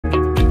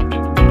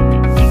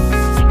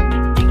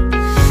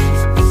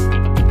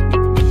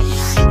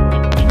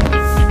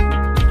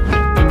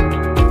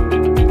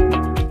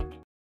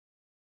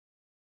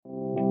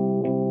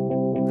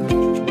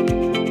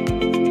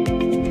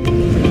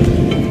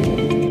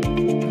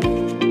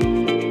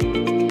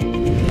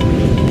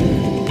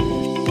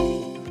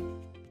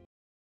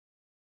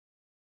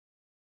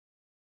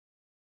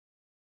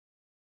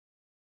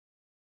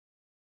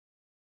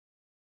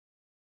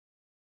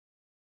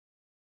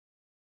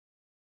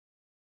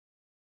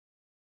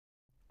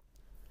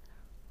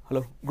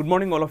Hello, good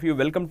morning all of you.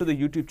 Welcome to the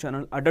YouTube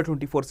channel Adda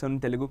 24/7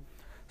 Telugu.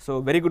 So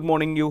very good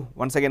morning you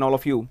once again all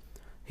of you.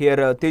 Here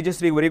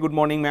Tejasri, very good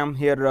morning ma'am.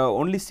 Here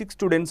only 6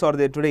 students are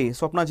there today.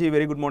 Swapna ji,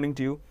 very good morning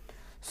to you.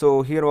 So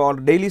here all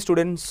daily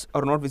students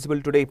are not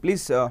visible today.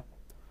 Please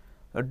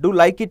do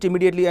like it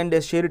immediately and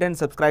share it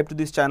and subscribe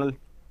to this channel.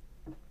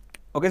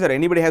 Okay sir,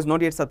 anybody has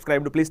not yet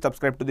subscribed, please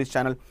subscribe to this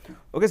channel.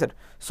 Okay sir.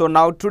 So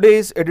now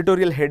today's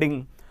editorial heading,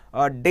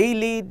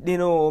 daily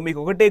నేను మీకు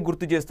ఒకటే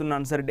గుర్తు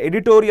చేస్తున్నాను sir,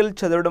 editorial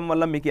చదవడం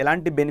వల్ల మీకు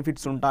ఎలాంటి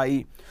benefits ఉంటాయి,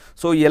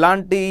 సో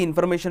ఎలాంటి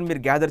ఇన్ఫర్మేషన్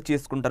మీరు గ్యాదర్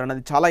చేసుకుంటారు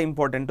అన్నది చాలా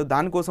ఇంపార్టెంట్.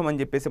 దానికోసం అని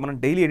చెప్పేసి మనం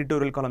డైలీ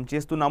ఎడిటోరియల్ కాలం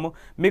చేస్తున్నాము.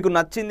 మీకు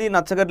నచ్చింది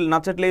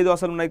నచ్చట్లేదు,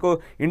 అసలు నాకు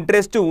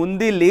ఇంట్రెస్ట్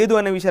ఉంది లేదు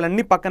అనే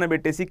విషయాలన్నీ పక్కన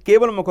పెట్టేసి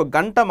కేవలం ఒక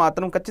గంట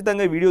మాత్రం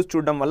ఖచ్చితంగా వీడియోస్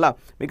చూడడం వల్ల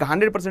మీకు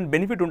 100%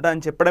 బెనిఫిట్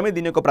ఉంటుందని చెప్పడమే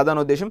దీని యొక్క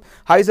ప్రధాన ఉద్దేశం.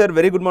 Hi sir,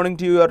 very good morning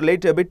to you. Are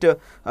late bit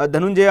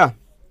Dhanunjaya,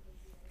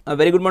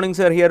 very good morning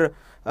sir. Here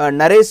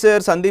Naresh sir,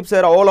 Sandeep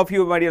sir, all of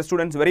you my dear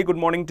students, very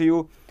good morning to you.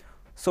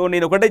 So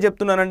నేను ఒకటే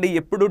చెప్తున్నానండి,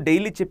 ఎప్పుడు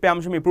daily చెప్పే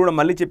అంశం ఇప్పుడు కూడా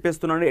మళ్ళీ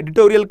చెప్పేస్తున్నాను,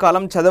 ఎడిటోరియల్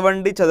కాలం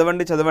చదవండి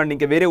చదవండి చదవండి,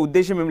 ఇంకా వేరే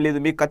ఉద్దేశం ఏం లేదు.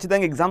 మీకు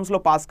ఖచ్చితంగా ఎగ్జామ్స్లో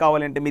పాస్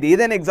కావాలంటే మీరు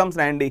ఏదైనా ఎగ్జామ్స్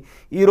రాయండి.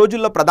 ఈ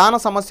రోజుల్లో ప్రధాన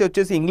సమస్య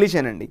వచ్చేసి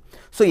ఇంగ్లీషేనండి.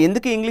 సో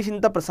ఎందుకు ఇంగ్లీష్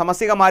ఇంత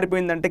సమస్యగా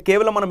మారిపోయిందంటే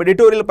కేవలం మనం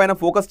ఎడిటోరియల్ పైన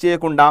ఫోకస్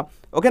చేయకుండా,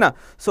 ఓకేనా,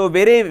 సో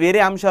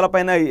వేరే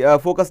అంశాలపైన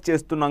ఫోకస్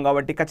చేస్తున్నాం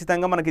కాబట్టి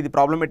ఖచ్చితంగా మనకి ఇది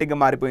ప్రాబ్లమేటిక్గా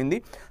మారిపోయింది.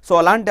 సో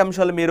అలాంటి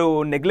అంశాలు మీరు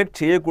నెగ్లెక్ట్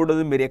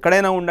చేయకూడదు. మీరు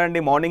ఎక్కడైనా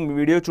ఉండండి, మార్నింగ్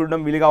వీడియో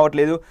చూడడం వీలు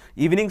కావట్లేదు,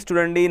 ఈవినింగ్స్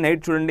చూడండి,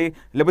 నైట్ చూడండి,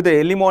 లేకపోతే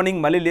ఎర్లీ మార్నింగ్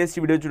మళ్ళీ లేచి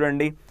వీడియో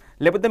చూడండి,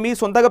 లేకపోతే మీ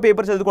సొంతగా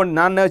పేపర్ చదువుకోండి.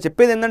 నాన్న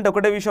చెప్పేది ఏంటంటే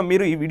ఒకటే విషయం,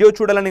 మీరు ఈ వీడియో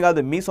చూడాలని కాదు,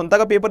 మీ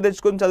సొంతగా పేపర్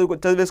తెచ్చుకొని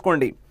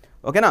చదివేసుకోండి,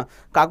 ఓకేనా.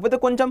 కాకపోతే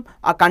కొంచెం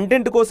ఆ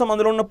కంటెంట్ కోసం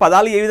అందులో ఉన్న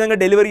పదాలు ఏ విధంగా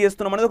డెలివరీ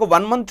చేస్తున్నాం అనేది ఒక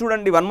 1 month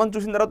చూడండి. 1 month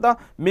చూసిన తర్వాత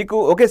మీకు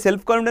ఓకే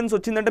సెల్ఫ్ కాన్ఫిడెన్స్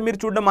వచ్చిందంటే మీరు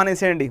చూడడం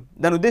మానేసేయండి.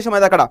 దాని ఉద్దేశం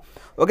అది అక్కడ.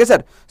 Okay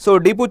sir. So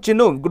deep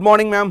Chinnu, good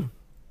morning ma'am.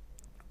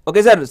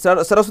 Okay sir.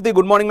 Saraswati,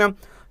 good morning ma'am.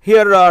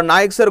 Here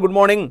Naik sir, good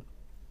morning.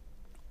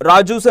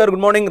 Raju sir,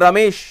 good morning.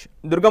 Ramesh,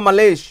 Durga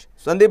Malesh,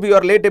 Sandeep, you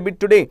are late a bit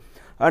today.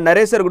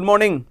 Naresh sir, good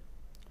morning.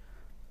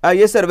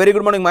 Yes sir, very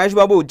good morning. Mahesh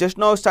Babu, just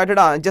now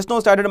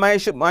started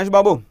Mahesh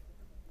Babu.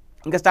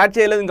 ఇంకా start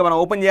చేయలేదు, ఇంకా మనం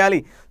open చేయాలి.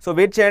 So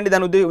wait చేయండి,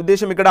 దాని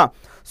ఉద్దేశం ఇక్కడ.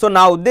 So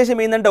నా ఉద్దేశం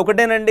ఏంటంటే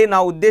ఒకటేనండి, నా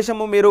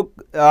ఉద్దేశము మీరు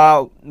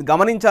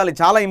గమనించాలి,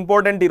 చాలా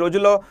ఇంపార్టెంట్. ఈ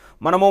రోజుల్లో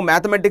మనము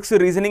మ్యాథమెటిక్స్,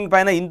 రీజనింగ్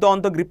పైన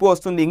అంతో గ్రిప్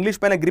వస్తుంది, ఇంగ్లీష్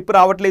పైన గ్రిప్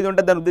రావట్లేదు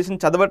అంటే దాని ఉద్దేశం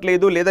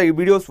చదవట్లేదు లేదా ఈ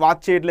వీడియోస్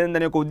వాచ్ చేయట్లేదు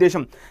దాని యొక్క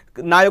ఉద్దేశం.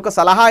 నా యొక్క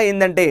సలహా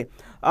ఏంటంటే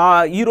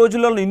ఈ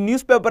రోజుల్లో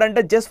న్యూస్ పేపర్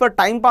అంటే జస్ట్ ఫర్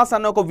టైం పాస్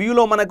అన్న ఒక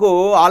వ్యూలో మనకు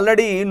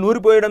ఆల్రెడీ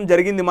నూరిపోయడం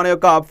జరిగింది. మన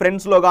యొక్క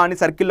ఫ్రెండ్స్లో కానీ,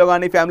 సర్కిల్లో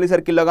కానీ, ఫ్యామిలీ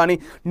సర్కిల్లో కానీ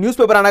న్యూస్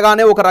పేపర్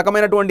అనగానే ఒక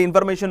రకమైనటువంటి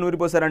ఇన్ఫర్మేషన్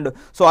నూరిపోసారండి.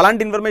 సో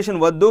అలాంటి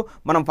ఇన్ఫర్మేషన్ వద్దు,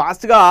 మనం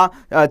ఫాస్ట్గా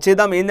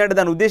చేద్దాం. ఏంటంటే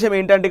దాని ఉద్దేశం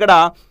ఏంటంటే ఇక్కడ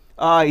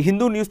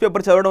హిందూ న్యూస్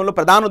పేపర్ చదవడంలో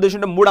ప్రధాన ఉద్దేశం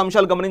అంటే 3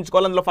 అంశాలు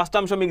గమనించుకోవాలి. అందులో ఫస్ట్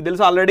అంశం మీకు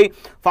తెలుసు ఆల్రెడీ.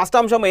 ఫస్ట్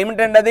అంశం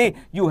ఏమిటంటే అది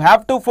you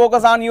have to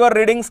focus on your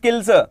reading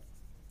skills,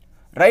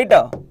 right.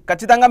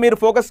 ఖచ్చితంగా మీరు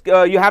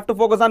you have to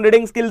focus on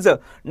reading skills.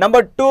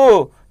 Number 2,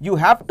 you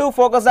have to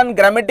focus on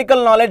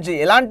grammatical knowledge.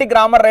 ఎలాంటి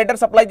గ్రామర్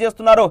రైటర్స్ అప్లై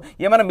చేస్తున్నారు,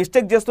 ఏమైనా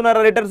మిస్టేక్ చేస్తున్నారో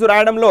రైటర్స్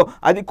రాయడంలో,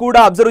 అది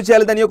కూడా అబ్జర్వ్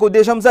చేయాలి దాని యొక్క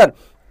ఉద్దేశం sir.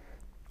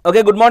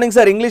 Okay, good morning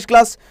sir. English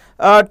class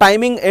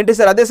timing ఏంటి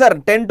సార్? అదే సార్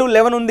 10 to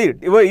 11 ఉంది.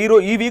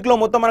 ఈ వీక్లో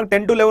మొత్తం మనకు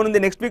 10 to 11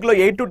 ఉంది. నెక్స్ట్ వీక్లో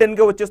 8 to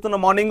 10కే వచ్చేస్తున్న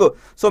మార్నింగ్.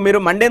 సో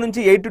మీరు మండే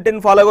నుంచి 8 to 10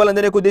 ఫాలో అవ్వాలని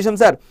దాని యొక్క ఉద్దేశం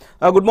sir.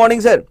 Good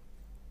morning sir.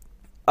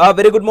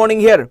 Very good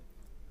morning here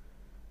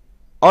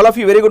all of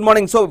you, very good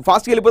morning. So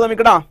ఫాస్ట్గా వెళ్ళిపోదాం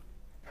ఇక్కడ.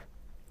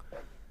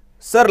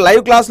 సార్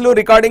లైవ్ క్లాసులు,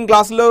 రికార్డింగ్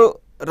క్లాసులు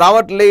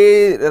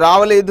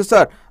రావలేదు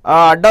సార్.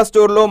 అడ్డా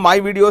స్టోర్లో మై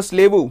వీడియోస్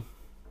లేవు.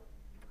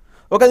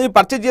 ఓకే, మీరు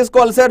పర్చేజ్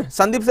చేసుకోవాలి సార్.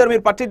 సందీప్ సార్,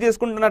 మీరు పర్చేజ్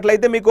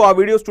చేసుకుంటున్నట్లయితే మీకు ఆ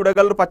వీడియోస్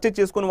చూడగలరు. పర్చేజ్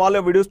చేసుకుని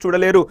వాళ్ళు వీడియోస్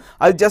చూడలేరు.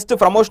 అది జస్ట్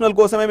ప్రమోషనల్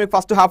కోసమే మీకు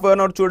ఫస్ట్ హాఫ్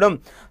అన్ అవర్ చూడడం.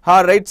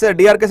 Right sir.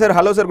 DRK sir,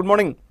 hello sir, good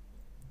morning.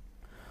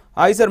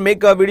 Hi sir,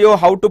 make video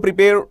how to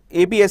prepare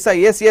ఏపీఎస్ఐ.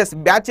 S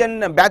batch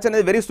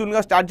అనేది వెరీ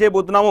సూన్గా స్టార్ట్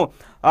చేయబోతున్నాము.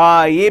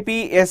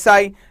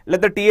 ఏపీఎస్ఐ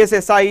లేదా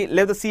టీఎస్ఎస్ఐ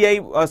లేదా సిఐ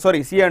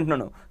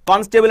అంటున్నాను,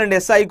 కానిస్టేబుల్ అండ్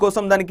ఎస్ఐ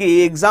కోసం దానికి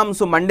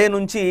ఎగ్జామ్స్ మండే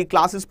నుంచి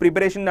క్లాసెస్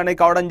ప్రిపరేషన్ అనేది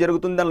కావడం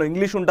జరుగుతుంది. దానిలో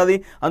ఇంగ్లీష్ ఉంటుంది,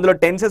 అందులో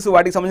టెన్సెస్,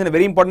 వాటికి సంబంధించిన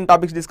వెరీ ఇంపార్టెంట్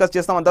టాపిక్స్ డిస్కస్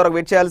చేస్తాం. అంతవరకు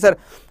వెయిట్ చేయాలి sir.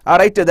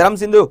 Right. Dharam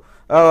Sindhu,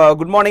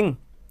 good morning.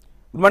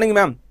 Good morning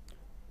ma'am.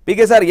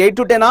 PK sir 8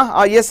 to 10.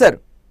 Yes sir.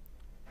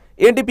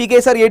 ఏంటి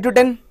పీకే సార్ 8 to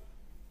 10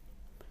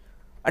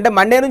 అంటే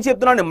మండే నుంచి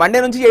చెప్తున్నాను, మండే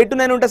నుంచి 8 to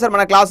 9 ఉంటుంది సార్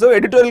మన క్లాసు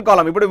ఎడిటోరియల్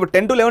కాలం. ఇప్పుడు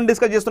 10 to 11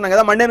 డిస్కస్ చేస్తున్నాం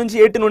కదా, మండే నుంచి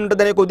 8 to 9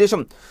 ఉంటుంది అనే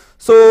ఉద్దేశం.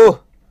 సో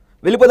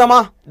వెళ్ళిపోదామా?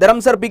 Dharam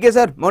sir, PK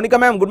sir, Mounika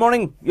ma'am, good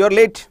morning. You are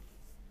late.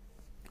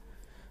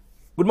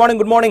 Good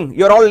morning.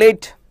 You are all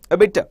late a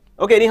bit.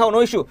 Okay, anyhow,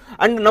 no issue.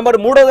 And number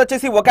 3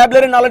 వచ్చేసి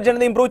వొకాబులరీ నాలెడ్జ్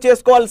అనేది ఇంప్రూవ్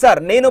చేసుకోవాలి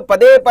సార్. నేను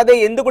పదే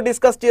ఎందుకు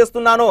డిస్కస్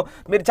చేస్తున్నాను,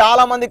 మీరు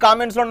చాలా మంది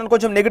కామెంట్స్లో నన్ను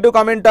కొంచెం నెగిటివ్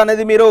కామెంట్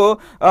అనేది మీరు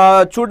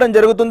చూడడం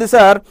జరుగుతుంది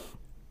సార్.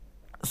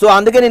 సో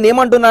అందుకే నేను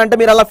ఏమంటున్నా అంటే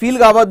మీరు అలా ఫీల్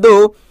కావద్దు.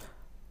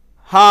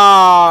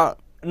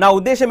 నా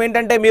ఉద్దేశం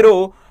ఏంటంటే మీరు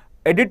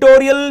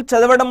ఎడిటోరియల్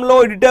చదవడంలో,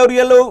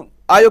 ఎడిటోరియల్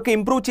ఆ యొక్క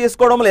ఇంప్రూవ్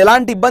చేసుకోవడంలో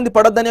ఎలాంటి ఇబ్బంది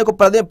పడొద్దని ఒక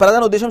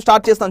ప్రధాన ఉద్దేశం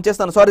స్టార్ట్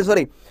చేస్తాను.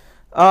 Sorry.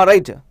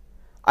 Right.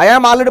 I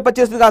am already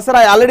purchased కాదు సార్,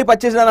 ఐ ఆల్రెడీ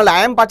పర్చేస్డ్ అనాలి. ఐ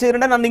యామ్ పర్చేస్డ్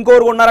అంటే నన్ను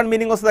ఇంకోరు ఉన్నారని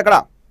మీనింగ్ వస్తుంది అక్కడ.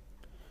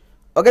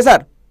 Okay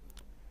sir.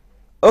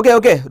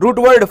 Okay root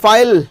word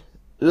file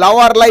love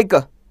or like.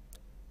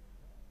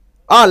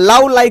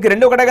 Love like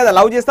రెండు ఒకటే కదా,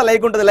 లవ్ చేస్తే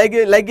లైక్ ఉంటుంది,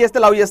 లైక్ చేస్తే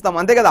లవ్ చేస్తాం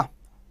అంతే కదా.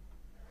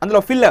 అందులో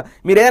ఫిల్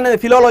మీరు ఏదైనా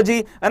ఫిలాలజీ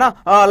అయినా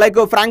like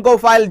Franco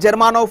file,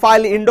 జర్మానో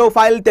file, Indo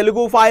file,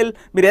 Telugu file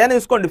మీరు ఏదైనా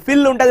చూసుకోండి,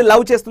 ఫిల్ ఉంటుంది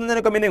లవ్ చేస్తుంది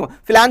అని ఒక meaning.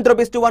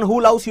 Philanthropist one who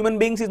loves human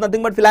beings is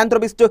nothing but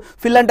philanthropist.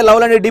 Fill అంటే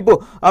లవ్ అంటే deep.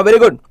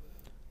 Very good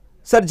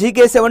sir.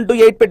 GK 7 to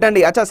 8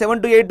 పెట్టండి. అచ్చా 7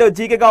 to 8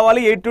 జీకే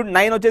కావాలి, 8 to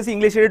 9 వచ్చేసి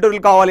ఇంగ్లీష్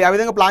ఎడిటోరియల్ కావాలి. ఆ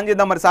విధంగా ప్లాన్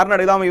చేద్దాం. మరి సార్ని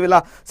అడుగుదాం, ఇవాళ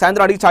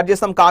సాయంత్రం అడిగి స్టార్ట్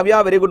చేస్తాం. Kavya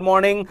very good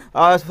morning.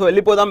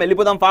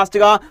 వెళ్ళిపోదాం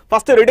ఫాస్ట్గా.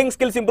 ఫస్ట్ రీడింగ్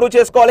స్కిల్స్ ఇంప్రూవ్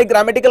చేసుకోవాలి,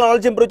 గ్రామటికల్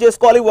నాలెడ్జ్ ఇంప్రూవ్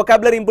చేసుకోవాలి,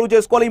 వొకాబులరీ ఇంప్రూవ్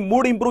చేసుకోవాలి. ఈ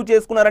 3 ఇంప్రూవ్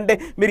చేసుకున్నారంటే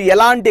మీరు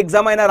ఎలాంటి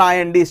ఎగ్జామ్ అయినా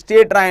రాయండి,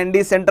 స్టేట్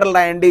రాయండి, సెంట్రల్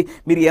రాయండి,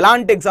 మీరు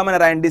ఎలాంటి ఎగ్జామ్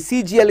అయినా రాయండి,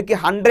 CGLకి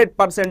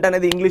 100%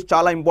 అనేది ఇంగ్లీష్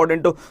చాలా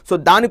ఇంపార్టెంట్. సో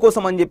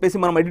దానికోసం అని చెప్పేసి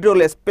మనం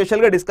ఎడిటోరియల్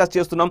ఎస్పెషల్గా డిస్కస్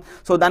చేస్తున్నాం.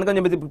 సో దానికని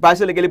చెప్పి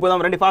ప్యాసేజ్కి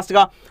వెళ్ళిపోదాం రండి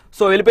ఫాస్ట్గా.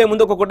 సో వెళ్ళిపోయి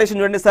ముందు ఒక కొటేషన్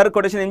చూడండి సార్.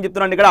 కొటేషన్ ఏం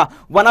చెప్తున్నాను ఇక్కడ,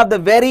 one of the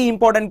very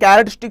important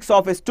characteristics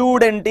of a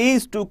student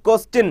is to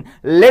question.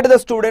 Let the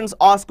students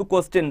ask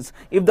questions.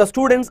 If the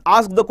students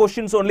ask the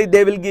questions only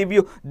they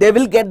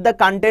will get the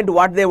content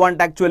what they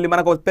want. Actually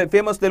మనకు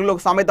famous తెలుగులో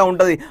ఒక సామెత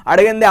ఉంటుంది,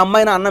 అడిగిందే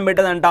అమ్మాయిని అన్నం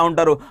పెట్టదు అంటా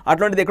ఉంటారు.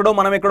 అటువంటిది ఎక్కడో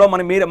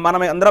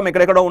మనం అందరం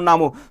ఎక్కడెక్కడో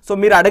ఉన్నాము. సో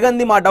మీరు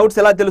అడగండి, మా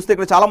డౌట్స్ ఎలా తెలుస్తే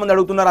ఇక్కడ చాలా మంది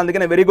అడుగుతున్నారు,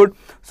 అందుకనే వెరీ గుడ్.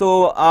 సో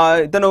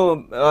ఇతను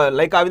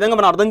లైక్ ఆ విధంగా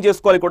మనం అర్థం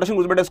చేసుకోవాలి, quotation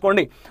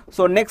గుర్తుపెట్టేసుకోండి.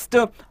 So next,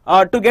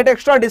 to get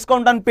extra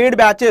discount on paid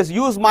batches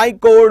use my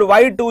code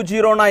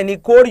Y209. ఈ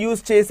కోడ్ యూజ్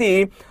చేసి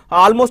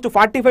ఆల్మోస్ట్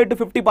 45 to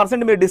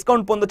 50% మీరు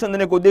డిస్కౌంట్ పొందొచ్చు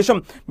అనే ఉద్దేశం.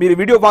 మీరు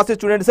వీడియో ఫాస్ట్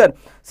చూడండి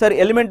సార్.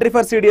 ఎలిమెంటరీ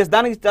ఫర్ CDS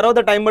దానికి తర్వాత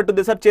టైం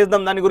పట్టుద్ది సార్,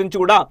 చేద్దాం దాని గురించి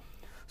కూడా.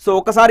 సో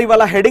ఒకసారి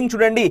ఇవాళ హెడింగ్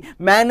చూడండి,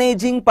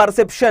 మేనేజింగ్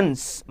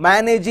పర్సెప్షన్స్.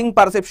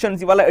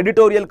 ఇవాళ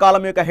ఎడిటోరియల్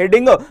కాలం యొక్క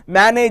హెడింగ్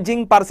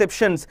మేనేజింగ్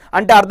పర్సెప్షన్స్.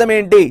 అంటే అర్థం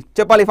ఏంటి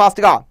చెప్పాలి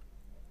ఫాస్ట్గా.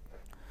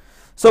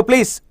 So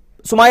please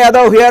Suma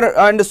Yadav here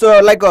and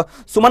like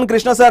Suman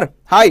Krishna sir,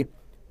 hi.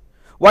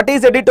 What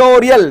is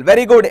editorial?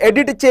 Very good.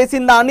 Edit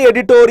చేసిన దాన్ని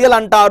ఎడిటోరియల్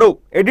అంటారు.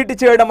 ఎడిట్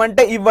చేయడం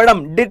అంటే ఇవ్వడం,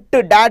 డిట్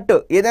డాట్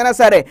ఏదైనా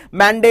సరే,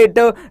 మ్యాండేట్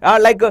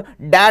లైక్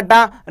డేటా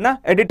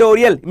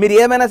ఎడిటోరియల్. మీరు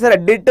ఏమైనా సరే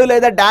డిట్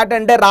లేదా డాట్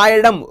అంటే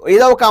రాయడం,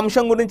 ఏదో ఒక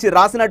అంశం గురించి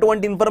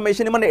రాసినటువంటి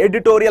ఇన్ఫర్మేషన్ మనం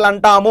ఎడిటోరియల్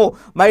అంటాము.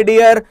 మై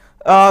డియర్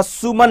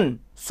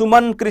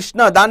సుమన్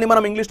కృష్ణ, దాన్ని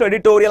మనం ఇంగ్లీష్లో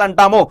ఎడిటోరియల్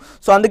అంటాము.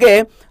 సో అందుకే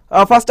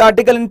first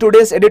article in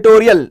today's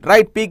editorial,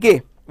 right PK,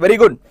 very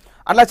good.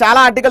 అట్లా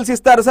చాలా ఆర్టికల్స్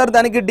ఇస్తారు సార్.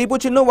 దానికి deep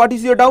Chinnu, what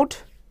is your doubt?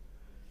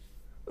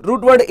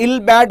 Root word ill,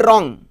 bad,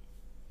 wrong.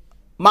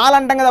 Mall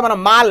అంటాం కదా మనం,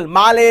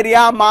 mall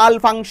area, mall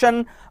function,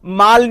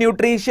 mall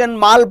nutrition,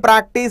 mall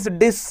practice,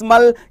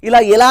 decimal, ఇలా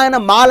ఎలా అయినా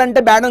మాల్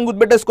అంటే బ్యాడ్ అని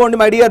గుర్తుపెట్టేసుకోండి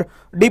my dear.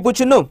 Deep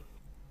Chinnu.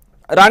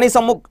 Rani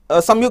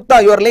Samyukta,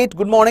 you are late.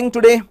 Good morning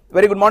today.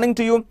 Very good morning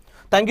to you.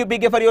 Thank you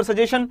PK for your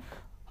suggestion.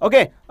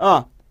 Okay,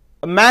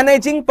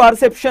 managing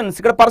perceptions.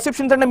 ఇక్కడ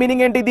perceptions అంటే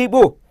meaning ఏంటి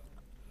Deepu?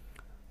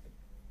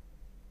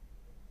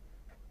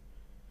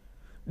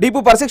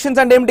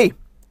 Perceptions అంటే ఏమిటి?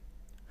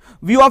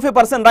 View of A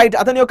person, right.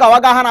 అతని యొక్క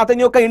అవగాహన,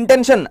 అతని యొక్క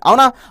ఇంటెన్షన్,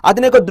 అవునా,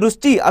 అతని యొక్క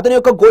దృష్టి, అతని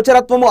యొక్క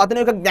గోచరత్వము, అతని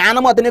యొక్క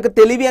జ్ఞానము, అతని యొక్క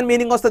తెలివి అని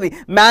మీనింగ్ వస్తుంది.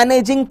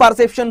 Managing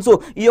perceptions.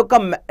 ఈ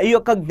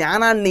యొక్క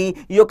జ్ఞానాన్ని,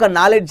 ఈ యొక్క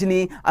నాలెడ్జ్ని,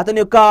 అతని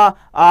యొక్క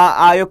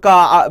ఆ యొక్క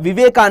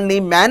వివేకాన్ని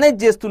మేనేజ్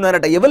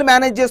చేస్తున్నారట. ఎవరు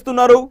మేనేజ్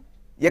చేస్తున్నారు?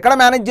 ఎక్కడ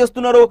మేనేజ్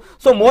చేస్తున్నారు?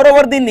 సో మోర్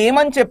ఓవర్ దీన్ని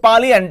ఏమని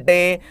చెప్పాలి అంటే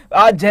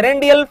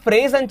జెరెండియల్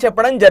ఫ్రేజ్ అని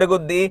చెప్పడం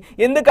జరుగుద్ది.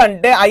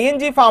 ఎందుకంటే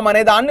ING ఫామ్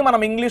అనే దాన్ని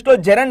మనం ఇంగ్లీష్లో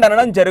జెరెండ్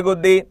అనడం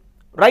జరుగుద్ది,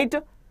 రైట్.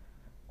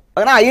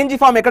 ING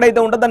ఫామ్ ఎక్కడైతే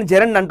ఉంటుందో దాన్ని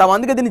జెరెండ్ అంటాం.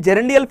 అందుకే దీన్ని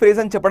జెరెండియల్ ఫ్రేజ్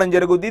అని చెప్పడం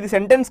జరుగుద్ది. ఇది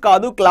సెంటెన్స్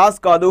కాదు, క్లాస్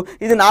కాదు,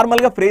 ఇది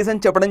నార్మల్గా ఫ్రేజ్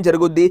అని చెప్పడం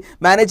జరుగుద్ది.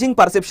 మేనేజింగ్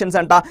పర్సెప్షన్స్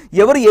అంట.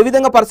 ఎవరు ఏ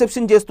విధంగా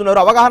పర్సెప్షన్ చేస్తున్నారు?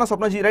 అవగాహన,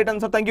 స్వప్నజీ, right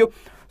answer, thank you.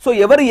 So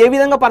ఎవరు ఏ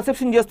విధంగా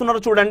పర్సెప్షన్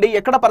చేస్తున్నారో చూడండి,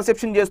 ఎక్కడ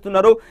పర్సెప్షన్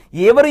చేస్తున్నారు,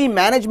 ఎవరు ఈ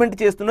మేనేజ్మెంట్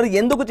చేస్తున్నారు,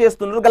 ఎందుకు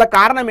చేస్తున్నారు, గల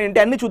కారణం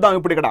ఏంటి అన్ని చూద్దాం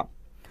ఇప్పుడు ఇక్కడ.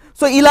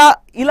 సో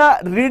ఇలా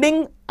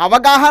రీడింగ్,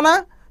 అవగాహన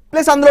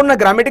ప్లస్ అందులో ఉన్న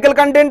గ్రామటికల్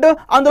కంటెంట్,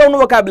 అందులో ఉన్న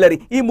వొకాబులరీ,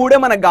 ఈ మూడే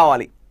మనకు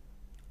కావాలి.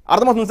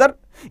 అర్థమవుతుంది సార్?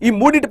 ఈ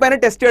మూడింటిపైన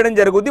టెస్ట్ చేయడం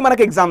జరుగుద్ది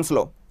మనకి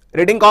ఎగ్జామ్స్లో.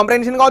 రీడింగ్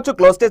కాంప్రహెన్షన్ కావచ్చు,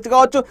 క్లోజ్ టెస్ట్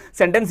కావచ్చు,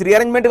 సెంటెన్స్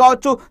రీఅరేంజ్మెంట్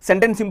కావచ్చు,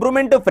 sentence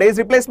improvement, phrase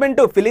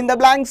replacement, fill in the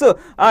blanks,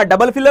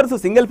 double fillers,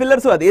 single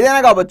fillers, అది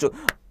ఏదైనా కావచ్చు.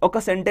 ఒక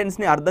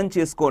సెంటెన్స్ని అర్థం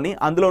చేసుకొని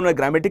అందులో ఉన్న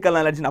గ్రామటికల్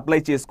నాలెడ్జ్ని అప్లై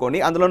చేసుకొని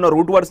అందులో ఉన్న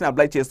రూట్ వర్డ్స్ని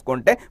అప్లై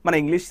చేసుకుంటే మన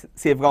ఇంగ్లీష్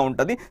సేఫ్గా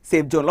ఉంటుంది,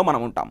 సేఫ్ జోన్లో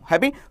మనం ఉంటాం.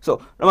 హ్యాపీ. సో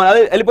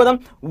వెళ్ళిపోదాం.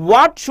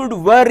 What should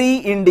worry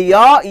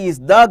India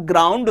is the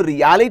ground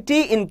reality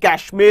in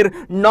Kashmir,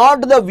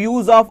 not the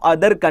views of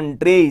other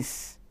countries.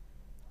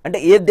 అంటే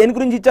దేని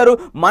గురించి ఇచ్చారు?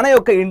 మన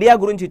యొక్క ఇండియా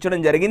గురించి ఇచ్చడం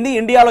జరిగింది.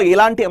 ఇండియాలో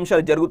ఎలాంటి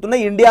అంశాలు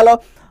జరుగుతున్నాయి, ఇండియాలో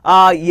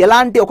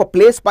ఎలాంటి ఒక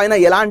ప్లేస్ పైన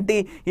ఎలాంటి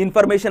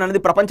ఇన్ఫర్మేషన్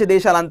అనేది ప్రపంచ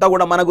దేశాలంతా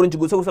కూడా మన గురించి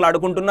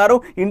గుసగుసలాడుకుంటున్నారు.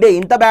 ఇండియా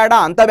ఇంత బ్యాడా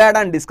అంత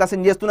బ్యాడా అని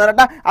డిస్కషన్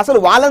చేస్తున్నారట. అసలు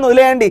వాళ్ళని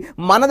వదిలేయండి,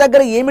 మన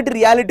దగ్గర ఏమిటి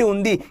రియాలిటీ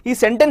ఉంది, ఈ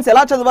సెంటెన్స్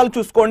ఎలా చదవాలో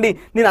చూసుకోండి.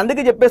 నేను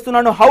అందుకే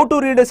చెప్పేస్తున్నాను, how to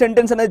read a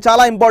sentence అనేది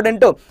చాలా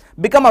important.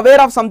 Become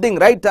aware of something,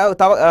 right.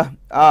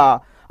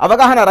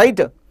 అవగాహన,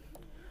 right.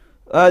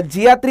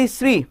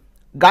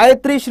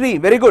 Gayatri Shri,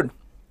 very good.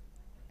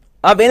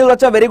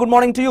 వేణురచ్చ, very good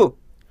morning to you.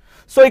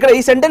 So ఇక్కడ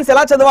ఈ సెంటెన్స్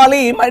ఎలా చదవాలి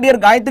my dear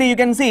Gayatri? You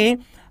can see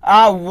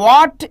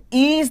what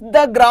is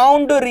the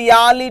ground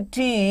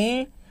reality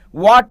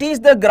What is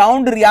the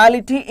ground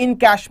reality in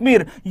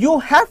Kashmir? You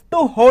have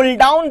to hold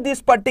down this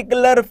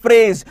particular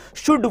phrase,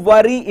 should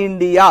worry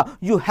India.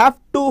 You have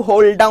to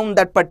hold down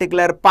that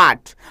particular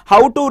part.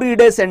 How to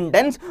read a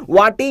sentence?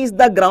 What is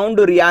the ground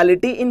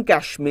reality in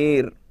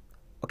Kashmir?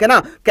 ఓకేనా,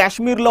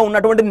 కాశ్మీర్లో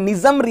ఉన్నటువంటి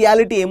నిజం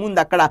reality ఏముంది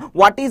అక్కడ,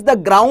 what is the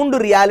ground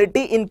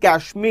reality in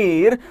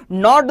Kashmir,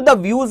 not the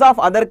views of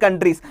other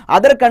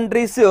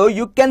countries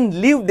you can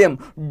leave them,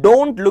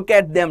 don't look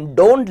at them,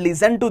 don't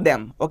listen to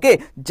them, okay,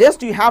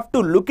 just you have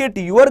to look at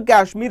your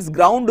Kashmirs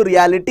ground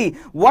reality,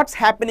 what's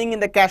happening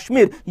in the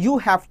Kashmir, you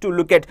have to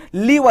look at,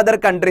 leave other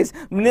countries.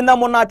 నిన్న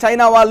మొన్న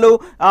China వాళ్ళు,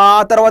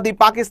 తర్వాత ఈ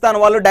పాకిస్తాన్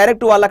వాళ్ళు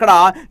direct వాళ్ళు అక్కడ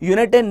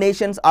United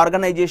nations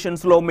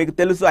ఆర్గనైజేషన్స్లో మీకు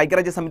తెలుసు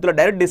ఐక్యరాజ్య సమితిలో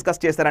డైరెక్ట్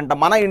డిస్కస్ చేస్తారంట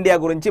మన ఇండియా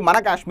గురించి, మన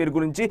కాశ్మీర్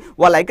గురించి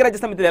వాళ్ళ ఐక్యరాజ్య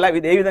సమితిలో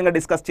ఏ విధంగా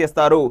డిస్కస్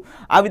చేస్తారు,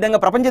 ఆ విధంగా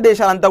ప్రపంచ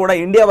దేశాలంతా కూడా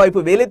ఇండియా వైపు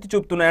వేలెత్తి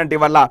చూపుతున్నాయంటే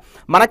వల్ల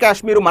మన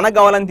కాశ్మీర్ మనకు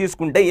కావాలని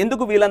తీసుకుంటే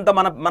ఎందుకు వీళ్ళంతా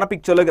మన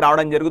పిక్చర్లోకి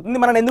రావడం జరుగుతుంది,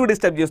 మనం ఎందుకు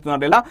డిస్టర్బ్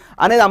చేస్తున్నారు ఇలా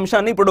అనేది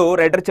అంశాన్ని ఇప్పుడు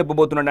రైటర్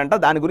చెప్పబోతున్నాడంట,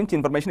 దాని గురించి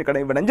ఇన్ఫర్మేషన్ ఇక్కడ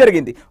ఇవ్వడం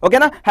జరిగింది.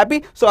 ఓకేనా, హ్యాపీ.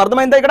 సో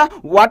అర్థమైందా ఇక్కడ,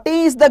 what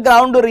is the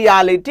ground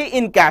reality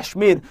in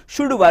Kashmir,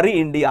 should worry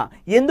India,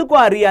 ఎందుకు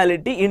ఆ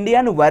రియాలిటీ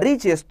ఇండియాను వరీ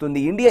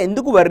చేస్తుంది, ఇండియా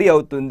ఎందుకు వరీ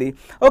అవుతుంది.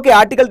 ఓకే,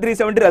 ఆర్టికల్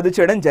 370 రద్దు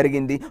చేయడం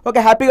జరిగింది. ఓకే,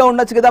 హ్యాపీగా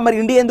ఉండొచ్చు కదా, మరి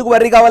ఇండియా ఎందుకు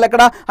వర్రీ కావాలి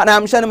అక్కడ అనే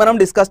అంశాన్ని మనం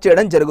డిస్కస్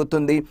చేయడం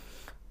జరుగుతుంది.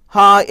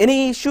 Any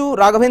issue?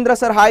 Raghavendra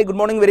sir hi, good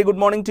morning, very good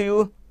morning to you.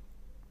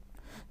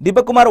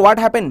 Deepak Kumar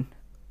what happen,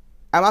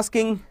 I'm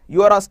asking,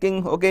 you are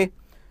asking, okay.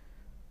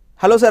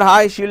 Hello sir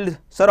hi, shield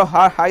sir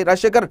hi,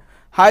 Rajasekhar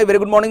hi,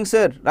 very good morning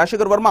sir,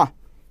 Rajasekhar Varma.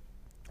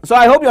 So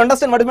I hope you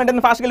understand what is maintain.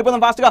 ఫాస్ట్గా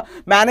వెళ్ళిపోదాం, ఫాస్ట్గా.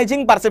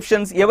 Managing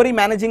perceptions, ఎవరి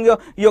managing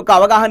ఈ యొక్క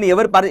అవగాహన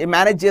ఎవరు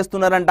manage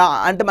చేస్తున్నారంట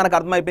అంటే మనకు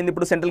అర్థమైపోయింది.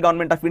 ఇప్పుడు సెంట్రల్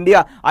గవర్నమెంట్ ఆఫ్ ఇండియా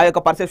ఆ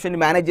యొక్క పర్సెప్షన్ని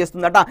మేనేజ్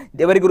చేస్తుందట,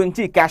 ఎవరి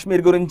గురించి,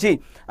 కాశ్మీర్ గురించి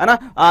అనా.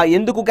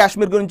 ఎందుకు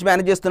కాశ్మీర్ గురించి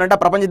మేనేజ్ చేస్తున్నట్ట,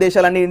 ప్రపంచ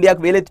దేశాలన్నీ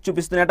ఇండియాకు వేలెత్తి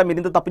చూపిస్తున్నాయట,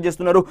 మీరు ఇంత తప్పు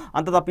చేస్తున్నారు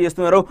అంత తప్పు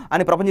చేస్తున్నారు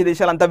అని ప్రపంచ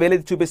దేశాలంతా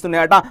వేలెత్తి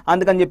చూపిస్తున్నాయట,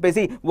 అందుకని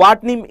చెప్పేసి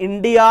వాటిని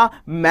ఇండియా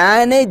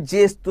మేనేజ్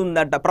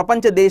చేస్తుందట,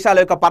 ప్రపంచ దేశాల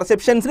యొక్క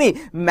పర్సెప్షన్స్ని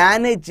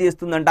మేనేజ్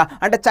చేస్తుందంట.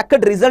 అంటే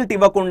చక్కటి రిజల్ట్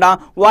ఇవ్వకుండా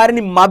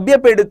వారిని మభ్య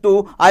పెడుతూ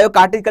ఆ యొక్క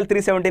ఆర్టికల్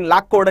 370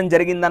 లాక్కోవడం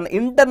జరిగిందన్న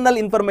ఇంటర్నల్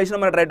ఇన్ఫర్మేషన్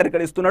మన రైటర్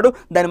ఇక్కడ ఇస్తున్నాడు,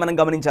 దాన్ని మనం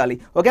గమనించాలి.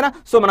 ఓకేనా,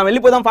 సో మనం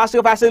వెళ్ళిపోదాం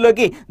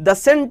ఫాస్ట్లోకి. The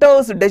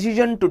centres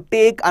decision to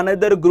take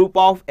another group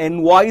of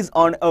ఎన్వాయ్స్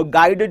on a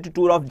guided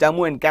tour of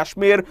Jammu and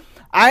Kashmir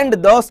and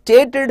the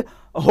stated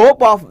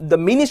hope of the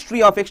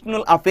Ministry of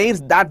External Affairs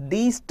that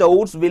these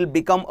tours will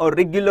become a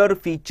regular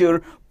feature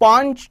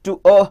points to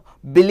a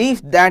belief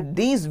that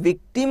these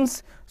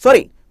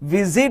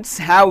visits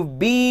have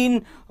been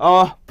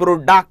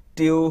productive.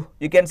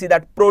 You can see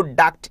that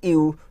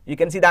productive. You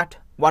can see that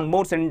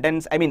one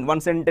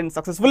sentence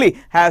successfully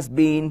has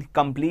been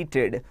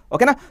completed.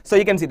 Okay na, so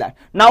you can see that.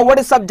 Now what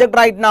is subject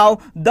right now?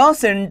 The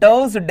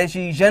center's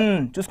decision.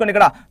 చూసుకోండి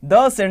ఇక్కడ,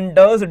 the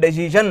center's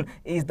decision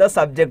is the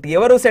subject.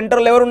 ఎవరు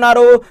centre లో ఎవరు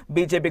ఉన్నారు,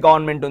 BJP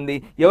government ఉంది,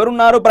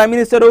 ఎవరున్నారు, prime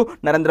minister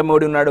Narendra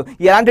Modi ఉన్నాడు.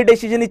 ఎలాంటి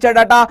decision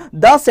ఇచ్చాడట,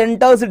 the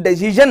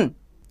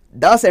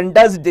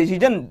center's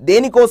decision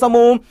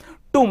దేనికోసము,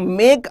 to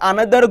make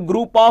another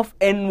group of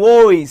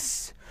envoys.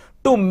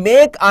 To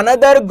make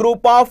another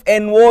group of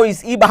ఎన్వోయిస్.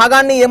 ఈ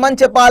భాగాన్ని ఏమని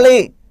చెప్పాలి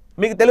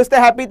మీకు తెలిస్తే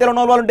హ్యాపీ, తెలియని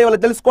వాళ్ళు ఉంటే వాళ్ళు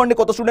తెలుసుకోండి.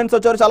 కొత్త స్టూడెంట్స్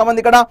వచ్చారు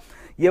చాలామంది ఇక్కడ.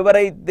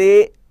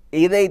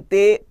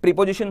 ఏదైతే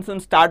ప్రిపోజిషన్స్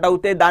స్టార్ట్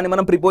అవుతే దాన్ని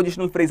మనం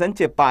ప్రిపోజిషనల్ ఫ్రేజ్ అని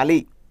చెప్పాలి.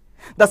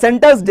 ద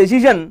సెంటర్స్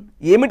డెసిజన్,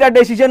 ఏమిటా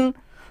decision,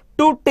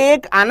 to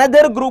take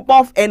another group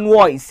of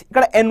ఎన్వాయ్స్.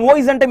 ఇక్కడ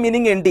ఎన్వాయ్స్ అంటే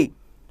మీనింగ్ ఏంటి,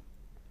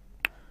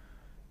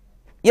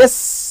 yes,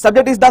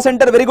 subject is the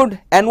center, very good.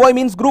 Envoy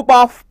means group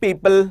of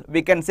people,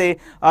 we can say.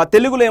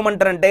 తెలుగులో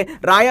ఏమంటారంటే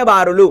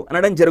రాయబారులు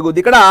అనడం జరుగుతుంది.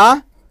 ఇక్కడ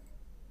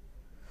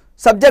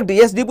subject,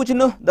 yes Deepu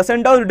Chinnu, the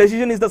center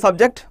decision is the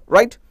subject,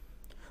 right?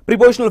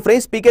 Prepositional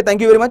phrase, PK,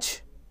 thank you very much.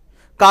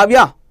 Kavya,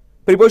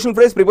 prepositional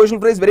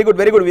phrase, very good.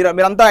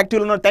 మీరంతా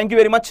యాక్టివ్లో ఉన్నారు, thank you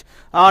very much.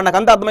 నాకు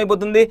అంతా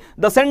అర్థమైపోతుంది.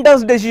 The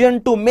centres decision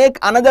to make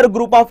another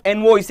group of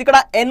ఎన్వాయ్స్. ఇక్కడ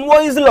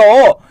ఎన్వాయ్స్ లో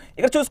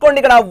ఇక్కడ చూసుకోండి,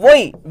 ఇక్కడ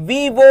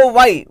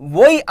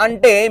వై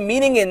అంటే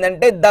మీనింగ్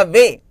ఏంటంటే ద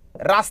వే,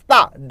 రాస్తా,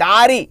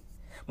 దారి.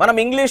 మనం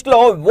ఇంగ్లీష్లో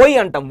వై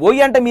అంటాం. వై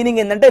అంటే మీనింగ్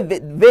ఏంటంటే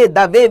వే, the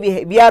way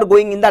we are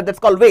going in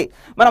that's called వే.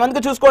 మనం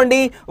అందుకే చూసుకోండి,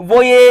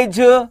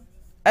 వోయేజ్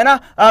అయినా,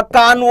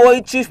 కాన్వోయ్,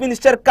 చీఫ్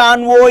మినిస్టర్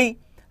కాన్వోయ్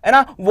అయినా,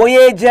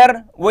 వోయేజర్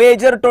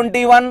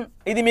 21,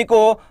 ఇది మీకు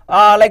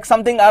లైక్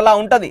సంథింగ్ అలా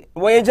ఉంటుంది.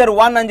 వోయేజర్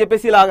 1 అని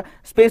చెప్పేసి ఇలా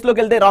స్పేస్లోకి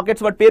వెళ్తే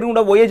రాకెట్స్ బట్ పేరు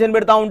కూడా వోయేజ్ అని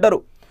పెడతా ఉంటారు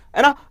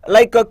అయినా.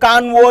 లైక్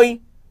కాన్వోయ్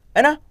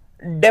అయినా,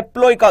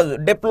 డెప్లాయ్ కాదు,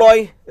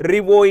 deploy,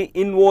 రివోయ్,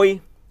 ఇన్వోయ్,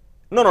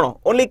 no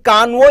only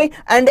కాన్వోయ్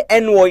and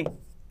ఎన్వోయ్.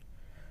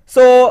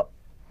 So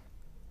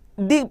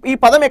ఈ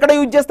పదం ఎక్కడ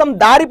యూజ్ చేస్తాం,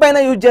 దారిపైన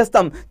యూజ్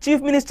చేస్తాం.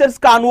 Chief ministers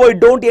కాన్వోయ్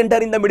don't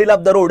enter in the middle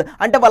of the road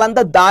అంటే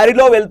వాళ్ళంతా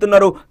దారిలో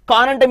వెళ్తున్నారు.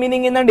 కాన్ అంటే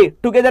మీనింగ్ ఏందండి,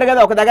 టుగెదర్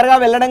కదా, ఒక దగ్గరగా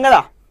వెళ్ళడం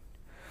కదా.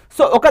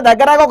 సో ఒక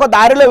దగ్గరగా ఒక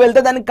దారిలో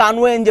వెళ్తే దానికి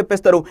కాన్వోయ్ అని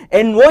చెప్పేస్తారు.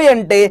 ఎన్వోయ్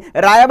అంటే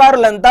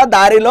రాయబారులంతా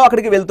దారిలో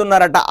అక్కడికి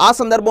వెళ్తున్నారట, ఆ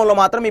సందర్భంలో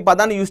మాత్రం ఈ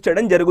పదాన్ని యూజ్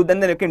చేయడం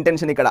జరుగుతుంది దాని యొక్క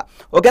ఇంటెన్షన్ ఇక్కడ.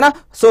 ఓకేనా.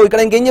 సో ఇక్కడ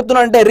ఇంకేం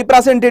చెప్తున్నా అంటే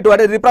రిప్రజెంటేటివ్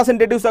అంటే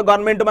రిప్రజెంటేటివ్స్ ఆఫ్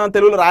గవర్నమెంట్, మనం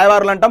తెలుగులో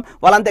రాయబారులు అంటాం.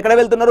 వాళ్ళంతా ఎక్కడ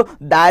వెళ్తున్నారు,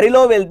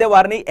 దారిలో వెళ్తే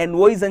వారిని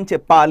ఎన్వోయ్స్ అని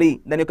చెప్పాలి.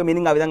 దాని యొక్క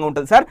మీనింగ్ ఆ విధంగా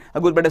ఉంటుంది సార్,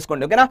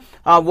 గుర్తుపెట్టేసుకోండి. ఓకేనా.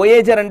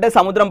 వోయేజర్ అంటే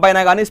సముద్రం పైన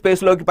కానీ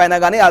స్పేస్ లోకి పైన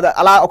కానీ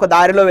అలా ఒక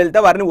దారిలో వెళ్తే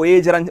వారిని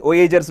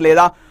వోయేజర్స్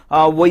లేదా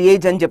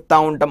వోయేజ్ అని చెప్తా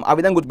ఉంటాం. ఆ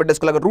విధంగా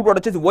గుర్తుపెట్టేసుకోవాలి. రూట్ వర్డ్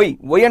వచ్చేసి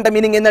వోయ్ అంటే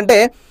మీనింగ్ ఏంటంటే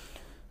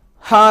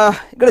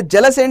ఇక్కడ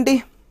జెలస్ ఏంటి,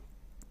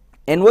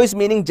 ఎన్వోయిస్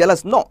meaning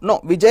jealous. No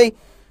Vijay,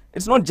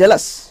 it's not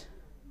jealous.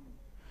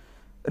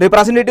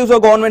 Representatives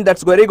of government,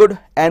 that's very good.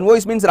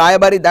 ఎన్వోయిస్ means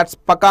రాయబారి, దట్స్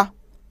పక్కా.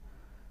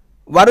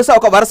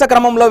 ఒక వరుస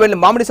క్రమంలో వెళ్ళి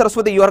మామిడి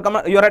సరస్వతి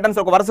యువర్ అటెన్స్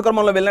ఒక వరుస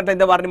క్రమంలో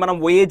వెళ్ళినట్లయితే వారిని మనం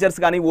వోయేజర్స్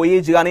కానీ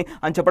వోయేజ్ కానీ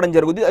అని చెప్పడం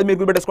జరుగుతుంది. అది మీరు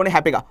గుర్తుపెట్టుకోండి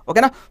హ్యాపీగా.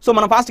 ఓకేనా. సో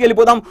మనం ఫాస్ట్గా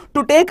వెళ్ళిపోదాం.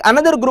 To take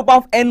another group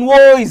of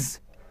ఎన్వోయిస్,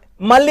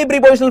 మళ్ళీ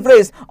prepositional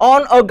phrase,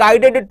 on a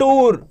guided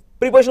tour.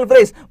 Prepositional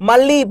phrase,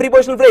 మళ్ళీ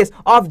prepositional phrase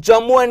of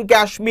Jammu and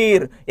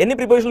Kashmir. ఎన్ని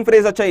ప్రిపోజిషనల్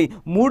ఫ్రేజ్ వచ్చాయి,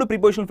 3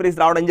 ప్రిపోజిషనల్ ఫ్రేజ్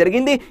రావడం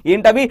జరిగింది.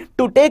 ఏంటవి,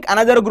 to take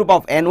another group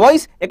of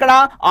envoy's, ఎక్కడ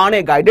ఆన్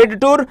ఏ గైడెడ్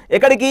టూర్,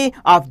 ఎక్కడికి,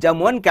 of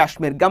Jammu and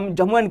Kashmir.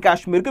 Jammu and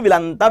Kashmir కి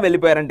వీళ్ళంతా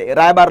వెళ్ళిపోయారంటే,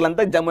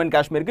 రాయబారులంతా జమ్మూ అండ్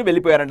కాశ్మీర్ కి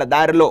వెళ్ళిపోయారంట,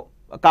 దారిలో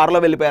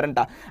కారులో వెళ్ళిపోయారంట.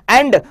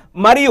 అండ్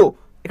మరియు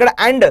ఇక్కడ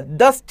అండ్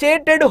ద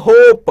స్టేటెడ్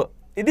హోప్,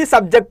 ఇది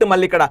సబ్జెక్ట్.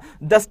 మళ్ళీ ఇక్కడ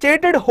the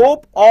stated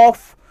hope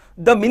of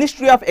the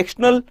ministry of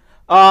external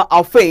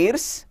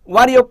affairs,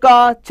 వారి యొక్క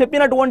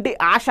చెప్పినటువంటి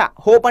ఆశ,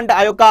 హోప్ అంటే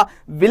ఆ యొక్క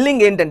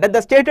విల్లింగ్ ఏంటంటే ద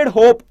స్టేటెడ్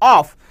హోప్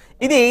ఆఫ్,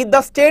 ఇది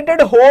the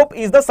stated hope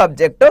is the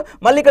subject.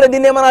 మళ్ళీ ఇక్కడ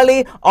దీన్ని ఏమనాలి,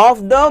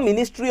 of the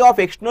ministry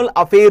of external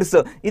affairs.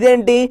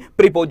 ఇదేంటి,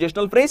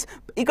 ప్రిపోజిషనల్ ఫ్రేజ్.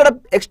 ఇక్కడ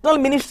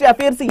ఎక్స్టర్నల్ మినిస్ట్రీ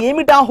అఫైర్స్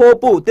ఏమిటా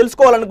హోపు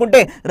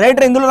తెలుసుకోవాలనుకుంటే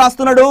రైటర్ ఎందులో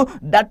రాస్తున్నాడు,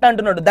 దట్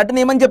అంటున్నాడు. దట్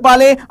ఏమని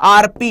చెప్పాలి,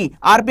 ఆర్పి.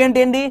 ఆర్పి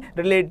అంటే ఏంటి,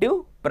 relative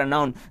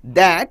pronoun,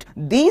 that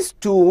these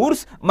tours,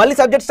 మళ్ళీ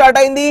సబ్జెక్ట్ స్టార్ట్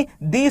అయింది,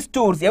 these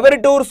tours. ఎవరి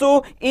టూర్స్,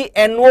 ఈ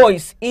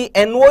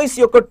ఎన్వాయిస్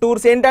యొక్క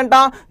టూర్స్ ఏంటంట,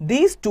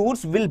 these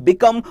tours will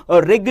become a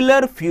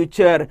regular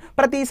future.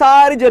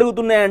 ప్రతిసారి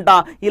జరుగుతున్నాయంట,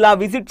 ఇలా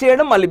విజిట్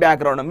చేయడం మళ్ళీ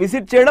బ్యాక్ రావడం,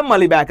 విజిట్ చేయడం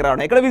మళ్ళీ బ్యాక్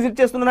రావడం. ఎక్కడ విజిట్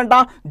చేస్తున్నారంట,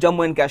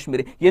 జమ్మూ అండ్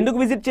కాశ్మీర్. ఎందుకు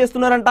విజిట్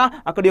చేస్తున్నారంట,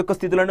 అక్కడి యొక్క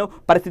స్థితులను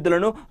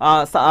పరిస్థితులను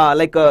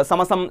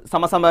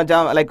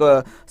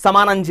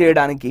సమానం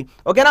చేయడానికి.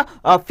 ఓకేనా.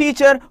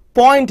 ఫీచర్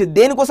పాయింట్,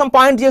 దేనికోసం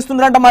పాయింట్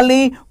చేస్తుందంట, మళ్ళీ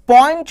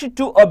పాయింట్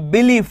టు అ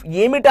బిలీఫ్.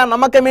 ఏమిటా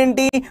నమ్మకం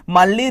ఏంటి,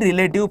 మళ్ళీ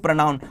relative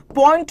pronoun.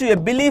 Point to a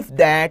belief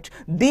that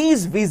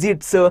these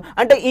visits,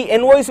 అంటే ఈ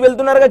ఎన్వాయిస్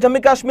వెళ్తున్నారుగా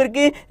జమ్మూ కాశ్మీర్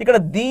కి, ఇక్కడ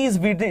దీస్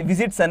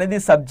విజిట్స్ అనేది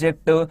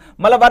సబ్జెక్ట్.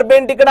 మళ్ళీ వర్బ్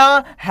ఏంటి ఇక్కడ,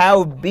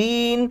 హ్యావ్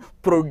బీన్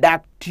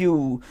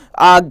ప్రొడక్టివ్.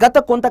 గత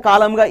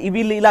కొంతకాలంగా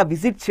వీళ్ళు ఇలా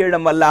విజిట్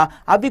చేయడం వల్ల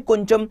అవి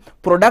కొంచెం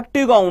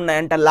ప్రొడక్టివ్గా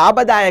ఉన్నాయంట,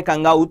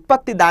 లాభదాయకంగా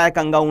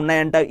ఉత్పత్తిదాయకంగా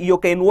ఉన్నాయంట. ఈ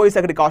యొక్క ఎన్వాయిస్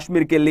అక్కడి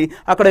కాశ్మీర్కి వెళ్ళి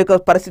అక్కడ యొక్క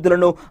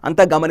పరిస్థితులను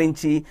అంతా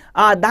గమనించి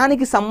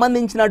దానికి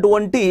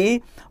సంబంధించినటువంటి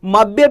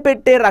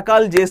మభ్యపెట్టే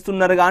రకాలు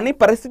చేస్తున్నారు, కానీ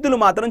పరిస్థితులు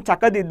మాత్రం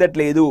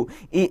చక్కదిద్దట్లేదు.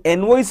 ఈ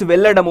ఎన్వాయిస్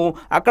వెళ్ళడము,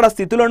 అక్కడ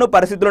స్థితులను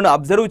పరిస్థితులను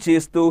అబ్జర్వ్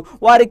చేస్తూ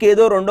వారికి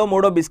ఏదో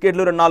 2-3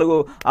 బిస్కెట్లు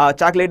 4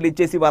 చాక్లెట్లు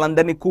ఇచ్చేసి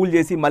వాళ్ళందరినీ కూల్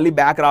చేసి మళ్ళీ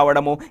బ్యాక్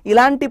రావడము,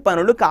 ఇలాంటి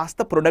పనులు కాస్త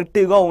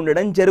ప్రొడక్టివ్గా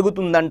ఉండడం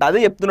జరుగుతుందంట. అదే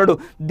చెప్తున్నాడు,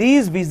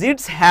 these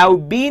visits have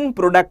been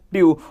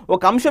productive.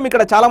 ఒక అంశం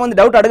ఇక్కడ చాలా మంది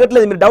డౌట్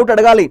అడగట్లేదు, మీరు డౌట్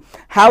అడగాలి.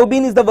 Have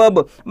been is the verb.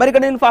 మరి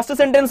ఇక్కడ నేను ఫస్ట్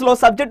సెంటెన్స్ లో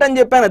సబ్జెక్ట్ అని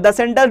చెప్పాను, ద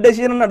సెంటర్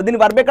డెసిషన్ అన్నాడు. దీని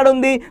వర్బ్ ఎక్కడ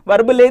ఉంది,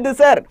 వర్బ్ లేదు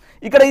సార్.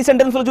 ఇక్కడ ఈ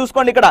సెంటెన్స్ లో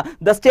చూసుకోండి, ఇక్కడ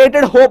ద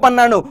స్టేటెడ్ హోప్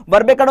అన్నాను,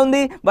 వర్బ్ ఎక్కడ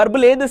ఉంది, వర్బ్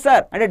లేదు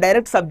సార్. అంటే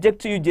డైరెక్ట్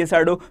సబ్జెక్ట్స్ యూజ్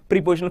చేశాడు,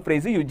 ప్రిపోజిషనల్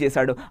ఫ్రేజ్ యూజ్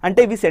చేశాడు.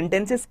 అంటే ఇవి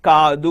సెంటెన్సెస్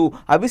కాదు,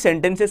 అవి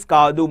సెంటెన్సెస్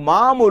కాదు,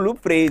 మామూలు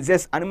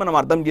ఫ్రేజెస్ అని మనం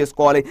అర్థం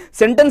చేసుకోవాలి.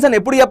 సెంటెన్స్ అని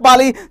ఎప్పుడు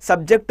చెప్పాలి,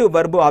 సబ్జెక్టు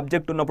వర్బ్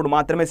ఆబ్జెక్ట్ ఉన్నప్పుడు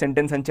మాత్రమే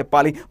సెంటెన్స్ అని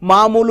చెప్పాలి.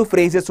 మామూలు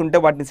ఫ్రేజెస్ ఉంటే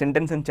వాటిని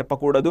సెంటెన్స్ అని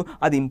చెప్పకూడదు,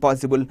 అది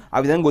ఇంపాసిబుల్. ఆ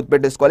విధంగా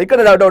గుర్తుపెట్టేసుకోవాలి.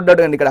 ఇక్కడ డౌట్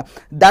అండి, ఇక్కడ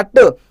దట్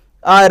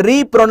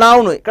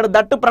రీప్రొనౌన్, ఇక్కడ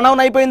దట్ ప్రొనౌన్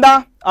అయిపోయిందా,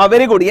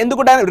 వెరీ గుడ్.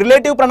 ఎందుకు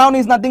relative pronoun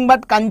is nothing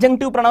but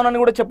conjunctive pronoun అని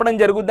కూడా చెప్పడం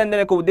జరుగుతుంది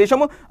అని యొక్క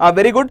ఉద్దేశము.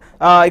 Very good.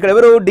 ఇక్కడ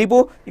ఎవరు డీపు,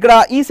 ఇక్కడ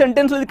ఈ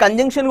సెంటెన్స్ లో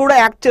కంజంక్షన్ కూడా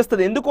యాక్ట్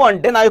చేస్తుంది. ఎందుకు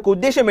అంటే నా యొక్క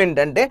ఉద్దేశం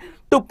ఏంటంటే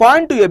to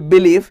point to a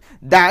belief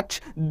that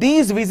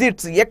these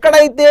visits,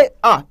 ఎక్కడైతే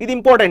ఇది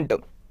ఇంపార్టెంట్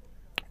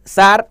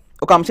సార్.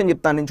 ఒక అంశం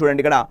చెప్తాను నేను,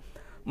 చూడండి. ఇక్కడ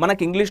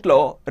మనకి ఇంగ్లీష్లో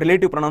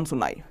రిలేటివ్ ప్రొనౌన్స్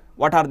ఉన్నాయి.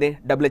 What are they,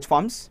 WH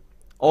forms,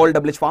 all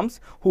WH forms,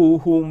 who,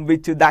 whom,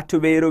 which, that,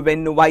 wear,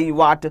 when, why,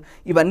 what,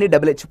 ఇవన్నీ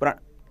డబ్ల్యూహెచ్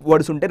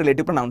వర్డ్స్ ఉంటే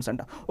రిలేటివ్ ప్రొనౌన్స్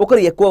అంట.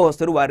 ఒకరు ఎక్కువ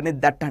వస్తారు, వారిని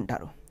దట్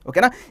అంటారు.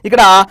 ఓకేనా.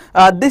 ఇక్కడ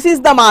this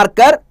is the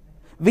marker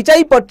which I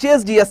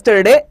purchased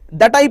yesterday,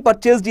 that I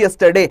purchased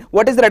yesterday.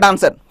 What is the right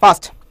answer,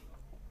 fast.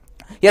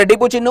 Here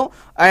Deepu Chinnu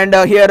and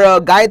here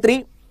Gayatri.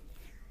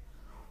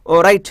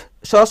 Oh, right.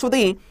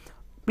 Saraswati,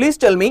 please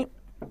tell me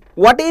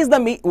what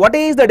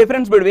is the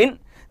difference between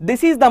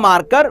this is the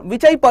marker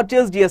which I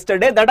purchased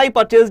yesterday, that I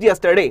purchased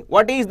yesterday.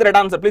 What is the right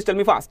answer? Please tell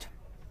me fast.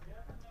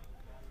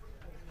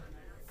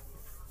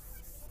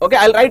 Okay,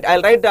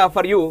 I'll write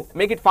for you.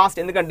 Make it fast.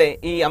 ఎందుకంటే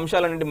ఈ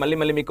అంశాలన్నింటి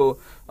మళ్ళీ మీకు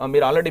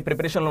మీరు already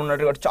ప్రిపరేషన్లో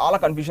ఉన్నట్టు కాబట్టి చాలా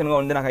కన్ఫ్యూషన్గా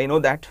ఉంది నాకు. I know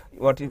that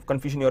what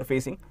confusion you're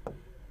facing.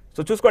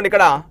 So చూసుకోండి,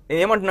 ఇక్కడ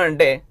నేను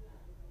ఏమంటున్నానంటే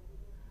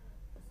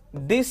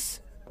this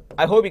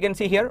I hope you can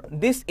see here,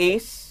 this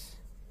is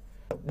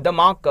the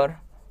marker,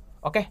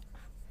 okay,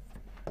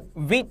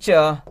 which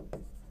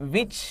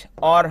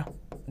or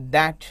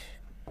that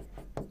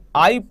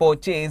I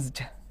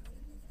purchased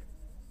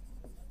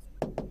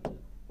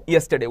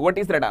yesterday. What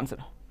is that answer?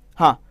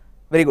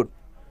 Very good.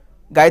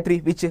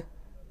 Gayatri, which?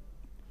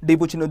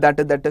 Deepuchinu,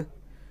 that,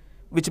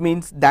 which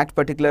means that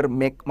particular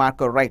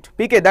marker, right?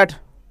 PK, that.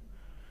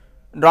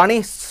 Rani,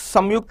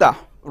 Samyukta,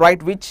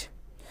 right? Which?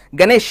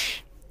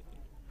 Ganesh,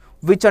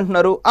 which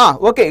అంటున్నారు?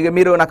 Okay,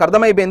 మీరు నాకు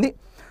అర్థమైపోయింది.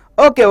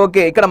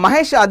 Okay, ఇక్కడ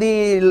మహేష్ అది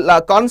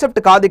concept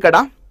కాదు ఇక్కడ.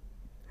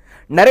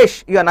 నరేష్,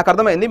 ఇక నాకు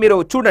అర్థమైంది, మీరు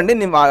చూడండి,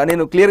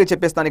 నేను క్లియర్గా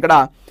చెప్పేస్తాను ఇక్కడ.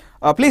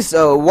 Please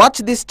watch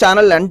this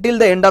channel until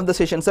the end of the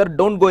session sir,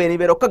 don't go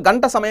anywhere. ఒక్క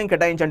గంట సమయం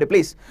కేటాయించండి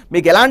ప్లీజ్.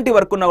 మీకు ఎలాంటి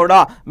వర్క్ ఉన్నా కూడా,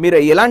 మీరు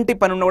ఎలాంటి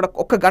పని ఉన్నా కూడా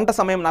ఒక్క గంట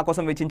సమయం నా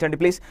కోసం వెచ్చించండి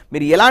ప్లీజ్.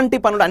 మీరు ఎలాంటి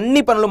పనులు,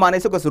 అన్ని పనులు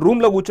మానేసి ఒక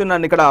రూమ్లో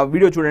కూర్చున్నాను ఇక్కడ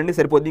వీడియో చూడండి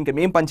సరిపోద్ది, ఇంకా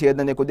మేం పని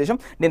చేయొద్దని ఉద్దేశం.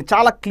 నేను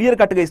చాలా క్లియర్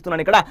కట్గా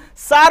ఇస్తున్నాను ఇక్కడ.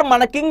 సార్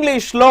మనకి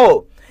ఇంగ్లీష్లో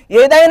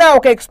ఏదైనా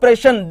ఒక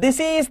ఎక్స్ప్రెషన్ దిస్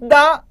ఈస్ ద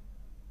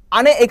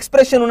అనే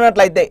ఎక్స్ప్రెషన్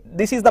ఉన్నట్లయితే,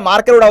 దిస్ ఈస్ ద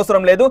మార్కర్ కూడా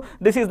అవసరం లేదు,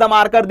 this is the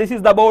marker, this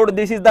is the board,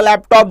 this is the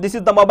laptop, this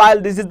is the mobile,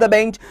 this is the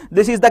bench,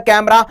 this is the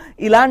camera,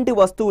 ఇలాంటి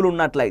వస్తువులు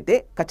ఉన్నట్లయితే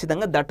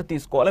ఖచ్చితంగా that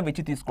తీసుకోవాలి,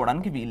 విచ్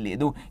తీసుకోవడానికి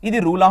వీల్లేదు.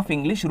 ఇది rule of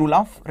English, rule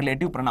of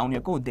relative pronoun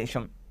యొక్క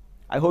ఉద్దేశం.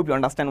 I hope you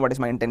understand what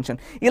is my intention.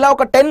 ఇలా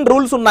ఒక 10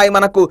 రూల్స్ ఉన్నాయి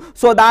మనకు.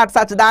 So that,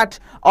 such that,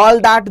 all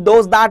that,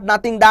 those that,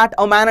 nothing that,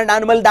 a man and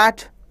animal that,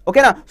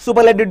 ఓకేనా,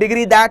 superlative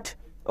degree that,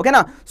 ఓకేనా.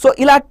 So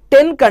ఇలా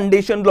 10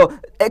 condition లో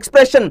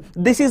expression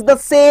this is the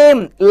same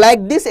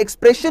like this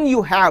expression you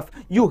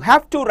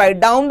have to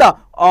right down the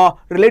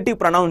relative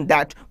pronoun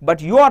that, but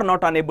you are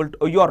not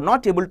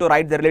able to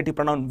write the relative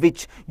pronoun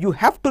which. You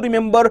have to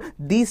remember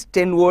these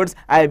 10 words.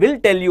 I will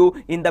tell you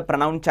in the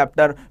pronoun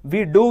chapter.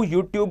 We do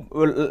YouTube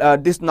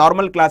this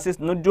normal classes,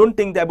 no, don't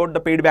think about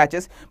the paid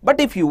batches, but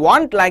if you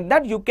want like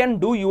that, you can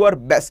do your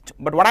best.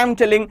 But what I am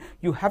telling,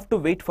 you have to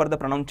wait for the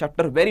pronoun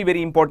chapter. Very,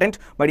 very important,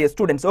 my dear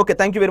students. Okay,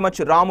 thank you very much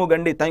Ramu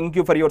Gandhi, thank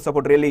you for your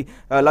support, really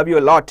love you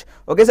a lot.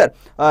 Okay sir,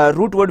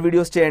 root word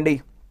videos cheyandi.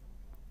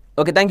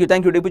 Okay, thank you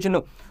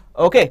Deepuchinu.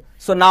 Okay,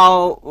 so now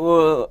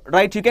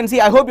right, you can see,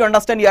 I hope you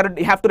understand. You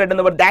have to write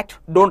the word that,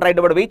 don't write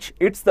the word which.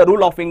 It's the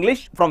rule of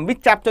English. From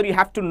which chapter you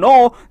have to know,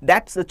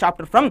 that's the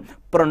chapter from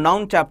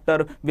pronoun chapter.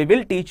 We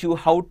will teach you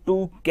how to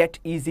get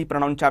easy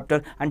pronoun chapter.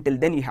 Until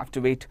then you have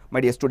to wait,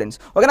 my dear students.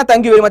 Okay, now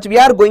thank you very much.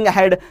 We are going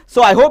ahead.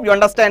 So I hope you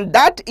understand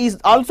that is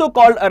also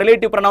called a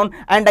relative pronoun,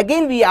 and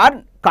again we are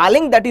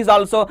calling that is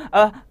also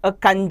a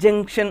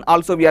conjunction,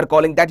 also we are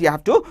calling that, you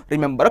have to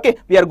remember. Okay,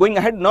 we are going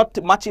ahead, not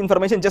much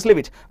information, just leave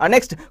it.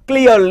 Next,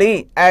 clearly,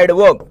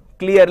 adverb.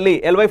 Clearly,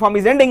 ly form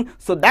is ending,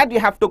 so that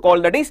you have to call,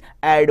 that is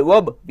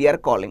adverb we are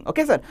calling.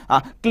 Okay sir,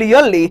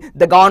 clearly,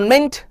 the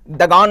government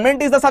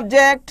is the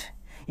subject.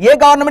 A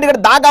government, ఇక్కడ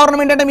దా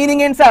government అంటే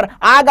meaning ఏంటి sir?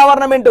 ఆ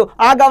government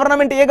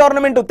ఏ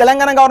government?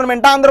 Telangana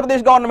government,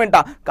 Andhra Pradesh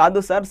గవర్నమెంటా? కాదు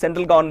sir,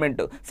 central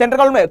government.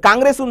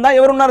 Congress ఉందా?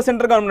 ఎవరున్నారు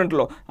central government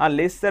లో?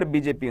 లేదు సార్,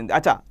 బీజేపీ ఉంది.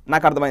 అచ్చా,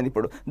 నాకు అర్థమైంది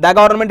ఇప్పుడు. ద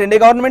గవర్నమెంట్ అంటే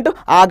ఏ గవర్నమెంట్?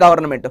 ఆ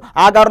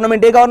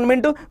గవర్నమెంట్ ఏ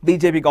గవర్నమెంట్?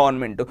 BJP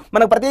government.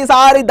 మనకు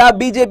ప్రతిసారి ద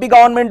బీజేపీ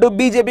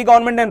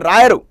గవర్నమెంట్ అని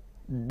రాయరు,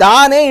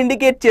 దానే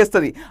ఇండికేట్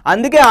చేస్తుంది.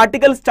 అందుకే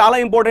ఆర్టికల్స్ చాలా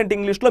ఇంపార్టెంట్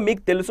ఇంగ్లీష్లో,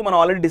 మీకు తెలుసు, మనం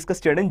ఆల్రెడీ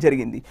డిస్కస్ చేయడం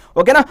జరిగింది.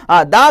 ఓకేనా.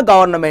 ద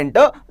గవర్నమెంట్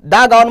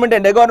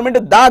అంటే గవర్నమెంట్,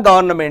 ద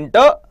గవర్నమెంట్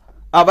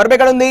వర్బ్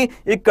ఎక్కడ ఉంది?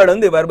 ఇక్కడ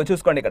ఉంది వర్బ్,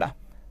 చూసుకోండి ఇక్కడ.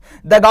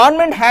 The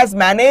government has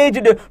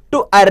managed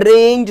to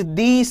arrange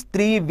these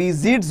 3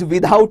 visits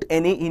without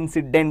any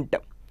incident.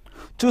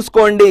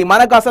 చూసుకోండి,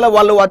 మనకు అసలు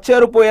వాళ్ళు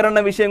వచ్చారు పోయారన్న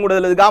విషయం కూడా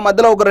తెలియదు.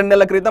 మధ్యలో ఒక 2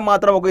 నెలల క్రితం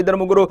మాత్రం ఒక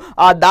 2-3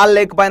 ఆ దాల్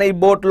లేకపోయినా ఈ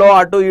బోట్లో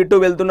అటు ఇటు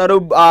వెళ్తున్నారు.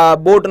 ఆ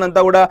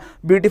బోట్నంతా కూడా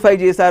బ్యూటిఫై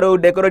చేశారు,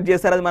 డెకరేట్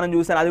చేశారు, అది మనం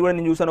చూసాను. అది కూడా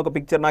నేను చూసాను, ఒక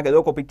పిక్చర్, నాకు ఏదో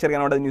ఒక పిక్చర్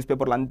కనబడదు న్యూస్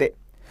పేపర్లో, అంతే.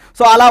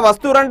 సో అలా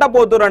వస్తురంట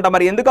పోతురంట,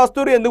 మరి ఎందుకు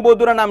వస్తురు ఎందుకు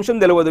పోతురు అన్న అంశం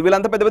తెలియదు.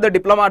 వీళ్ళంతా పెద్ద పెద్ద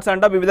డిప్లొమాట్స్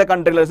అంట, వివిధ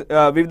కంట్రీల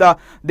వివిధ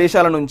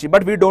దేశాల నుంచి.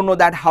 But we don't know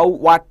that how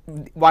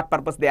what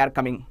purpose they are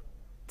coming.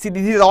 See,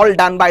 this is all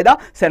done by the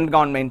central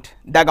government,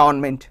 the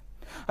government.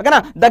 Okay na,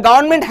 the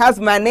government has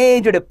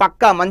managed,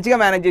 pakka manchiga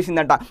manage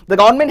chesindanta, the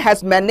government has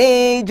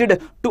managed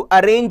to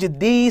arrange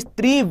these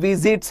 3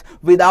 visits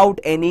without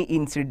any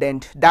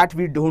incident. That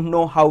we don't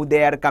know how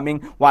they are coming,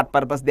 what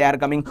purpose they are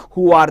coming,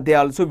 who are they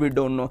also we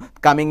don't know.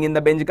 Coming in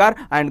the bench car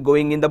and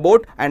going in the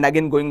boat and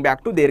again going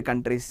back to their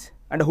countries.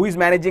 And who is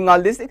managing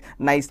all this?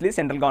 Nicely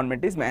central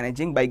government is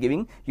managing by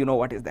giving, you know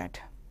what is that.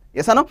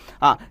 Yes or no?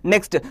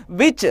 Next,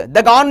 which,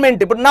 the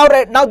government, but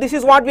now this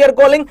is what we are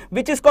calling,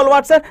 which is called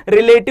what sir?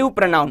 Relative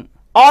pronoun.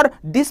 Or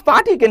this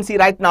part you can see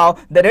right now,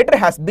 the letter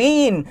has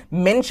been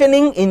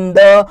mentioning in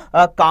the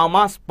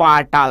commas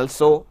part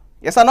also.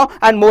 Yes or no?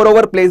 And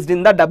moreover placed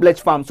in the double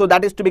H form. So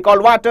that is to be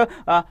called what?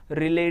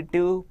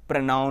 Relative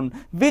pronoun,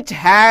 which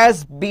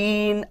has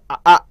been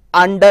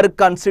under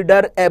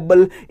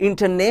considerable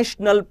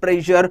international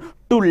pressure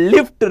to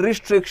lift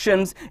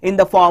restrictions in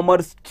the former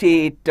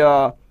state.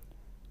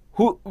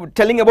 Who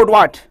telling about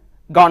what?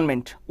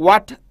 Government.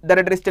 What the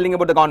letter is telling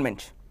about the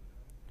government?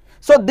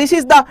 So this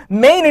is the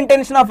main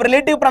intention of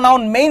relative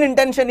pronoun. Main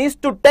intention is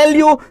to tell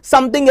you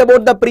something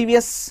about the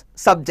previous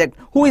subject.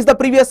 Who is the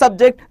previous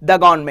subject? The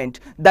government.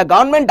 The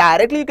government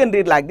directly you can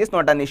read like this,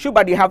 not an issue,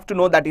 but you have to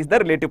know that is the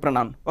relative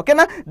pronoun. Okay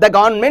na? The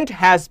government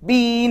has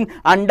been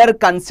under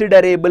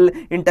considerable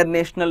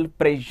international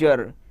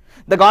pressure.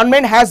 The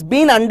government has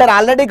been under,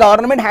 already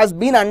government has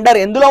been under,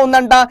 ఎందులో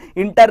ఉందంట?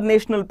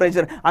 International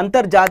pressure,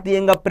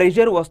 అంతర్జాతీయంగా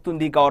pressure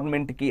వస్తుంది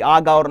గవర్నమెంట్కి, ఆ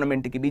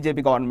గవర్నమెంట్కి,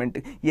 BJP government.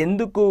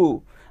 ఎందుకు?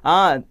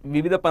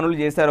 వివిధ పనులు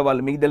చేశారు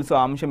వాళ్ళు, మీకు తెలుసు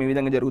ఆ అంశం ఏ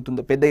విధంగా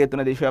జరుగుతుందో. పెద్ద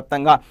ఎత్తున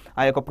దేశవ్యాప్తంగా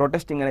ఆ యొక్క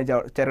ప్రొటెస్టింగ్ అనేది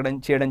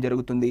చేయడం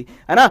జరుగుతుంది.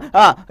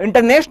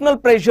 International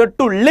pressure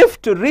to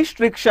lift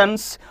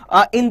restrictions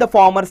in the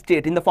farmer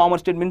state. In the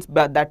farmer state means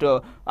that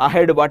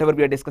ahead whatever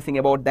we are discussing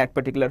about that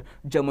particular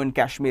Jammu and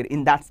Kashmir.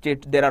 In that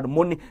state there are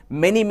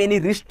many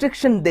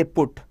restrictions they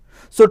put.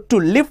 So to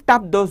lift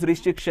up those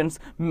restrictions,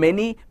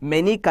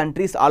 many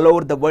countries all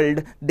over the world,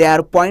 they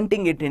are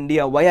pointing at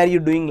India. Why are you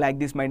doing like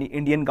this, my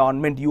Indian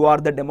government? You are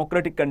the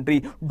democratic country.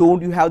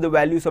 Don't you have the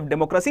values of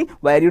democracy?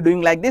 Why are you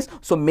doing like this?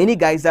 So many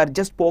guys are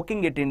just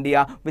poking at India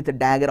with a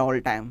dagger all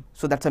time.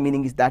 So that's the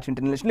meaning is that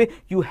internationally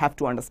you have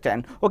to understand.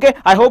 Okay,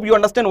 I hope you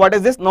understand what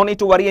is this. No need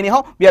to worry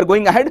anyhow. We are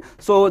going ahead.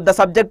 So the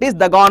subject is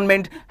the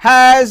government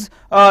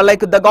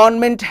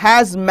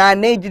has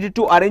managed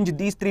to arrange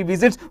these 3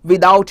 visits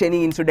without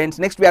any incidents.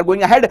 Next we are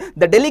going ahead.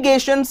 The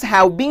delegations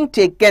have been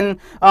taken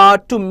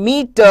to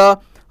meet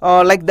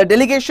the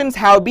delegations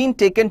have been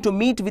taken to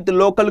meet with the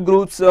local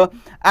groups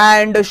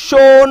and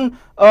shown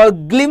a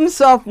glimpse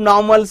of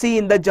normalcy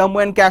in the Jammu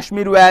and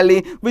Kashmir valley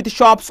with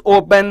shops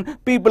open,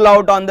 people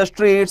out on the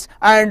streets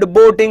and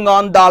boating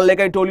on Dal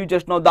Lake. I told you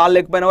just now, Dal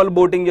Lake paina vallu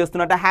boating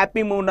chestunnata,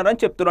 happy mood అని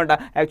చెప్తున్నట.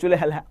 Actually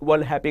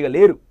వాళ్ళు హ్యాపీగా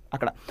లేరు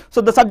అక్కడ. So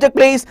the subject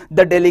plays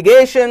the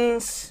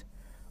delegations.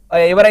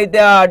 ఎవరైతే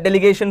ఆ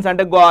delegations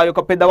అంటే ఆ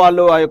యొక్క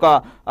పెద్దవాళ్ళు, ఆ యొక్క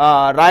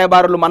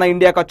రాయబారులు మన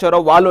ఇండియాకి వచ్చారో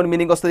వాళ్ళు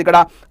మీనింగ్ వస్తుంది ఇక్కడ.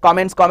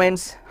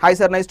 Comments. Hi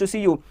sir, nice to see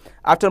you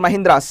after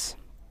Mahindra's.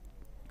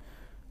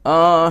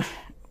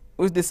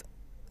 Who is this?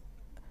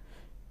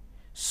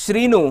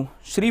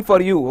 Shri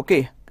for you.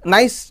 Okay,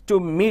 nice to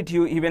meet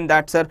you even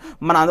that sir.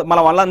 మన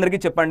వాళ్ళందరికీ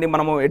చెప్పండి,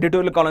 మనము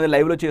ఎడిటోరియల్ కాల్ అనేది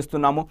లైవ్లో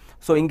చేస్తున్నాము.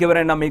 సో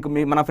ఇంకెవరైనా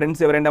మన ఫ్రెండ్స్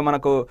ఎవరైనా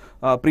మనకు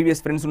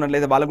ప్రీవియస్ ఫ్రెండ్స్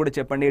ఉన్నట్లయితే వాళ్ళకు కూడా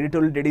చెప్పండి.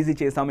 ఎడిటోరియల్ డెడిజీ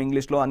చేసాము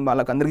ఇంగ్లీష్లో అని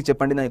వాళ్ళకి అందరికీ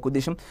చెప్పండి నా యొక్క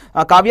ఉద్దేశం.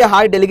 కావ్య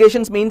హాయ్.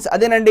 డెలిగేషన్స్ మీన్స్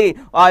అదేనండి,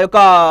 ఆ యొక్క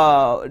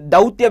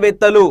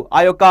దౌత్యవేత్తలు,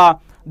 ఆ యొక్క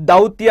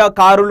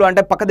దౌత్యకారులు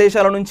అంటే పక్క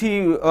దేశాల నుంచి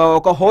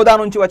ఒక హోదా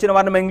నుంచి వచ్చిన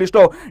వారిని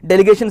ఇంగ్లీష్లో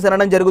డెలిగేషన్స్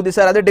అనడం జరుగుతుంది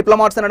సార్. అదే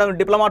డిప్లొమాట్స్ అనడం,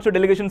 డిప్లొమాట్స్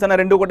డెలిగేషన్స్ అన్న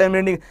రెండు ఒకటే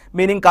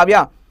మీనింగ్ కావ్య.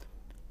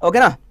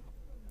 ఓకేనా?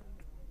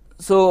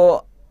 సో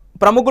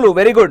ప్రముఖులు,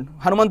 very good.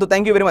 Hanumanthu,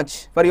 thank you very much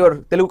for your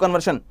Telugu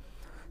conversion.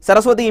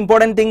 Saraswati,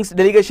 important things,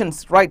 delegations,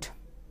 right.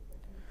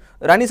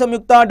 Rani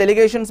Samyukta,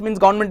 delegations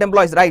means government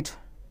employees, right.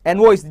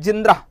 ఎన్వోయిస్,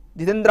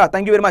 Jitendra,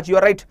 thank you very much. You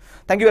are right.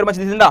 Thank you very much,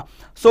 Jitendra.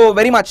 So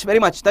very much.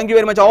 Thank you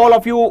very much. All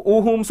of you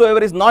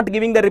whomsoever is not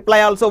giving the reply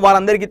also,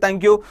 వారందరికీ thank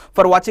you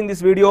for watching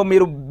this video.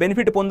 మీరు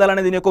benefit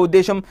పొందాలనే దీని యొక్క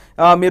ఉద్దేశం.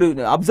 మీరు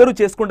observe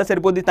చేసుకుంటే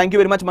సరిపోద్ది. Thank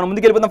you very much. మనం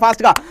ముందుకు వెళ్ళిపోతాం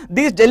ఫాస్ట్గా.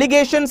 These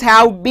delegations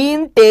have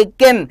been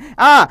taken.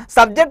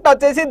 Subject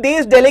వచ్చేసి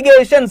దీస్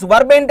డెలిగేషన్స్.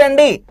 వర్బ్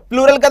ఏంటండి?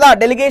 ప్లూరల్ కదా.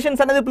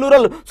 డెలిగేషన్స్ అనేది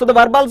plural. So the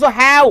verb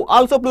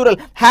also plural.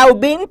 Have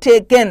been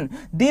taken.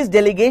 These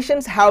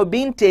delegations have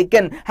been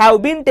taken. Have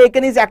been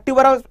taken is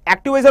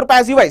active or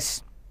passive voice?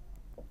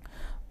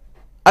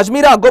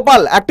 Ajmira,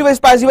 Gopal, active voice,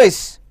 passive voice.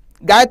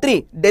 Gayatri,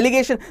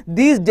 delegation.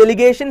 These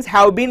delegations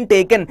have been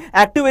taken.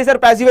 Active voice or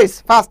passive voice?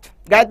 Fast.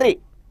 Gayatri.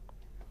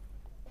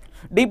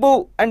 Deepu,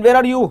 and where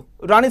are you?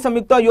 Rani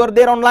Samyukta, you are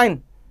there online.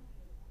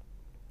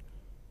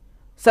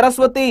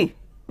 Saraswati,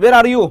 where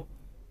are you?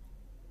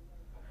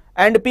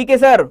 And PK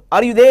sir,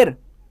 are you there?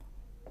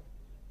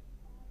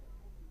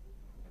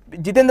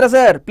 Jitendra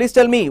sir, please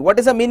tell me what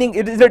is the meaning.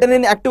 It is written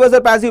in active voice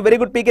or passive. Very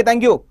good, PK,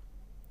 thank you.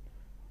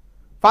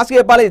 ఫాస్ట్గా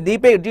చెప్పాలి.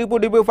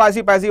 Deep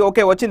passive.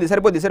 Okay, వచ్చింది,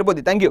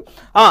 సరిపోద్ది. Thank you.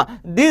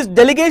 These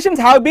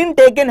delegations have been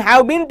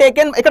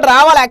taken. ఇక్కడ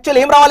రావాలి, actual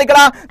ఏం రావాలి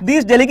ఇక్కడ?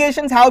 These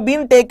delegations have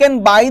been taken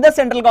by the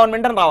central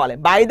government అని రావాలి.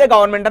 బై ద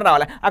గవర్నమెంట్ అని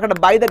రావాలి. అక్కడ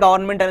బై ద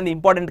గవర్నమెంట్ అనేది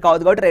ఇంపార్టెంట్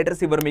కాదు కాబట్టి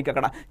రైటర్స్ ఇవ్వరు మీకు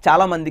అక్కడ.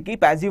 చాలా మందికి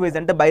పాసివ్ వైజ్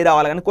అంటే బై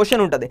రావాలి కానీ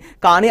క్వశ్చన్ ఉంటుంది.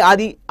 కానీ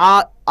అది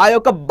ఆ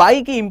యొక్క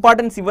బైకి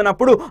ఇంపార్టెన్స్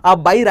ఇవ్వనప్పుడు ఆ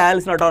బై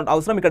రాయాల్సిన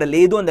అవసరం ఇక్కడ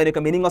లేదు అని దాని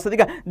యొక్క మీనింగ్ వస్తుంది.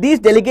 These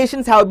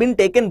delegations have been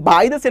taken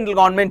by the central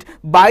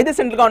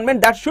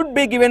government. That should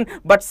be given,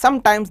 but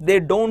sometimes they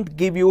don't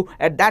give you.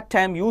 At that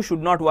time you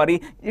should not worry,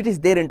 it is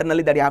there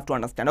internally that you have to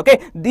understand. Okay,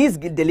 these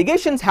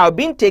delegations have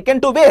been taken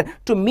to where?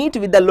 To meet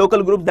with the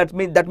local group.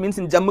 That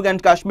means in Jammu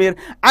and Kashmir,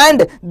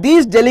 and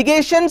these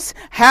delegations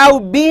have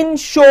been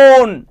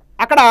shown.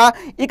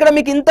 ఇక్కడ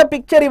మీకు ఇంత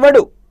picture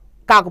ఇవ్వడు,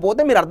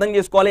 కాకపోతే మీరు అర్థం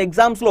చేసుకోవాలి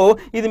ఎగ్జామ్స్లో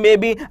ఇది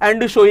మేబీ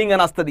అండ్ షోయింగ్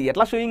అని వస్తుంది.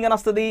 ఎట్లా షోయింగ్ అని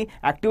వస్తుంది?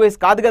 యాక్టివ్ వాయిస్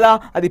కాదు కదా,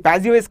 అది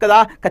ప్యాసివ్ వాయిస్ కదా,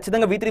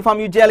 ఖచ్చితంగా V3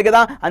 ఫామ్ యూజ్ చేయాలి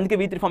కదా, అందుకే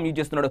V3 ఫామ్ యూజ్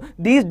చేస్తున్నాడు.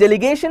 These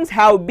delegations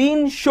have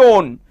been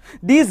shown.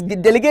 These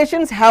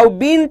delegations have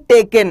been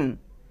taken.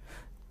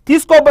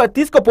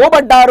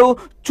 తీసుకుపోబడ్డారు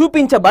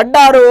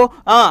చూపించబడ్డారు,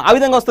 ఆ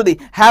విధంగా వస్తుంది.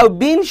 Have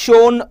been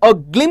shown a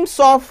glimpse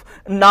of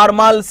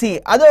నార్మాల్సీ,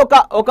 అదే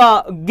ఒక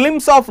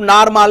glimpse of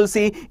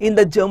నార్మాల్సీ in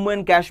the Jammu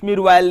and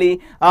Kashmir valley.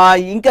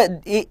 ఇంకా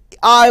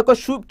ఆ యొక్క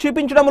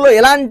చూపించడంలో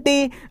ఎలాంటి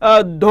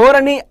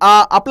ధోరణి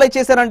అప్లై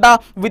చేశారంట,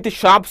 with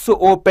shops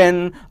open,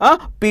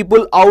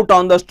 people out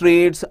on the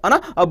streets,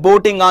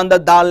 boating on the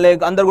dal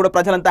lake, అందరు కూడా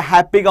ప్రజలంతా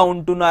హ్యాపీగా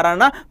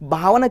ఉంటున్నారన్న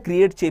భావన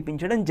క్రియేట్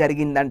చేయించడం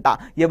జరిగిందంట.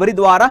 ఎవరి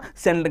ద్వారా?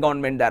 సెంట్రల్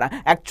గవర్నమెంట్ ద్వారా.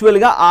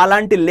 యాక్చువల్గా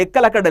అలాంటి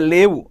లెక్కలు అక్కడ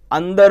లేవు.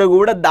 అందరూ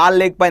కూడా దాల్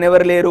లేక్ పైన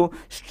ఎవరు లేరు,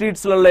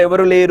 స్ట్రీట్స్లలో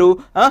ఎవరు లేరు,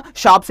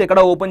 షాప్స్ ఎక్కడ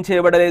ఓపెన్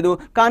చేయబడలేదు.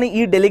 కానీ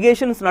ఈ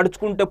డెలిగేషన్స్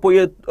నడుచుకుంటూ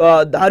పోయే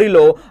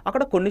దారిలో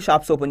అక్కడ కొన్ని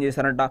షాప్స్ ఓపెన్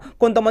చేశారంట,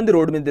 కొంతమంది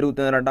రోడ్డు మీద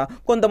తిరుగుతున్నారంట,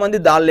 కొంతమంది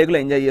దాల్ లేక్లో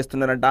ఎంజాయ్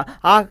చేస్తున్నారంట.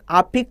 ఆ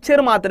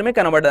పిక్చర్ మాత్రమే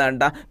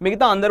కనబడ్డదంట.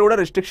 మిగతా అందరూ కూడా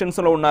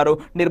రిస్ట్రిక్షన్స్లో ఉన్నారు,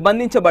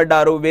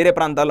 నిర్బంధించబడ్డారు వేరే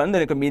ప్రాంతాల్లో అని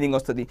దానికి మీనింగ్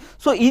వస్తుంది.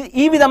 సో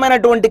ఈ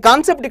విధమైనటువంటి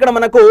కాన్సెప్ట్ ఇక్కడ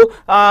మనకు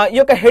ఈ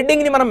యొక్క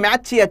హెడ్డింగ్ని మనం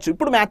మ్యాచ్ చేయొచ్చు,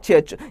 ఇప్పుడు మ్యాచ్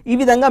చేయొచ్చు. ఈ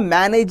విధంగా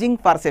మేనేజింగ్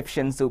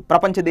పర్సెప్షన్స్,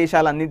 ప్రపంచ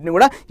దేశాలన్నింటినీ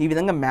కూడా ఈ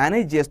విధంగా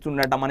మేనేజ్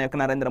చేస్తున్నట్ట మన యొక్క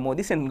నరేంద్ర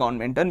మోదీ సెంట్రల్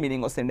గవర్నమెంట్ అని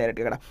మీనింగ్ వస్తుంది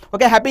డైరెక్ట్గా ఇక్కడ.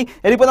 Okay, happy.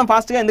 వెళ్ళిపోదాం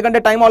ఫాస్ట్గా, ఎందుకంటే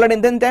టైం ఆల్రెడీ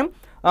ఎంత time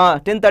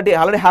 10:30,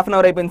 already half an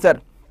hour అయిపోయింది సార్.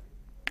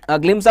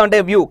 గ్లిమ్స్ అంటే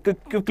వ్యూ,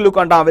 క్విక్ లుక్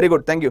అంట. Very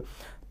good, thank you.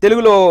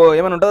 తెలుగులో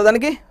ఏమైనా ఉంటుందా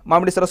దానికి?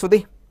 మామిడి సరస్వతి.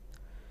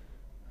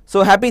 So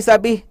happy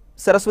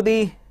Saraswati.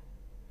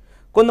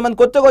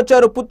 కొంతమంది కొత్తగా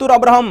వచ్చారు, Puttur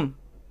Abraham,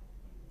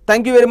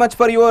 thank you very much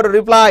for your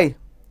reply.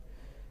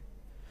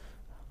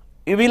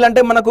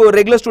 వీళ్ళంటే మనకు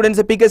regular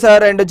students, PK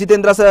sir and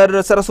Jitendra sir,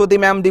 Saraswati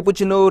ma'am, Deepu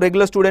Chinnu,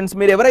 regular students.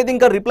 మీరు ఎవరైతే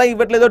ఇంకా రిప్లై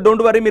ఇవ్వట్లేదో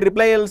డోంట్ వరీ, మీరు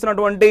రిప్లై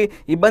చేయాల్సినటువంటి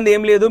ఇబ్బంది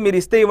ఏం లేదు. మీరు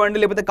ఇస్తే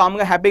ఇవ్వండి, లేకపోతే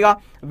కామ్గా హ్యాపీగా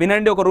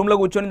వినండి. ఒక రూమ్లో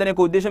కూర్చొని, దాని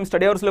యొక్క ఉద్దేశం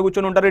స్టడీ అవర్స్లో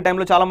కూర్చొని ఉంటారు ఈ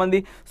టైంలో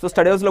చాలామంది. సో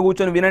స్టడీ అవర్స్లో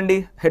కూర్చొని వినండి,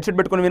 హెడ్సెట్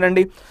పెట్టుకొని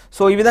వినండి.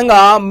 సో ఈ విధంగా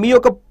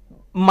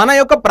మన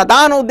యొక్క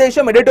ప్రధాన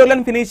ఉద్దేశం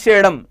ఎడిటోరియల్ని ఫినిష్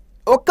చేయడం.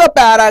 ఒక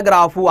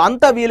పారాగ్రాఫ్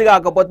అంత వీలు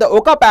కాకపోతే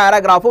ఒక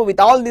paragraph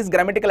with all this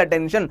grammatical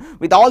attention,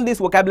 with all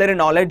this vocabulary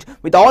knowledge,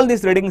 with all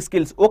this reading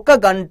skills, ఒక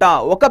గంట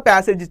ఒక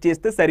ప్యాసేజ్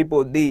చేస్తే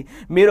సరిపోద్ది.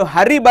 మీరు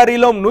హరీ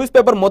బరీలో న్యూస్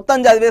పేపర్ మొత్తం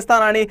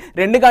చదివేస్తానని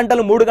 2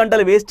 గంటలు 3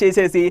 గంటలు వేస్ట్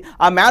చేసేసి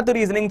ఆ మ్యాథ్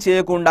రీజనింగ్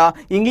చేయకుండా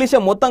ఇంగ్లీష్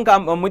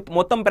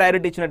మొత్తం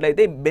ప్రయారిటీ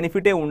ఇచ్చినట్లయితే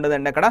బెనిఫిటే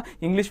ఉండదండి. అక్కడ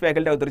ఇంగ్లీష్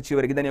ఫ్యాకల్టీ అవుతారు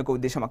చివరికి, దాని యొక్క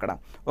ఉద్దేశం అక్కడ.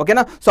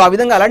 ఓకేనా? సో ఆ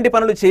విధంగా అలాంటి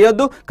పనులు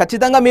చేయొద్దు.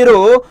 ఖచ్చితంగా మీరు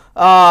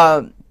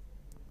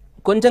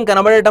కొంచెం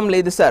కనబడటం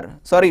లేదు sir,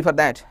 sorry for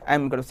that.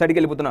 I'm ఇక్కడ స్టడీకి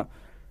వెళ్ళిపోతున్నాను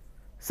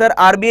sir.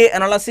 RBI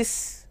analysis,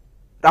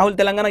 Rahul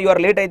Telangana, you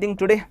are late I think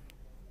today.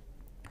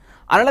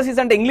 Analysis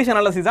అంటే English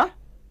అనాలసిసా?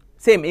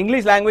 Same,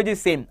 English language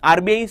is same.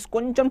 RBI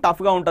కొంచెం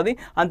టఫ్గా ఉంటుంది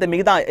అంతే,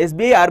 మిగతా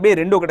ఎస్బీఐ ఆర్బీఐ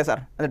రెండు ఒకటే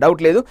సార్, అది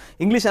డౌట్ లేదు.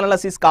 ఇంగ్లీష్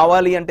అనాలసిస్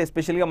కావాలి అంటే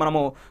స్పెషల్గా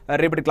మనము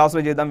రేపటి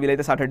క్లాస్లో చేద్దాం,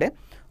 వీలైతే సాటర్డే.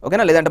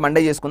 ఓకేనా? లేదంటే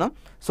మండే చేసుకుందాం.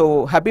 సో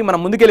హ్యాపీ,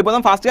 మనం ముందుకు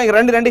వెళ్ళిపోదాం ఫాస్ట్గా.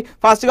 రండి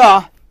ఫాస్ట్గా.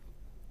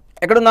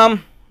 ఎక్కడున్నాం?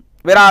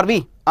 వేర్ ఆర్ వి?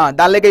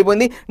 దాని లెక్క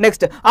అయిపోయింది.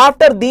 నెక్స్ట్,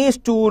 ఆఫ్టర్ దీస్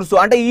టూర్స్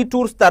అంటే ఈ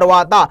టూర్స్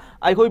తర్వాత,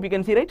 I hope you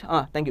can see right.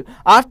 Thank you.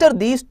 After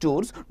these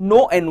tours no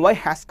NY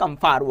has come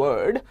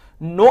forward,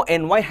 no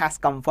NY has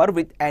come forward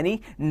with any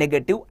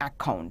negative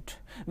account,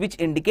 which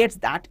indicates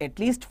that at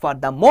least for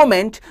the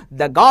moment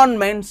the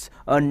government's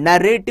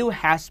narrative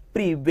has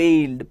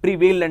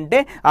prevailed అంటే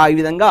ఈ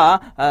విధంగా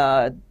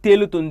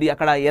తేలుతుంది,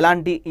 అక్కడ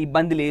ఎలాంటి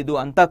ఇబ్బంది లేదు,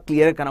 అంతా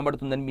clear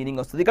కనబడుతుందని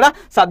meaning వస్తుంది. ఇక్కడ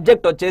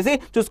సబ్జెక్ట్ వచ్చేసి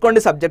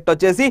చూసుకోండి, సబ్జెక్ట్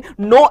వచ్చేసి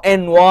నో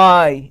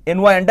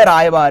NY అంటే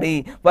రాయబారి.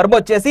 వర్బ్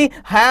వచ్చేసి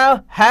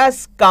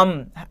హ్యాస్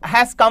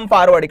కమ్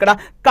ఫార్వర్డ్. ఇక్కడ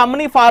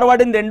కమ్ని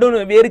ఫార్వర్డ్ రెండు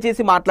వేరు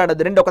చేసి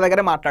మాట్లాడద్దు, రెండు ఒక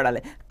దగ్గరే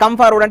మాట్లాడాలి. కమ్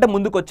ఫార్వర్డ్ అంటే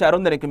ముందుకు వచ్చారు,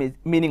 దానికి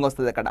మీనింగ్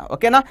వస్తుంది అక్కడ.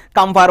 ఓకేనా?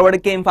 Come forward,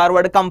 came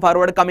forward, come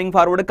forward, coming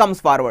forward,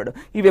 comes forward,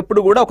 ఇవి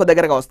ఎప్పుడు కూడా ఒక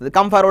దగ్గరగా వస్తుంది.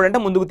 కమ్ ఫార్వర్డ్ అంటే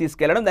ముందుకు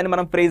తీసుకెళ్లడం, దాన్ని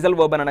మనం ఫ్రేజల్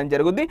వర్బ్ అనడం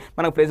జరుగుతుంది.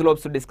 మనం ఫ్రేజల్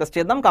వర్బ్స్ డిస్కస్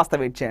చేద్దాం, కాస్త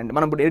వెయిట్ చేయండి.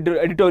 మనం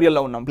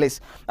ఎడిటోరియల్లో ఉన్నాం please.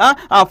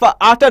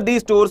 After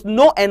these tours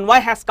no NY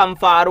has come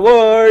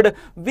forward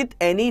with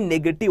any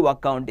negative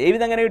account. ఏ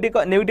విధంగా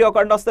నెగిటివ్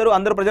అకౌంట్ వస్తారు?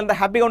 అందరూ ప్రజలంతా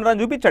హ్యాపీగా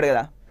ఉన్నారని చూపించాడు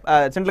కదా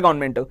సెంట్రల్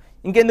గవర్నమెంట్.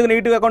 ఇంకెందుకు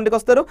నెగిటివ్ అకౌంట్కి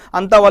వస్తారు?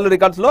 అంతా వాళ్ళు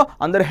రికార్డ్స్లో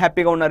అందరూ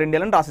హ్యాపీగా ఉన్నారు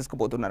ఇండియాలో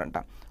రాసేసుకుపోతున్నారంట.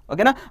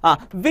 ఓకేనా?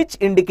 విచ్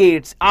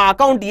ఇండికేట్స్, ఆ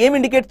అకౌంట్ ఏం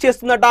ఇండికేట్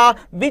చేస్తుందట?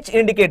 విచ్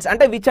ఇండికేట్స్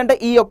అంటే, విచ్ అంటే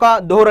ఈ యొక్క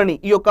ధోరణి,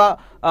 ఈ యొక్క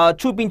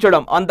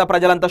చూపించడం, అంత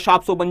ప్రజలంతా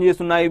షాప్స్ ఓపెన్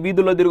చేస్తున్నాయి,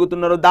 వీధుల్లో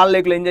తిరుగుతున్నారు, దాల్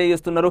లేక్లో ఎంజాయ్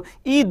చేస్తున్నారు,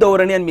 ఈ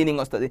ధోరణి అని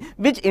మీనింగ్ వస్తుంది.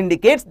 Which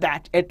indicates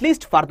that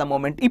at least for the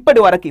moment,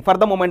 ఇప్పటి వరకు, ఫర్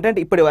ద మూమెంట్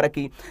అంటే ఇప్పటి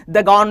వరకు,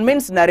 the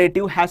governments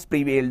narrative has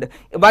prevailed.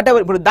 What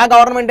ever, ఇప్పుడు ద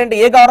గవర్నమెంట్ అంటే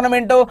ఏ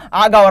గవర్నమెంట్?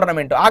 ఆ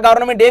గవర్నమెంట్. ఆ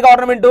గవర్నమెంట్ ఏ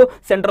గవర్నమెంట్?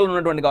 సెంట్రల్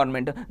ఉన్నటువంటి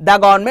government. The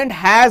government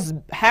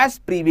has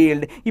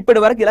prevailed. ఇప్పటి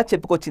వరకు ఇలా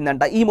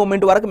చెప్పుకొచ్చిందంట, ఈ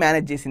మూమెంట్ వరకు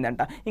మేనేజ్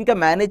చేసిందంట. ఇంకా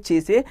మేనేజ్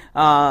చేసే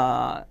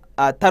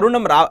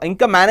తరుణం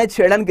ఇంకా మేనేజ్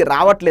చేయడానికి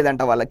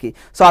రావట్లేదంట వాళ్ళకి.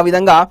 సో ఆ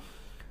విధంగా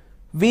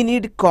we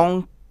need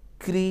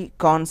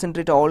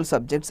concentrate all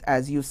subjects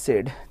as you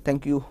said.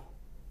 Thank you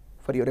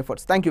for your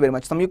efforts. Thank you very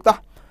much Samyukta.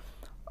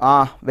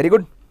 Very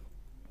good.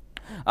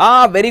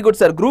 Very good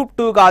sir. Group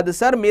 2 కాదు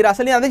సార్, మీరు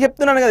అసలు నేను అదే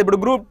చెప్తున్నాను కదా, ఇప్పుడు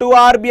group 2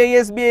 RBI,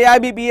 SBI,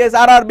 IBPS,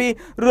 RRB,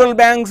 rural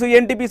banks,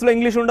 ఎన్టీపీస్లో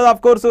English ఉండదు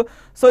of course.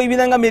 So ఈ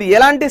విధంగా మీరు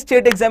ఎలాంటి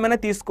స్టేట్ ఎగ్జామ్ అయినా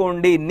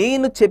తీసుకోండి,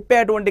 నేను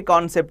చెప్పేటువంటి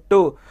కాన్సెప్ట్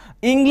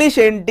ఇంగ్లీష్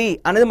ఏంటి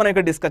అనేది మనం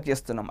ఇక్కడ డిస్కస్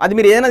చేస్తున్నాం. అది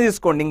మీరు ఏదైనా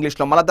తీసుకోండి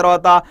ఇంగ్లీష్లో. మళ్ళీ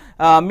తర్వాత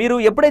మీరు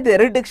ఎప్పుడైతే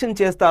రిడిక్షన్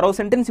చేస్తారో,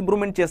 సెంటెన్స్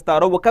ఇంప్రూవ్మెంట్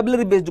చేస్తారో,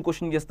 వొకాబులరీ బేస్డ్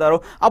క్వశ్చన్ చేస్తారో,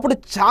 అప్పుడు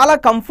చాలా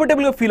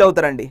కంఫర్టబుల్గా ఫీల్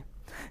అవుతారండి,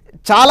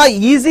 చాలా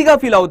ఈజీగా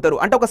ఫీల్ అవుతారు.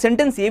 అంటే ఒక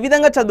సెంటెన్స్ ఏ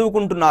విధంగా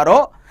చదువుకుంటున్నారో,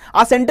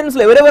 ఆ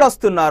సెంటెన్స్లో ఎవరెవరు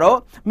వస్తున్నారో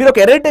మీరు ఒక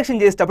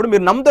ఎరిటేషన్ చేసేటప్పుడు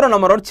మీరు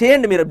నమ్మరో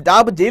చేయండి, మీరు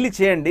జాబ్ జైలు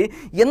చేయండి,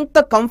 ఎంత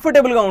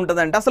కంఫర్టబుల్గా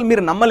ఉంటుందంటే అసలు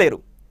మీరు నమ్మలేరు.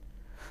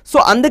 సో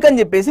అందుకని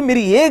చెప్పేసి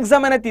మీరు ఏ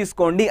ఎగ్జామ్ అయినా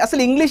తీసుకోండి,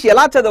 అసలు ఇంగ్లీష్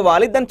ఎలా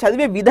చదవాలి, దాన్ని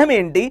చదివే విధం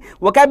ఏంటి,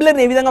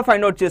 వొకాబులరీని ఏ విధంగా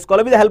ఫైండ్ అవుట్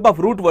చేసుకోవాలి, with help of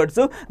root words,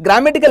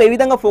 grammatical ఏ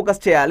విధంగా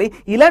ఫోకస్ చేయాలి,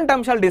 ఇలాంటి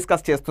అంశాలు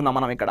డిస్కస్ చేస్తున్నాం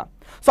మనం ఇక్కడ.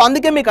 సో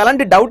అందుకే మీకు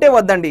అలాంటి డౌటే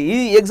వద్దండి, ఈ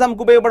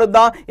ఎగ్జామ్కి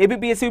ఉపయోగపడుద్దా,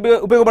 ఏపీఎస్సీ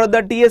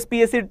ఉపయోగపడుద్దా,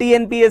 టీఎస్పీఎస్సీ,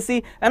 టీఎన్పీఎస్సీ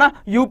అయినా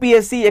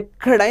యూపీఎస్సీ,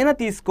 ఎక్కడైనా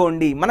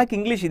తీసుకోండి, మనకి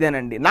ఇంగ్లీష్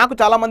ఇదేనండి. నాకు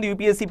చాలామంది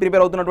యూపీఎస్సీ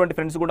ప్రిపేర్ అవుతున్నటువంటి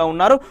ఫ్రెండ్స్ కూడా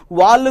ఉన్నారు,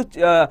 వాళ్ళు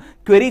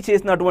క్వెరీ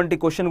చేసినటువంటి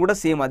క్వశ్చన్ కూడా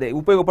సేమ్ అదే,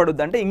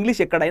 ఉపయోగపడుద్ది అంటే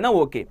ఇంగ్లీష్ ఎక్కడైనా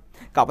ఓకే,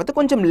 కాకపోతే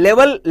కొంచెం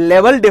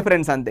లెవెల్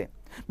డిఫరెన్స్ అంతే.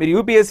 మీరు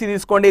యూపీఎస్సీ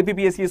తీసుకోండి,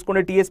 ఏపీఎస్సీ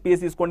తీసుకోండి,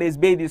 టీఎస్పీఎస్సీ తీసుకోండి,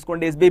 ఎస్బీఐ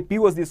తీసుకోండి, ఎస్బీఐ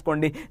పీఓస్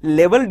తీసుకోండి,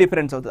 లెవెల్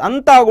డిఫరెన్స్ అవుతుంది.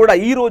 అంతా కూడా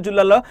ఈ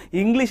రోజులలో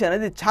ఇంగ్లీష్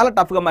అనేది చాలా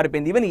టఫ్గా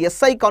మారిపోయింది. ఈవెన్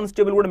ఎస్ఐ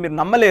కానిస్టేబుల్ కూడా మీరు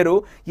నమ్మలేరు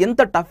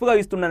ఎంత టఫ్గా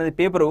ఇస్తున్నది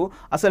పేపరు,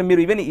 అసలు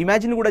మీరు ఈవెన్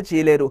ఇమాజిన్ కూడా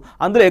చేయలేరు.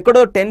 అందులో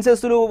ఎక్కడో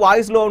టెన్సెస్లు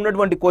వాయిస్లో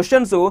ఉన్నటువంటి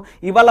క్వశ్చన్స్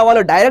ఇవాళ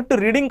వాళ్ళు డైరెక్ట్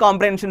రీడింగ్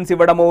కాంప్రహెన్షన్స్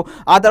ఇవ్వడము,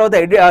 ఆ తర్వాత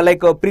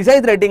లైక్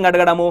ప్రిసైజ్ రైటింగ్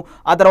అడగడము,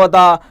 ఆ తర్వాత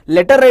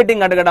లెటర్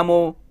రైటింగ్ అడగడము,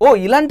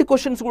 ఇలాంటి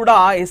క్వశ్చన్స్ కూడా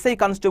ఎస్ఐ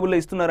కానిస్టేబుల్లో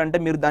ఇస్తున్నారంటే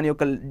మీరు దాని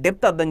యొక్క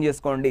డెప్త్ అర్థం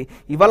చేసుకోండి.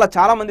 ఇవాళ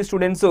చాలా మంది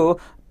స్టూడెంట్స్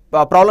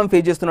ప్రాబ్లం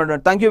ఫేస్ చేస్తున్నారు.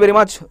 Thank you very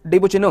much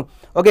deep Chinnu.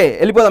 Okay,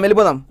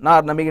 వెళ్ళిపోదాం.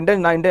 మీకు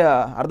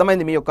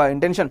అర్థమైంది మీ యొక్క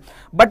intention.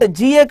 But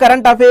GA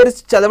current affairs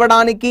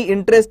చదవడానికి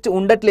ఇంట్రెస్ట్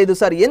ఉండట్లేదు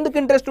సార్. ఎందుకు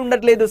ఇంట్రెస్ట్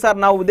ఉండట్లేదు సార్?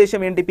 నా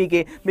ఉద్దేశం ఏంటి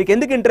పీకే, మీకు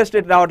ఎందుకు ఇంట్రెస్ట్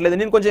రావట్లేదు?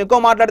 నేను కొంచెం ఎక్కువ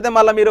మాట్లాడితే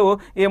మళ్ళీ మీరు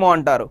ఏమో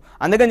అంటారు.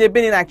 అందుకని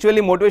చెప్పి నేను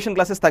యాక్చువల్లీ మోటివేషన్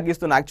క్లాసెస్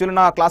తగ్గిస్తున్నాను. యాక్చువల్లీ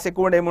నా క్లాస్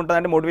ఎక్కువ ఏముంటుంది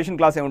అంటే మోటివేషన్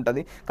క్లాసే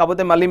ఉంటుంది,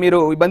 కాకపోతే మళ్ళీ మీరు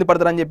ఇబ్బంది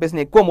పడతారని చెప్పేసి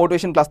నేను ఎక్కువ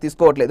మోటివేషన్ క్లాస్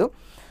తీసుకోవట్లేదు.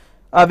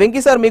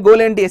 వెంకీ సార్ మీ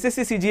గోల్ ఏంటి?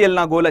 ఎస్ఎస్సి సిజిఎల్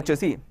నా గోల్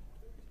వచ్చేసి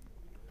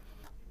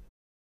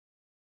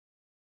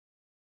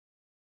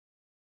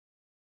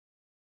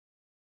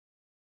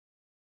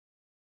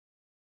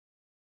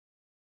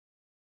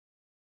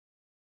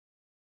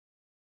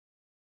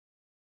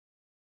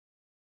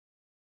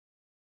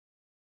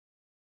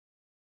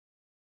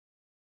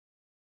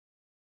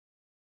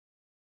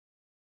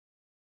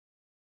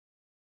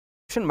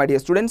మై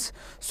డియర్ స్టూడెంట్స్.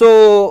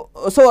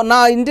 సో నా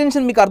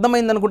ఇంటెన్షన్ మీకు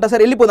అర్థమైంది అనుకుంటా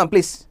సార్. వెళ్ళిపోదాం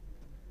please.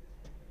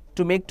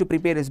 To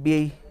prepare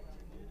SBI,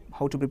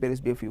 how to prepare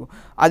SBI fee,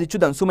 అది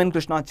చూద్దాం. సుమన్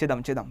కృష్ణ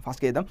చేద్దాం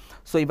ఫాస్ట్గా చేద్దాం.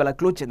 సో ఇవాళ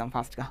క్లోజ్ చేద్దాం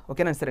ఫాస్ట్గా,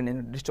 ఓకేనా? సరే,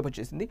 నేను డిస్టర్బ్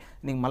వచ్చేసింది,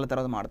 నేను మళ్ళీ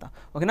తర్వాత మాడతా,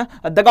 ఓకేనా?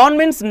 The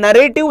governments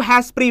narrative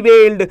has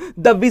prevailed,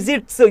 the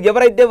visits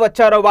ఎవరైతే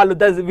వచ్చారో వాళ్ళు,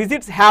 ద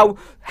విజిట్స్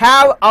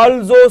హ్యావ్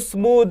ఆల్సో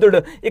స్మూత్డ్.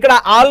 ఇక్కడ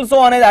ఆల్సో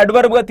అనేది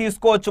అడ్వర్బ్ గా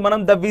తీసుకోవచ్చు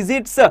మనం. The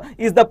visits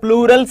is the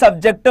plural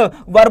subject,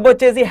 verb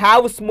వచ్చేసి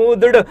have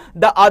స్మూత్డ్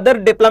the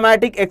other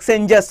diplomatic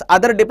exchanges.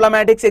 Other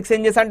డిప్లొమాటిక్స్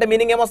exchanges అంటే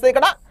మీనింగ్ ఏమొస్తుంది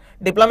ఇక్కడ?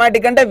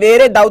 డిప్లొమాటిక్ అంటే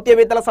వేరే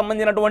దౌత్యవేత్తలకు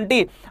సంబంధించినటువంటి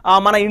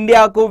మన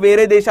ఇండియాకు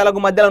వేరే దేశాలకు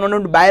మధ్యలో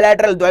ఉన్నటువంటి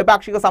బయలాటరల్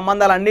ద్వైపాక్షిక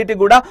సంబంధాలన్నిటి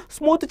కూడా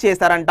స్మూత్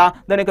చేశారంట.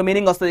 దాని యొక్క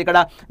మీనింగ్ వస్తుంది ఇక్కడ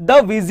the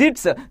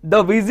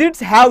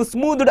visits have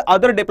స్మూత్డ్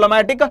other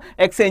diplomatic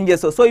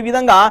exchanges. So ఈ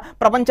విధంగా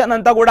ప్రపంచాన్ని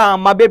అంతా కూడా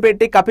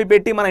మభ్యపెట్టి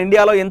కప్పిపెట్టి, మన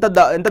ఇండియాలో ఎంత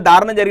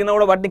దారుణం జరిగినా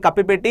కూడా వాటిని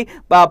కప్పిపెట్టి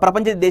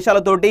ప్రపంచ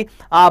దేశాలతోటి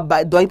ఆ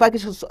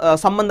ద్వైపాక్షిక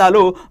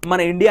సంబంధాలు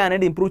మన ఇండియా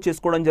అనేది ఇంప్రూవ్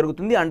చేసుకోవడం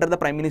జరుగుతుంది under the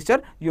prime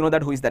minister. You know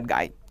that who is that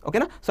guy,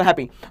 ఓకేనా? So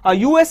happy.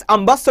 US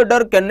ambassador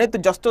Kenneth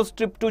Justice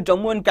trip to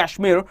Jammu and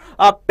Kashmir.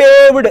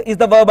 Paved is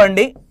the verb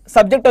అండి.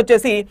 సబ్జెక్ట్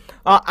వచ్చేసి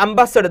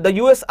ambassador, the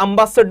US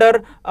ambassador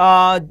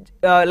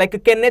like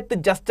Kenneth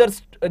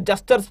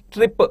జస్టర్స్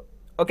trip,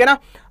 ఓకేనా?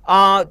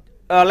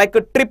 Like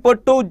trip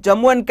to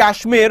Jammu and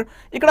Kashmir.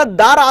 ఇక్కడ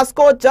దా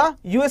రాసుకోవచ్చా?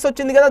 US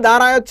వచ్చింది కదా, దా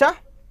రాయొచ్చా?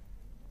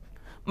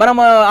 మనం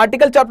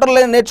article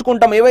చాప్టర్లో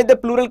నేర్చుకుంటాం, ఏవైతే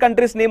ప్లూరల్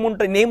కంట్రీస్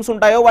నేమ్స్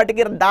ఉంటాయో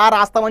వాటికి దా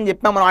రాస్తామని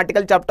చెప్పాం మనం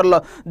ఆర్టికల్ చాప్టర్లో.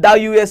 The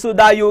US,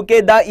 the UK,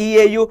 the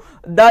ఈఏయు,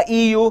 the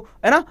EU,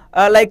 అయినా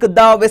like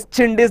the west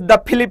Indies, the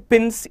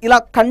Philippines, ఇలా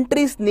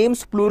కంట్రీస్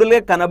నేమ్స్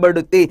ప్లూరల్గా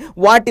కనబడుతాయి,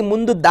 వాటి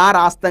ముందు దా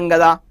రాస్తాం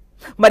కదా.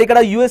 మరి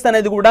ఇక్కడ యుఎస్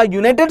అనేది కూడా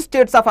యునైటెడ్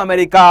స్టేట్స్ ఆఫ్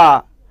అమెరికా,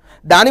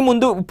 దాని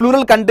ముందు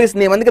ప్లూరల్ కంట్రీస్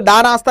నేమ్, అందుకే దా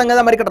రాస్తాం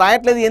కదా. మరి ఇక్కడ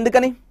రాయట్లేదు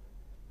ఎందుకని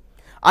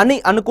అని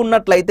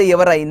అనుకున్నట్లయితే,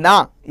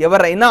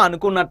 ఎవరైనా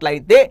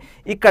అనుకున్నట్లయితే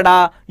ఇక్కడ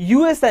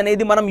యుఎస్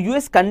అనేది మనం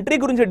యుఎస్ కంట్రీ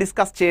గురించి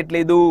డిస్కస్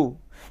చేయట్లేదు,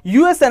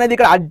 యుఎస్ అనేది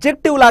ఇక్కడ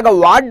అడ్జెక్టివ్ లాగా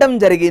వాడడం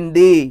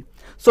జరిగింది.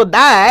 So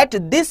that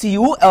this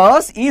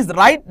US is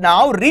right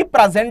now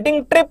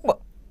representing trip.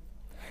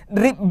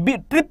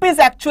 Trip is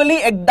actually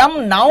a dumb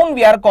noun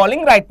we are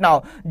calling right now.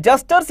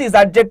 Justers is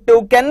adjective,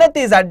 Kenneth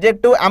is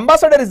adjective,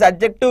 ambassador is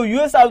adjective,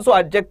 US also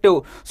adjective.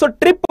 So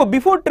trip,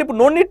 before trip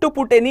no need to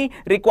put any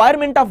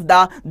requirement of the.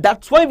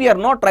 That's why we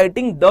are not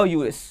writing the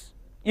US.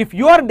 If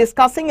you are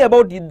discussing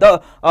about the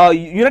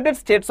United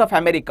States of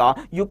America,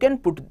 you can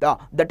put the.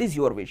 That is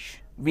your wish.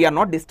 We are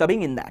not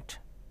disturbing in that.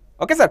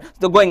 Okay, sir.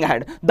 So going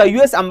ahead, the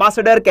US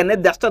ambassador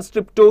Kenneth Juster's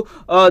trip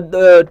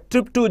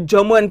to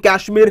Jammu and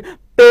Kashmir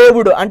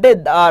paved అంటే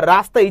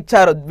రాస్తా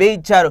ఇచ్చారు, వే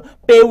ఇచ్చారు,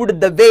 paved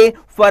the way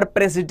for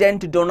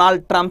President Donald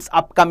Trump's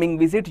upcoming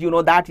visit. You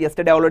know that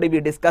yesterday already we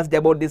discussed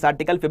about this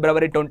article.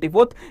 February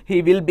 24th he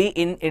will be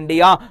in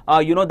India.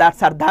 You know that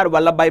Sardar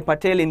Vallabhbhai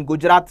Patel in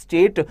Gujarat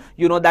state,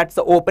 you know that's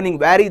the opening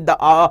where the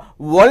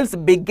world's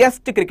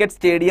biggest cricket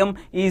stadium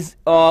is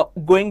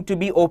going to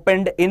be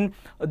opened in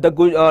the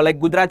like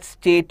Gujarat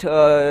state.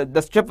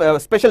 The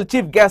special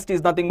chief guest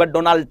is nothing but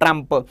Donald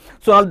Trump.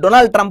 So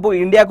Donald Trump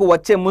India ku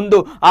వచ్చే ముందు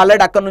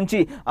already అక్కడ నుంచి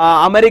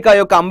America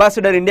యొక్క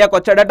ambassador ఇండియాకి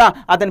వచ్చాడట.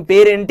 అతని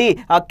పేరేంటి?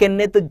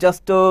 Kenneth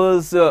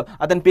జస్టర్స్,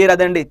 అతని పేరు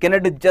అదండి,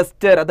 కెన్నెత్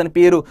జస్టర్ అతని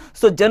పేరు.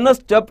 So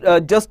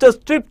జస్టర్స్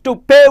trip to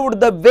paved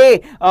the way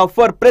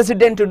for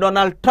president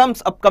Donald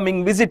Trump's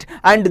upcoming visit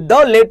and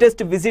the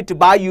latest visit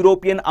by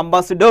European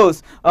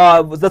ambassadors.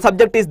 The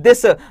subject is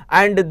this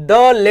and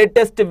the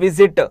latest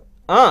visit.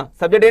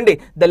 Subject ఏంటి?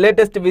 The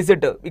latest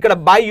visit. ఇక్కడ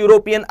by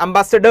European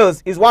ambassadors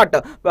is what?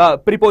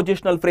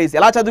 Prepositional phrase.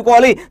 ఎలా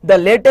చదువుకోవాలి? The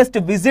latest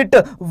visit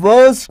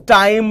was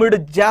timed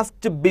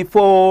just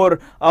before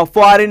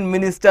foreign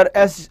minister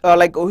yes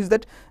like who is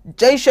that?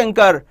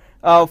 Jaishankar.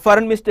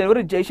 Foreign minister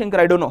ఎవరు?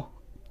 Jaishankar, I don't know.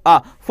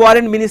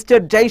 Foreign Minister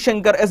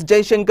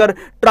Jaishankar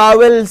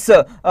travels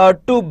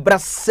to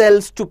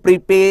Brussels to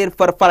prepare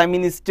for Prime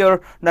Minister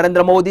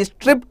Narendra Modi's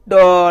trip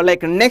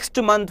like next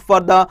month for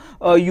the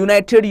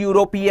United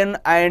European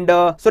and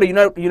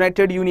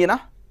United Union.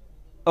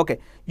 Okay,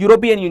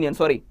 European Union,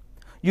 sorry.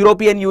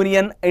 European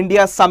union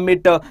India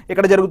summit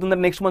ఎక్కడ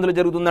జరుగుతుందంటే next మంత్లో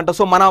జరుగుతుందంట.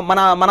 So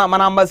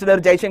మన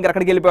ambassador Jaishankar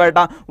అక్కడికి వెళ్ళిపోయాట,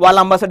 వాళ్ళ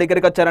ambassador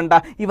ఇక్కడికి వచ్చారంట.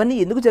 ఇవన్నీ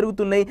ఎందుకు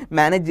జరుగుతున్నాయి?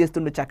 మేనేజ్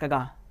చేస్తుండే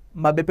చక్కగా,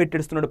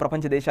 మభ్యపెట్టేస్తున్నాడు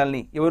ప్రపంచ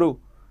దేశాలని. ఎవరు?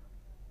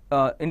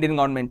 Indian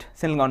government,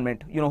 central government.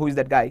 You know who is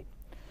that guy?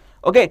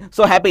 Okay,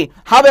 so happy.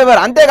 However,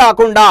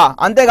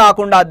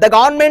 అంతేకాకుండా the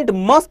government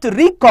must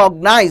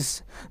recognize.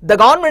 The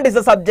government is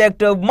the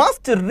subject,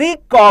 must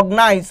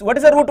recognize. What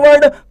is the root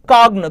word?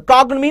 Cogn.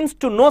 Cogn means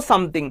to know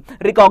something.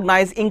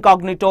 Recognize,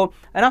 incognito,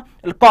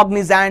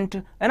 cognizant,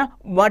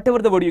 whatever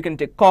the word you can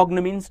take. Cogn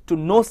means to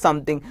know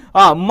something.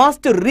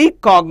 Must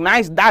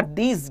recognize that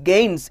these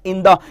gains in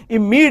the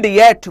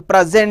immediate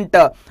present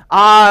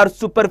are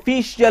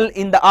superficial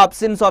in the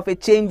absence of a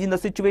change in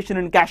the situation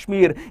in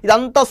Kashmir.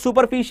 ఇదంతా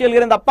superficial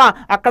గా తప్ప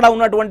అక్కడ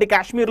ఉన్నటువంటి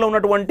కాశ్మీర్లో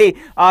ఉన్నటువంటి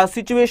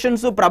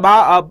situations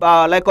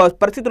like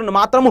పరిస్థితులను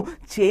మాత్రము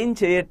change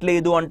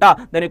చేయట్లేదు అంట.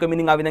 దాని యొక్క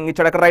మీనింగ్ ఆ విధంగా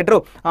ఇచ్చాడు అక్కడ రైటర్.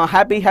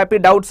 Happy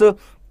doubts.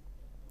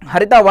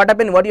 హరిత, what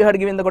happen? What you had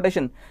given the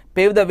quotation?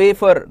 Wave the way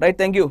for, right,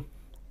 thank you.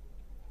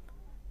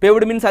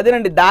 Paved means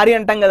అదేనండి, దారి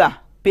అంటాం కదా.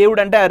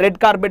 పేవ్డ్ అంటే రెడ్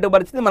కార్పెట్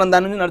పరిస్థితి, మనం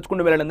దాని నుంచి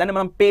నడుచుకుంటూ వెళ్ళడం, దాన్ని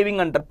మనం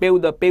పేవింగ్ అంటారు,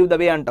 పేవ్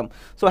ద వే అంటాం.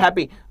 So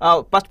happy.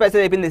 ఫస్ట్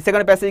ప్యాసేజ్ అయిపోయింది,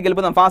 సెకండ్ ప్యాసేజ్కి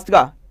వెళ్ళిపోదాం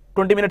ఫాస్ట్గా.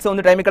 20 minutes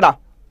ఉంది టైం ఇక్కడ.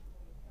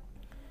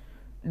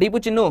 Deep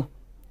Chinnu,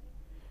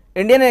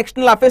 Indian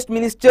external affairs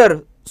minister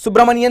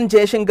Subramanian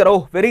Jayashankar.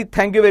 Very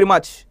thank you very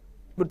much.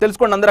 ఇప్పుడు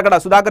తెలుసుకోండి అందరూ. అక్కడ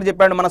సుధాకర్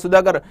చెప్పాడు, మన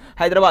Sudhakar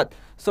Hyderabad.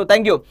 So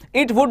thank you.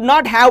 It would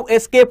not have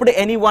escaped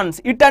any once.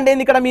 It అంటే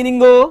ఏంది ఇక్కడ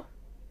మీనింగ్?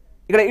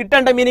 ఇక్కడ ఇట్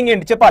అంటే మీనింగ్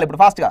ఏంటి చెప్పాలి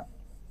ఇప్పుడు ఫాస్ట్గా.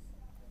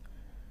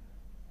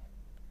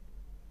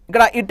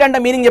 ఇక్కడ ఇట్ అంటే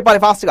మీనింగ్ చెప్పాలి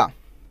ఫాస్ట్గా.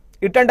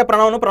 ఇట్ అంటే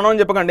ప్రణవం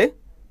చెప్పకండి.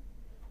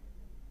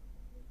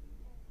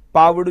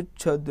 పావుడు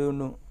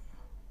చదువును.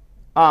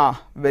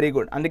 Very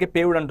good. అందుకే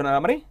పేవుడు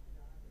అంటున్నారా మరి?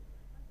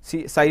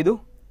 సైదు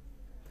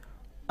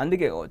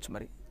అందుకే కావచ్చు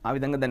మరి, ఆ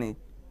విధంగా దాన్ని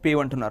పేవ్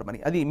అంటున్నారు. మరి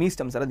అది మీ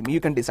ఇష్టం సార్, అది యూ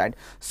కెన్ డిసైడ్.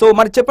 సో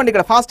మరి చెప్పండి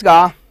ఇక్కడ ఫాస్ట్గా.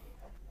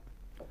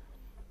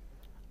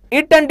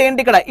 ఇట్ అంటే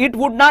ఏంటి ఇక్కడ? It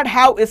would not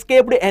have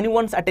escaped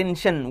anyone's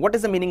attention. What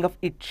is the meaning of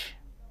it?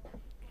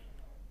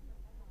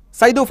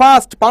 Saidu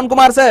fast. Pawan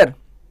Kumar sir,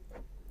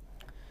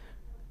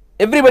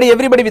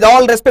 everybody with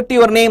all respect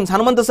your names.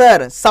 Hanumanthu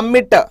sir,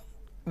 summit,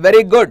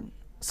 very good.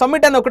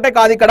 Summit అని ఒకటే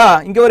కాదు ఇక్కడ,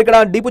 ఇంకెవరు ఇక్కడ?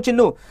 Deep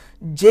Chinnu,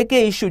 JK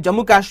issue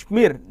Jammu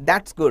Kashmir,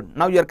 that's good,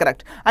 now you're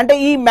correct. అంటే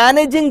ఈ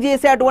managing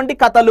చేసేటువంటి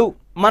కథలు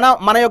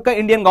మన యొక్క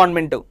ఇండియన్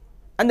గవర్నమెంట్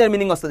అని దాని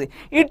మీనింగ్ వస్తుంది.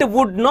 It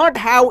would not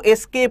have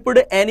escaped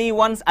any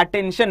once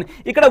attention.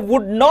 ఇక్కడ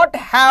వుడ్ నాట్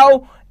హ్యావ్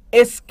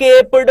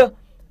ఎస్కేప్డ్,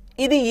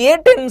 ఇది ఏ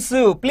tense?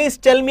 Please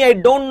tell me, I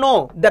don't know.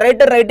 The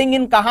writer writing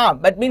in కహా,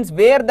 that means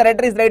wear the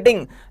writer is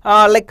writing.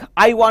 Like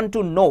I want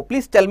to know.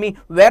 Please tell me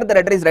wear the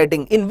writer is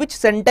writing, in which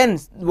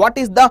sentence, what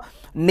is the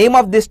name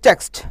of this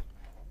text?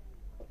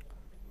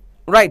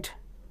 Right,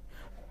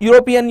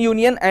 European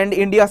union and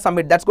India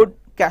summit, that's good.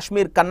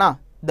 Kashmir కన్నా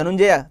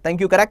Dhanunjaya,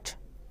 thank you, correct.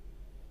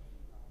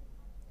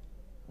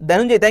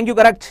 Dhananjay, thank you,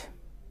 correct.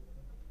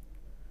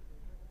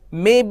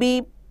 Maybe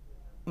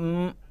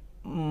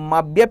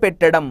మభ్య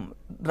పెట్టడం.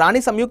 రాణి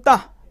సంయుక్త,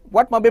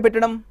 what మభ్య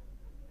పెట్టడం?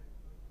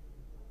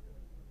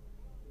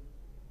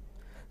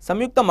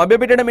 సంయుక్త, మభ్య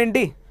పెట్టడం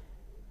ఏంటి?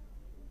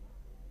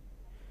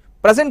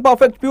 Present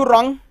perfect, pure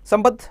wrong.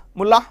 Sampath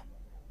Mullah.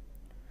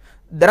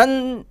 Dharan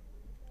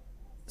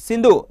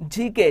Sindhu,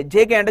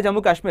 JK అంటే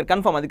Jammu Kashmir,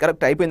 confirm, అది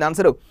కరెక్ట్, అయిపోయింది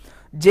ఆన్సర్.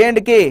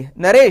 J&K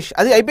నరేష్,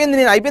 అది అయిపోయింది,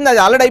 నేను అయిపోయింది, అది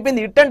ఆల్రెడీ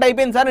అయిపోయింది. ఇట్ అంటే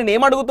అయిపోయింది సార్. నేను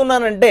ఏం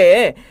అడుగుతున్నానంటే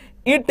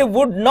it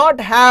would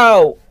not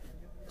have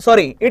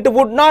sorry it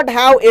would not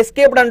have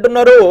escaped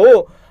అంటున్నారు.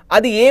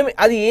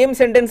 అది ఏం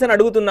సెంటెన్స్ అని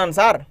అడుగుతున్నాను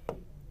sir.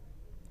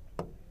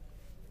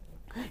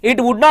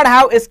 It would not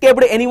have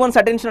escaped anyone's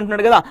attention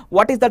అంటున్నాడు కదా,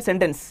 what is that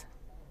sentence?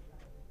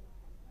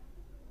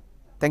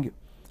 Thank you.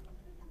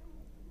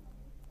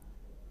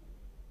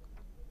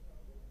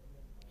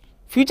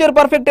 Future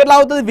perfect ఎట్లా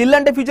అవుతుంది? విల్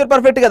అంటే ఫ్యూచర్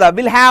పర్ఫెక్ట్ కదా,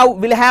 విల్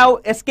హ్యావ్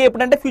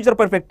ఎస్కేప్డ్ అంటే future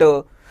perfect.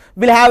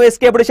 Will have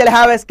escaped, shall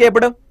have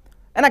escaped,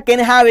 అయినా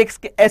can have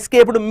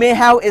escaped, may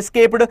have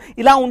escaped,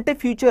 ఇలా ఉంటే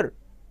ఫ్యూచర్.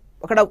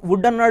 అక్కడ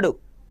వుడ్ అన్నాడు,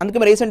 అందుకే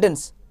మరి ఏ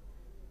సెంటెన్స్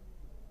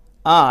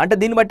అంటే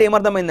దీన్ని బట్టి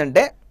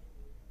ఏమర్థమైందంటే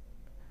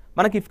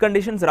మనకి ఇఫ్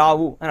కండిషన్స్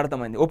రావు అని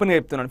అర్థమైంది. ఓపెన్గా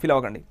చెప్తున్నాను, ఫీల్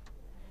అవ్వకండి.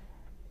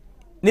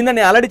 నిన్న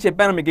నేను ఆల్రెడీ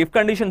చెప్పాను మీకు if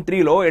condition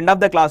 3లో end of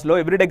the క్లాస్లో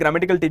ఎవ్రీడే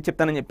గ్రామటికల్ టిప్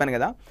చెప్తానని చెప్పాను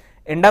కదా.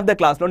 ఎండ్ ఆఫ్ ద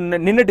క్లాస్లో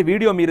నిన్నటి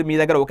వీడియో మీరు మీ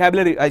దగ్గర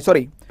వొకాబులరీ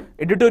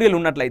ఎడిటోరియల్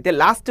ఉన్నట్లయితే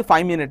లాస్ట్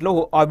 5 minutesలో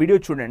ఆ వీడియో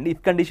చూడండి.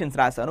 ఇఫ్ కండిషన్స్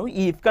రాశాను.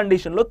 ఈ ఇఫ్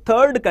కండిషన్లో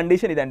థర్డ్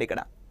కండిషన్ ఇదండి.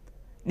 ఇక్కడ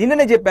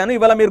నిన్ననే చెప్పాను,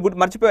 ఇవాళ మీరు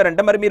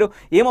మర్చిపోయారంటే మరి మీరు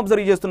ఏం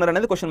అబ్జర్వ్ చేస్తున్నారు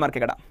అనేది క్వశ్చన్ మార్క్.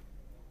 ఇక్కడ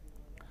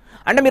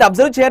అంటే మీరు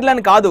అబ్జర్వ్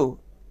చేయలేని కాదు,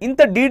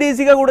 ఇంత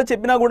డీడీసీగా కూడా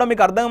చెప్పినా కూడా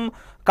మీకు అర్థం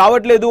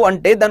కావట్లేదు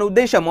అంటే దాని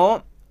ఉద్దేశము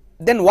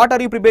then what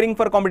are you preparing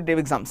for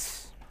competitive exams?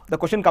 The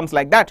question comes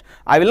like that.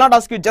 I will not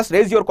ask you, just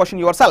raise your question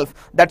yourself.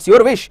 That's your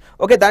wish.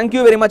 Okay, thank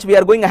you very much. We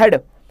are going ahead.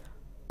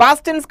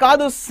 Past tense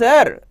kaadu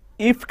sir.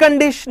 If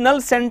conditional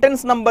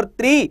sentence number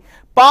 3,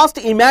 past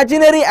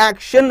imaginary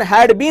action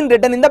had been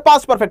written in the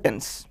past perfect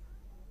tense.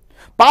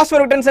 Past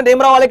perfect tense and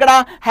em ravali ikkada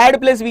had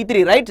plus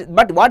v3, right?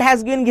 But what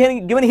has been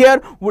given here?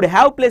 Would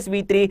have plus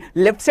v3.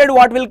 Left side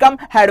what will come?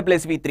 Had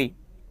plus v3,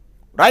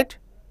 right?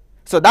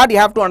 So that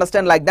you have to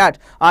understand like that.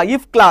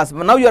 If class,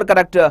 now you are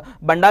correct.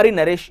 Bandari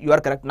Naresh, you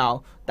are correct now.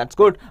 That's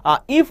good.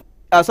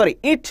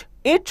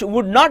 It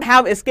would not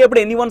have escaped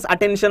anyone's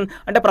attention.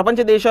 అంటే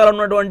ప్రపంచ దేశాల్లో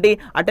ఉన్నటువంటి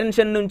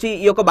attention నుంచి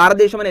ఈ యొక్క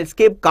భారతదేశం అనేది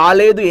escape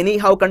కాలేదు ఎనీ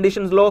హౌ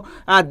కండిషన్స్ లో.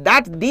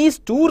 That these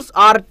tours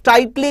are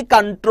tightly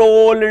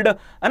controlled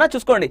అన్న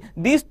చూసుకోండి.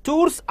 These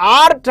tours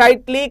are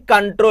tightly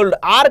controlled.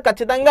 Are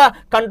ఖచ్చితంగా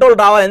కంట్రోల్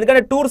రావాలి,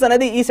 ఎందుకంటే టూర్స్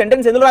అనేది ఈ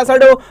సెంటెన్స్ ఎందులో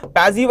రాశాడు?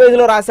 ప్యాసివ్ వైజ్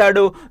లో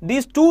రాశాడు.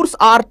 These tours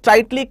are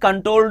tightly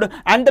controlled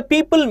and the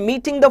people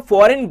meeting the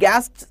foreign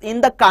guests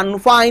in the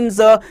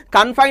confines.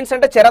 Confines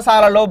అంటే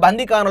చెరసాలలో,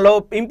 బందీఖానలో,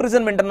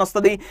 ఇంప్రిజన్మెంట్ అని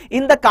వస్తుంది.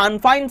 In the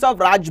confines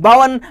of Raj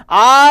Bhavan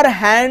are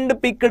hand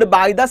picked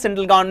by the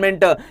central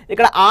government.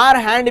 ఇక్కడ are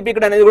hand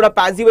picked అనేది కూడా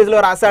passive voice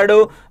లో రాశాడు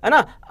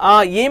అనా.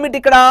 ఏమిటి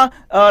ఇక్కడ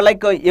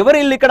లైక్ ఎవరి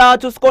ఇల్లు ఇక్కడ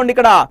చూసుకోండి.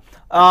 ఇక్కడ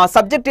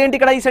సబ్జెక్ట్ ఏంటి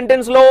ఇక్కడ ఈ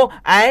సెంటెన్స్ లో?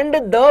 And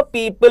the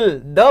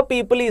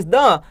people is the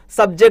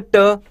subject,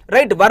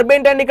 right? Verb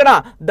ఏంటండి ఇక్కడ?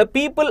 The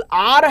people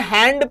are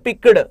hand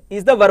picked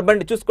is the verb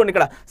అండి. చూసుకోండి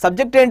ఇక్కడ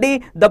సబ్జెక్ట్ ఏంటి?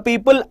 The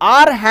people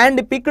are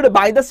hand picked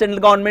by the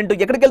central government.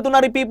 ఎక్కడికి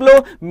వెళ్తున్నారు ఈ people?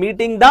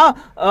 Meeting the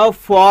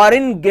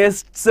foreign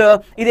guests.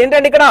 ఇది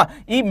ఏంటండి ఇక్కడ?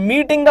 ఈ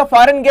మీటింగ్ ద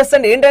ఫారిన్ గెస్ట్స్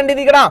అంటే ఏంటండి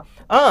ఇది? ఇక్కడ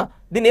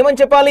దీన్ని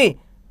ఏమని చెప్పాలి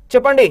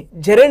చెప్పండి?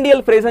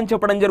 జెరెండియల్ ఫ్రేజ్ అని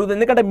చెప్పడం జరుగుతుంది,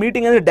 ఎందుకంటే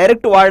మీటింగ్ అనేది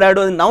డైరెక్ట్ వాడాడు.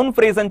 అది నౌన్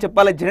ఫ్రేజ్ అని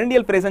చెప్పాలి,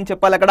 జెరెండియల్ ఫ్రేజ్ అని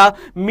చెప్పాలి. అక్కడ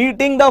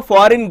meeting the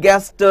foreign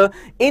guest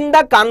in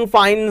the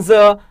confines,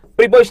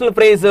 prepositional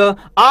phrase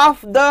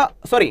of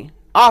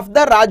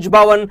the Raj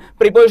Bhavan,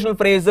 prepositional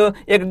phrase.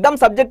 Exam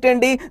subject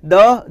ఏంటి?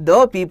 The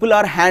people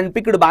are hand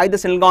picked by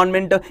the central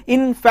government.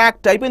 In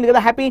fact అయిపోయింది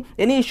కదా. Happy?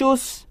 Any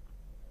issues?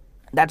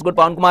 That's good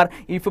Pawan Kumar.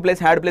 If plus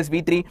had plus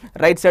v3,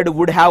 right side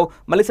would have,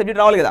 మళ్ళీ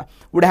subject రావాలి కదా.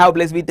 would have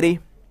plus v3.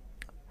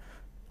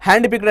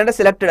 Hand picked అంటే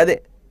selected, అదే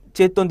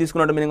చేత్తో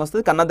తీసుకున్నట్టు meaning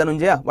వస్తుంది. కన్నా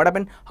Dhanunjaya, what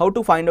happen? How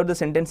to find out the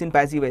sentence in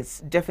passive voice?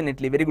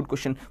 Definitely very good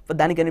question.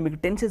 దానికని మీకు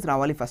టెన్సెస్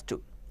రావాలి ఫస్ట్,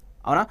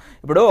 అవునా?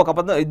 ఇప్పుడు ఒక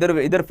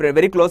ఇద్దరు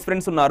వెరీ క్లోజ్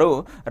ఫ్రెండ్స్ ఉన్నారు,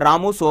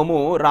 రాము సోము.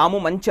 రాము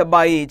మంచి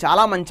అబ్బాయి,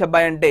 చాలా మంచి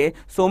అబ్బాయి అంటే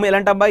సోము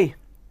ఎలాంటి అబ్బాయి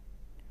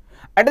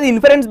అంటే ఇది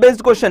ఇన్ఫరెన్స్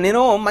బేస్డ్ క్వశ్చన్.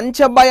 నేను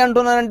మంచి అబ్బాయి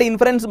అంటున్నానంటే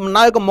ఇన్ఫరెన్స్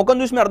నా యొక్క ముఖం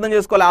చూసి మీరు అర్థం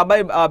చేసుకోవాలి ఆ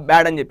అబ్బాయి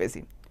బ్యాడ్ అని చెప్పేసి.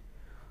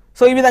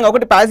 సో ఈ విధంగా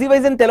ఒకటి ప్యాసివ్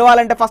వాయిస్ అని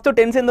తెలవాలంటే ఫస్ట్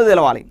టెన్స్ ఏందో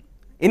తెలవాలి,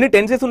 ఎన్ని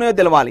టెన్సెస్ ఉన్నాయో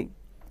తెలవాలి.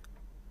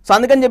 సో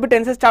అందుకని చెప్పి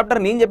టెన్సెస్ చాప్టర్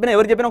నేను చెప్పిన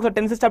ఎవరు చెప్పినా ఒకసారి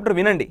టెన్సెస్ చాప్టర్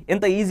వినండి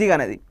ఎంత ఈజీగా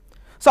అనేది.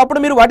 సో అప్పుడు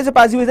మీరు వాట్ ఇస్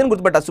ప్యాసివ్ వాయిస్ అని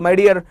గుర్తుపెట్టచ్చు. మై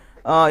డియర్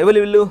ఎవరు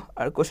వీళ్ళు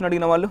క్వశ్చన్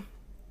అడిగిన వాళ్ళు?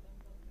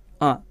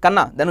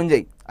 కన్నా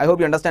Dhananjay, I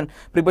hope you understand.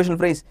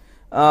 Prepositional phrase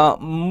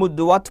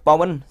ముద్వాత్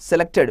Pawan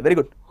selected, very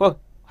good.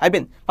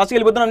 అయిపోయింది. ఫస్ట్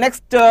వెళ్ళిపోతున్నాం.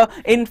 Next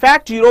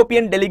in fact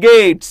European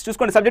delegates.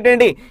 చూసుకోండి సబ్జెక్ట్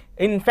ఏంటి?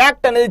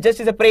 ఇన్ఫాక్ట్ అనేది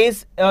just is a phrase.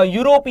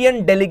 European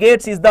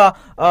delegates is the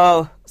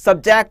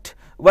subject.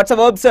 What's a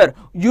verb, sir?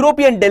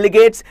 European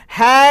delegates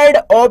had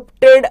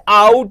opted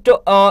out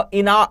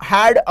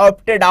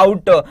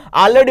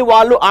already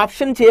వాళ్ళు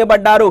option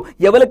చేయబడ్డారు.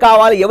 ఎవరు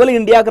కావాలి, ఎవరు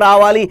ఇండియాకి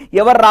రావాలి,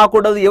 ఎవరు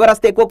రాకూడదు, ఎవరు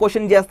వస్తే ఎక్కువ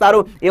క్వశ్చన్ చేస్తారు,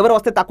 ఎవరు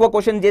వస్తే తక్కువ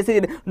క్వశ్చన్ చేసి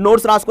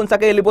నోట్స్ రాసుకుని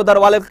చక్కగా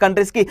వెళ్ళిపోతారు వాళ్ళ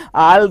కంట్రీస్కి.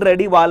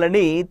 ఆల్రెడీ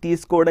వాళ్ళని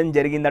తీసుకోవడం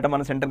జరిగిందట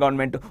మన సెంట్రల్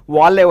గవర్నమెంట్.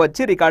 వాళ్ళే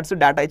వచ్చి రికార్డ్స్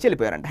డేటా ఇచ్చి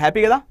వెళ్ళిపోయారంట.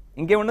 హ్యాపీ కదా,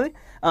 ఇంకేమున్నది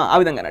ఆ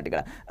విధంగా అన్నట్టు.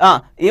 ఇక్కడ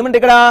ఏమంటే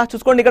ఇక్కడ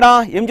చూసుకోండి, ఇక్కడ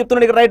ఏం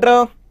చెప్తున్నాడు ఇక్కడ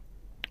writer?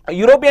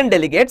 European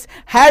delegates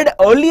had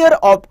earlier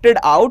opted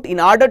out in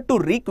order to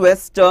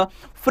request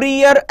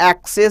freer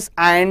access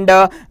and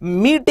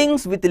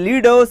meetings with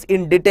leaders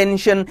in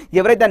detention.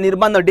 ఎవరైతే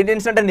నిర్బంధం,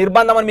 డిటెన్షన్ అంటే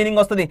నిర్బంధం అని మీనింగ్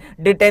వస్తుంది,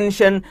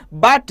 detention.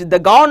 But the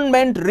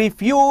government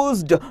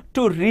refused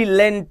to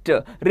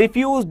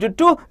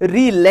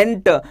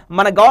relent.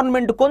 మన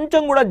గవర్నమెంట్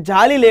కొంచెం కూడా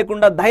జాలి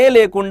లేకుండా, దయ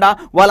లేకుండా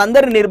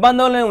వాళ్ళందరినీ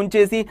నిర్బంధంలో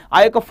ఉంచేసి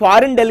ఆ యొక్క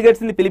ఫారిన్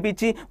డెలిగేట్స్ని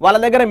పిలిపించి వాళ్ళ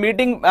దగ్గర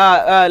మీటింగ్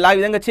ఆ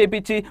విధంగా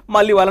చేపించి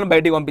మళ్ళీ వాళ్ళని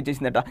బయటికి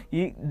పంపించేసిందట.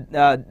 ఈ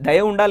దయ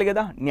ఉండాలి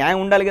కదా, న్యాయం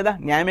ఉండాలి కదా,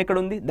 న్యాయం ఎక్కడ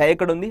ఉంది, దయ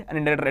ఎక్కడ ఉంది అని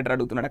రైటర్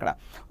అడుగుతున్నాడు అక్కడ.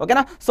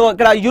 ఓకేనా. సో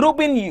ఇక్కడ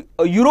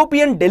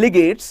యూరోపియన్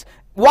డెలిగేట్స్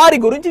వారి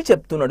గురించి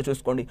చెప్తున్నాడు.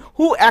 చూసుకోండి,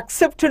 who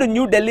accepted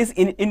new Delhi's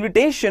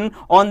invitation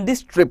on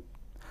this trip.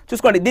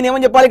 చూసుకోండి, దీన్ని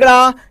ఏమని చెప్పాలి ఇక్కడ,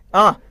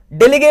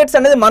 డెలిగేట్స్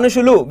అనేది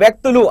మనుషులు,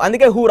 వ్యక్తులు,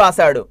 అందుకే హూ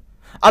రాశాడు.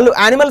 వాళ్ళు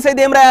యానిమల్స్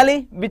అయితే ఏం రాయాలి,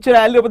 విచ్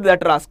రాయాలి, లేకపోతే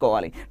దట్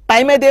రాసుకోవాలి.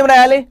 టైం అయితే ఏం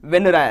రాయాలి,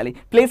 వెన్ రాయాలి.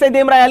 ప్లేస్ అయితే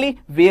ఏం రాయాలి,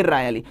 వేర్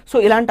రాయాలి. సో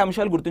ఇలాంటి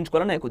అంశాలు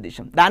గుర్తుంచుకోవాలని నాకు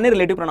ఉద్దేశం. దాన్ని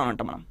రిలేటివ్ ప్రొనౌన్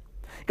అంటాం మనం.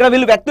 ఇక్కడ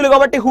వీళ్ళు వ్యక్తులు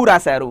కాబట్టి హూ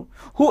రాశారు.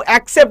 హూ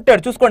యాక్సెప్టెడ్,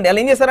 చూసుకోండి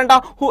వాళ్ళు ఏం చేశారంట,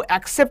 who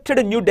accepted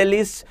new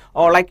Delhi's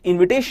like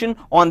invitation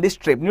on this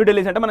trip. New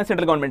Delhi's అంటే మన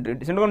సెంట్రల్ గవర్నమెంట్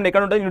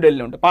ఎక్కడ ఉంటుంది, న్యూ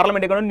ఢిల్లీ ఉంటుంది.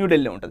 పార్లమెంట్ ఎక్కడ, న్యూ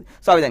ఢిల్లీ ఉంటుంది.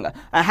 సో ఆ విధంగా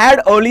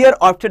had earlier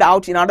opted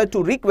out in order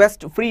to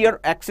request freer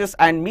access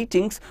and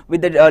meetings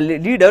with the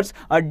leaders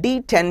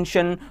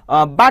detention,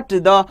 but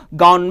the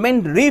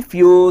government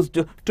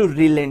refused to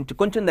relent.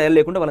 కొంచెం దయ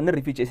లేకుండా వాళ్ళందరూ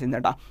రిఫ్యూజ్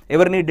చేసిందట.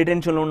 ఎవరిని,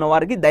 డిటెన్షన్లో ఉన్న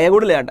వారికి దయ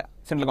కూడా లేదట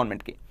సెంట్రల్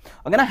గవర్నమెంట్కి.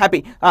 ఓకేనా, హ్యాపీ.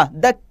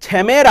 ద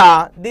కెమెరా,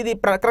 ఇది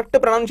కరెక్ట్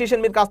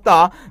ప్రొనౌన్సియేషన్ మీరు కాస్త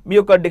మీ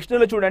యొక్క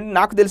డిక్షనరీలో చూడండి.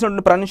 నాకు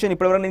తెలిసిన ప్రొనౌన్సియేషన్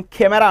ఇప్పటివరకు నేను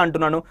కెమెరా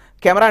అంటున్నాను.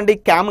 కెమెరా అంటే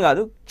క్యామ్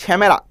కాదు,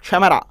 క్షమెరా.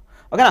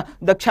 ఓకేనా.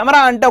 ద కెమెరా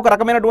అంటే ఒక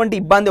రకమైనటువంటి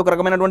ఇబ్బంది, ఒక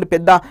రకమైనటువంటి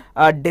పెద్ద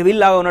డెవిల్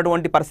లాగా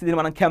ఉన్నటువంటి పరిస్థితిని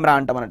మనం కెమెరా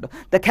అంటాం అన్నట్టు.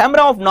 The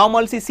camera off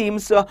normalcy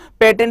seems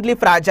patently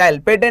fragile.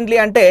 Patently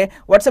అంటే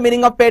what's the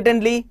meaning of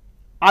patently,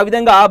 ఆ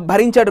విధంగా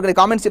భరించాడు.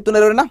 కామెంట్స్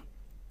చెప్తున్నారు ఎవరైనా,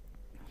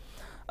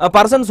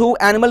 persons who,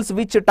 animals,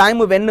 which, time,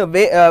 when,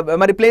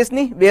 మరి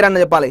ప్లేస్ని వేర్ అన్న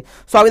చెప్పాలి.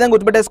 సో ఆ విధంగా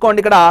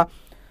గుర్తుపెట్టేసుకోండి ఇక్కడ.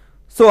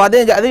 సో అదే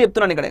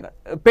చెప్తున్నాను ఇక్కడ.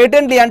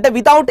 పేటెంట్లీ అంటే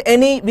without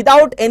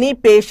any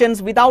patience,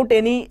 without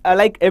any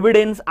like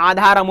evidence,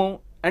 ఆధారము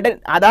అంటే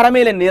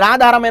ఆధారమే లేని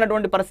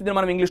నిరాధారమైనటువంటి పరిస్థితిని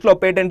మనం ఇంగ్లీష్లో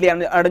పేటెంట్లీ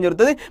అనడం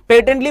జరుగుతుంది.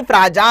 పేటెంట్లీ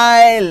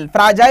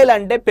ఫ్రాజైల్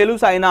అంటే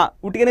పెలుసైన,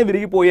 ఉటికనే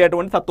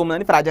విరిగిపోయేటువంటి తత్వం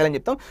అని ఫ్రాజైల్ అని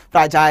చెప్తాం.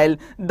 ఫ్రాజైల్.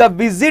 ద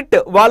విజిట్,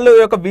 వాళ్ళ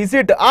యొక్క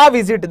visit,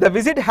 the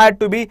visit had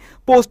to be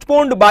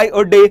postponed by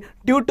a day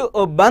due to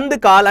bandh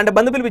call, అంటే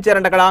బంద్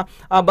పిలిపించారంట అక్కడ.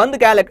 బంద్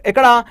కాల్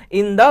ఎక్కడ,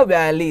 in the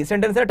valley.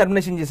 Sentence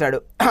termination చేశాడు.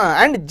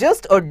 And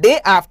just a day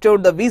after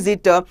the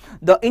visit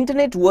the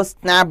internet was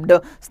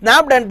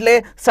snapped అంటే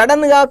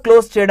sudden గా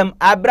close చేయడం,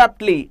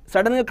 abruptly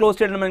sudden గా close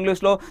చేయడం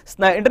ఇంగ్లీష్లో.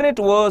 Internet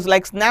was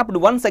like snapped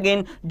once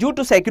again due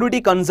to security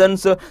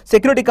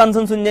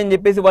concerns ఉంది అని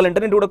చెప్పేసి వాళ్ళు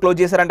ఇంటర్నెట్ కూడా క్లోజ్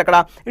చేశారంట అక్కడ.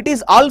 ఇట్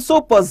ఈస్ ఆల్సో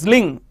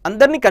పజ్లింగ్,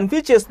 అందరినీ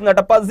కన్ఫ్యూజ్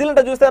చేస్తుందట. పజిల్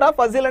అంటే చూసారా,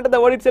 పజిల్ అంటే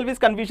the word it self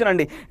is confusion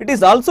అండి. It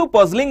is also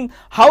పజ్లింగ్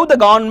how the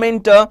government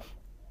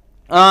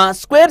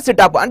square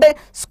సిటప్, అంటే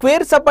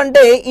స్క్వేర్ సప్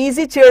అంటే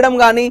ఈజీ చేయడం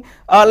కానీ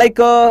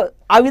లైక్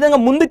ఆ విధంగా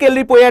ముందుకు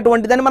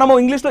వెళ్ళిపోయేటువంటి దాన్ని మనం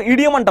ఇంగ్లీష్లో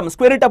ఇడియం అంటాం,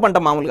 స్క్వేర్ ఇట్ అప్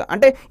అంటాం మామూలుగా.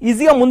 అంటే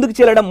ఈజీగా ముందుకు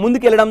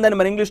వెళ్ళడం దాన్ని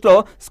మన ఇంగ్లీష్లో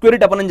స్క్వేర్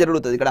ఇట్ అప్ అని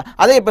జరుగుతుంది ఇక్కడ.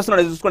 అదే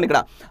చెప్పేస్తున్నాడు, చూసుకోండి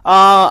ఇక్కడ.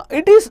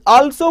 It is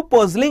also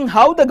పజ్లింగ్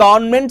how the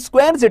government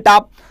squares it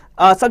up.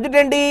 Subject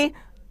ఏంటి,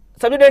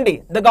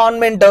 ద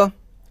గవర్నమెంట్.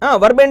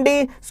 వర్బ్ ఏంటి,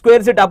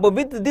 squares it up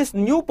with this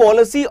new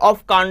policy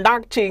of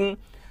conducting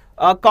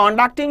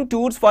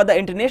tours for the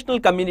international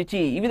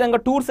community. ఈ విధంగా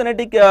టూర్స్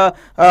అనేటి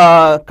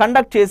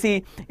కండక్ట్ చేసి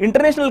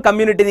ఇంటర్నేషనల్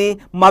కమ్యూనిటీని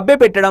మభ్య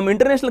పెట్టడం,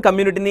 ఇంటర్నేషనల్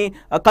కమ్యూనిటీని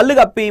కళ్ళు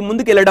కప్పి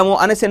ముందుకు వెళ్ళడము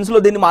అనే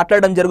సెన్స్లో దీన్ని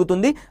మాట్లాడడం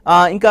జరుగుతుంది.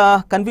 ఇంకా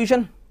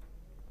కన్ఫ్యూషన్,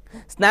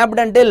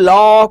 స్నాప్డ్ అంటే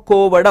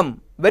లాక్కోవడం.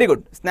 Very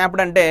good.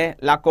 స్నాప్డ్ అంటే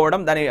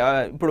లాక్కోవడం, దాని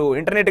ఇప్పుడు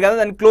ఇంటర్నెట్ కదా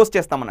దాన్ని క్లోజ్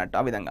చేస్తాం అన్నట్టు.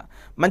 ఆ విధంగా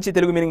మంచి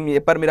తెలుగు మీనింగ్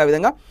చెప్పారు మీరు. ఆ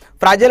విధంగా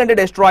ఫ్రాజైల్ అంటే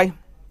డెస్ట్రాయ్.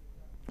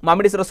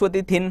 మామిడి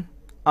Saraswati thin.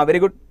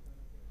 Very good,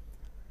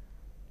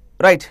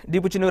 right.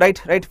 Deepu Chinnu right.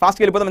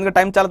 ఫాస్ట్గా వెళ్ళిపోతాం ఎందుకంటే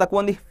టైం చాలా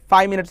తక్కువ ఉంది.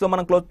 5 minutesలో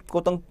మనం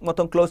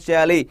మొత్తం క్లోజ్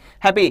చేయాలి.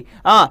 హ్యాపీ.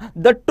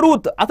 ద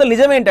ట్రూత్, అసలు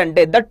నిజం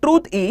ఏంటంటే the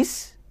truth is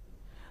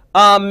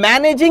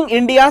managing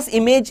India's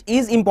image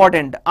is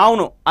important.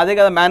 అవును, అదే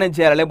కదా మేనేజ్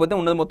చేయాలి, లేకపోతే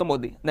ఉన్నది మొత్తం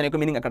పోద్ది. దాని యొక్క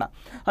మీనింగ్ అక్కడ.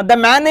 The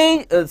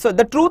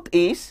truth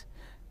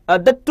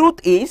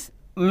is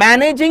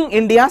managing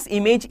India's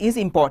image is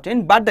important,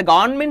 but the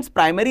government's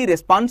primary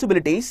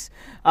responsibilities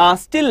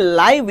still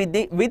lie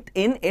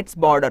within its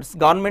borders.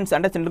 Governments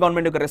అంటే సెంట్రల్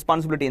గవర్నమెంట్ యొక్క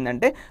రెస్పాన్సిబిలిటీ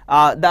ఏంటంటే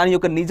దాని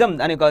యొక్క నిజం,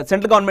 దాని యొక్క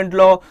సెంట్రల్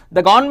గవర్నమెంట్లో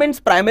the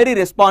governments primary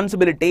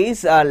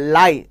responsibilities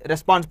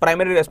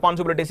primary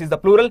responsibilities is the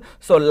plural.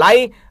 So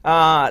lie,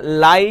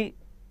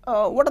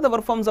 what are the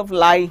verb forms of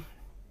lie?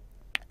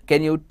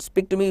 Can you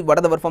speak to me, what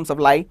are the verb forms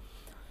of lie?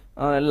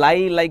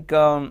 Lie like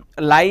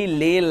lie,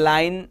 lay,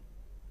 line,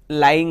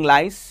 lying,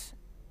 lies.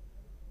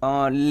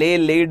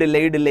 laid,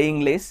 laying,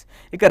 lays.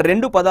 ఇక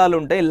 2 పదాలు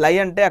ఉంటాయి. లై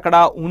అంటే అక్కడ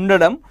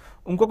ఉండడం,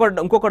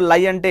 ఇంకొక లై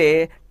అంటే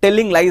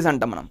టెల్లింగ్ లైస్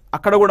అంటాం మనం.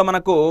 అక్కడ కూడా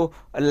మనకు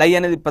లై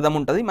అనేది పదం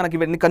ఉంటుంది. మనకి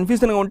ఇవన్నీ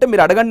కన్ఫ్యూజన్గా ఉంటే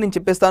మీరు అడగండి, నేను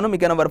చెప్పేస్తాను.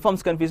 మీకు ఏమైనా వర్క్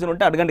ఫార్మ్స్ కన్ఫ్యూజన్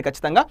ఉంటే అడగండి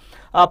ఖచ్చితంగా.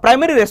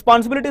 ప్రైమరీ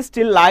రెస్పాన్సిబిలిటీస్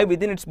స్టిల్ లై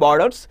with in it's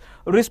borders.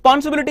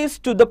 Responsibilities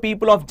to the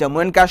people of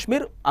Jammu and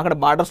Kashmir, అక్కడ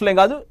బార్డర్స్లో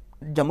కాదు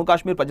జమ్మూ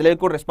కాశ్మీర్ ప్రజల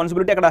యొక్క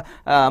రెస్పాన్సిబిలిటీ, అక్కడ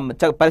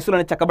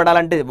పరిస్థితులను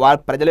చక్కబడాలంటే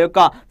ప్రజల యొక్క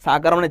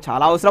సహకారం అనేది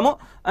చాలా అవసరము.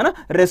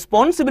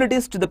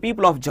 Responsibilities to the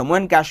people of Jammu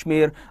and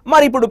Kashmir.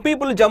 మరి ఇప్పుడు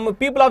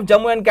people of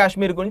Jammu and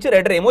Kashmir గురించి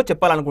రైటర్ ఏమో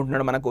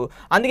చెప్పాలనుకుంటున్నాడు మనకు,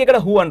 అందుకే ఇక్కడ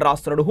హూ అని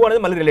రాస్తున్నాడు. హూ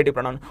అనేది మళ్ళీ relative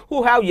pronoun. Who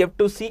have yet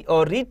to see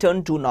are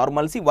return to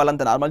normalcy,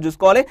 వాళ్ళంతా నార్మల్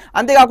చూసుకోవాలి.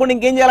 అంతేకాకుండా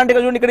ఇంకేం చేయాలంటే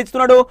ఇక్కడ చూడండి, ఇక్కడ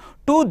ఇస్తున్నాడు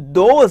టు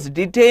దోస్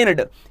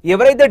డిటైన్డ్,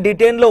 ఎవరైతే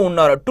డిటైన్ లో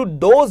ఉన్నారో, to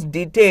those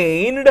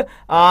detained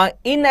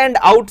in and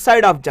out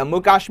side of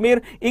Jammu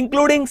Kashmir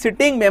including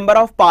sitting member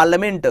of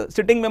parliament.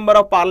 Sitting member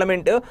of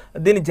parliament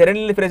దీన్ని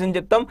జనరల్ ఫ్రేజ్ అని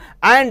చెప్తాం.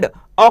 అండ్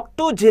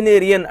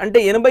ఆక్టోజెనేరియన్ అంటే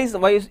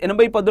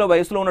 80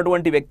 వయసులో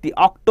ఉన్నటువంటి వ్యక్తి.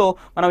 ఆక్టో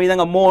మనం ఈ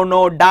విధంగా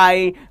mono, die,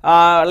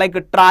 like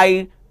try,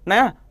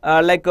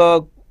 like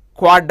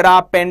క్వాడ్రా,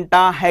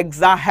 Penta,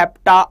 hexa,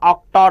 హెప్టా,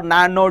 octa,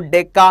 nano,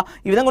 డెకా,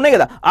 ఈ విధంగా ఉన్నాయి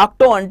కదా.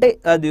 ఆక్టో అంటే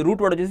అది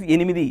రూట్ వర్డ్ వచ్చేసి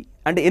 8,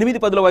 అంటే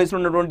 8-10 వయసులో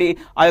ఉన్నటువంటి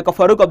ఆ యొక్క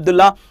ఫరూక్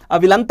అబ్దుల్లా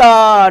వీళ్ళంతా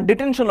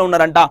డిటెన్షన్లో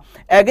ఉన్నారంట.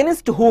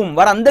 అగెనిస్ట్ హూమ్,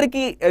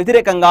 వారందరికీ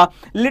వ్యతిరేకంగా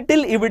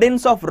little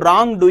evidence of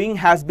wrong doing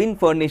has been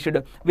furnished.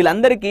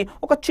 వీళ్ళందరికీ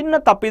ఒక చిన్న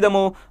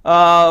తప్పిదము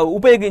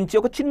ఉపయోగించి,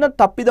 ఒక చిన్న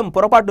తప్పిదం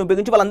పొరపాటును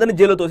ఉపయోగించి వాళ్ళందరినీ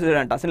జైల్లో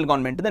తోసేసాడంట సెంట్రల్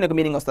గవర్నమెంట్. దాని యొక్క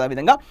మీనింగ్ వస్తుంది ఆ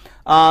విధంగా.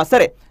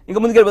 సరే, ఇంకా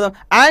ముందుకు వెళ్ళిపోదాం.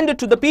 And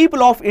to the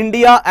people of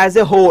India as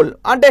a whole,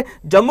 అంటే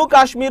జమ్మూ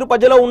కాశ్మీర్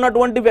ప్రజలో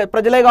ఉన్నటువంటి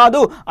ప్రజలే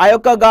కాదు, ఆ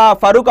యొక్క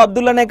ఫరూక్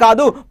అబ్దుల్లానే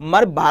కాదు,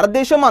 మరి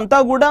భారతదేశం అంతా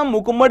కూడా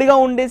మూకుమ్మడిగా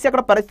ఉండేసి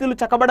అక్కడ పరిస్థితులు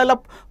చక్కబడేలా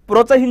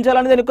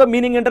ప్రోత్సహించాలని దాని యొక్క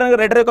మీనింగ్ ఏంటంటే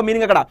రైటర్ యొక్క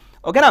మీనింగ్ అక్కడ.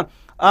 ఓకేనా?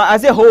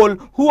 As a whole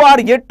who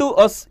are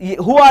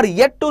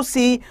yet to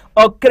see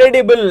a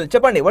credible.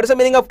 చెప్పండి, what's the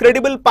meaning of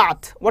credible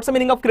path? What's the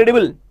meaning of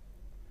credible?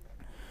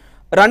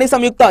 Rani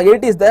Samyukta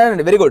 8 is there.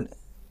 Very good.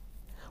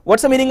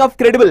 What's the meaning of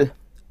credible?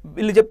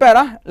 వీళ్ళు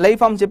చెప్పారా?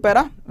 Life forms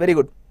చెప్పారా? Very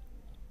good.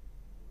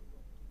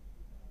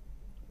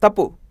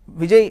 తప్పు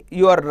Vijay,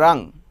 you are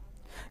wrong.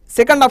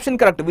 Second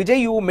option correct.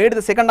 Vijay, you made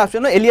the second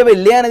option.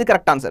 లే అనేది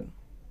correct answer.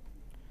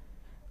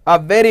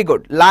 Very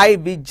good. లై,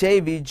 Vijay,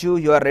 Viju,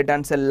 you are right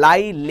answer. లై,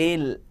 లే,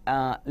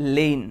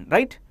 lane,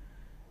 right?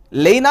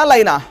 లేనా,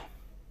 లైనా?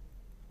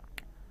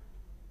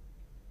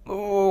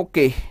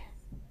 Okay,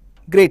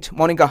 great.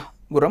 మౌనికా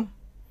గురం,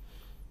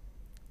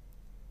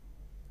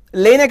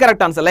 లేనే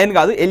కరెక్ట్ ఆన్సర్. లైన్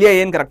కాదు,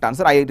 alien correct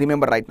answer. I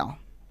remember right now.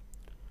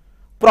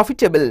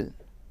 Profitable.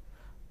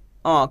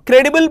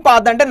 Credible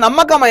path అంటే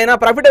నమ్మకమైన,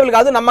 ప్రాఫిటబుల్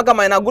కాదు,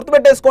 నమ్మకమైన.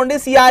 గుర్తుపెట్టేసుకోండి,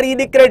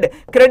 సిఆర్ఈడి క్రెడ్.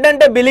 క్రెడ్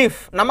అంటే బిలీఫ్,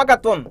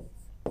 నమ్మకత్వం.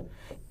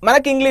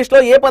 మనకి ఇంగ్లీష్లో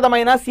ఏ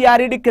పదమైనా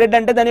సిఆర్ఈడి క్రెడ్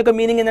అంటే దాని యొక్క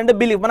మీనింగ్ ఏంటంటే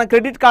బిలీఫ్. మనం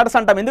క్రెడిట్ కార్డ్స్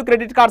అంటాం. ఎందుకు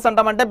క్రెడిట్ కార్డ్స్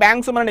అంటామంటే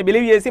బ్యాంక్స్ మనల్ని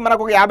బిలీవ్ చేసి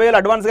మనకు ఒక 50,000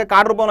 అడ్వాన్స్గా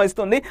కార్డు రూపంలో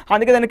ఇస్తుంది,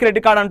 అందుకే దాన్ని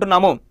క్రెడిట్ కార్డ్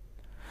అంటున్నాము.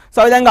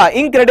 సో ఆ విధంగా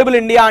ఇన్క్రెడిబుల్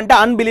ఇండియా అంటే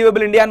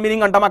అన్బిలీవబుల్ ఇండియా అని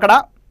మీనింగ్ అంటాం అక్కడ.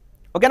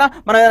 ఓకేనా?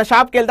 మనం ఏదైనా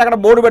షాప్కి వెళ్తే అక్కడ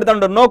బోర్డు పెడతా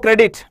ఉంటాడు, నో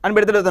క్రెడిట్ అని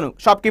పెడతాడు అతను,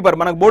 షాప్ కీపర్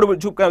మనకు బోర్డు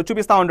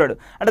చూపిస్తూ ఉంటాడు.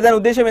 అంటే దాని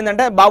ఉద్దేశం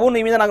ఏంటంటే, బాబు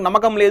నీ మీద నాకు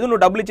నమ్మకం లేదు, నువ్వు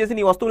డబ్బులు ఇచ్చేసి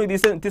నీ వస్తువుని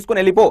తీసుకొని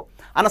వెళ్ళిపో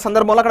అన్న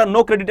సందర్భంలో అక్కడ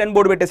నో క్రెడిట్ అని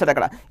బోర్డు పెట్టేశాడు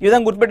అక్కడ. ఈ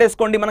విధంగా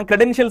గుర్తుపెట్టేసుకోండి. మనం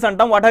క్రెడెన్షియల్స్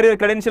అంటాం. వాట్ ఆర్ యువర్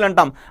క్రెడెన్షియల్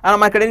అంటాం.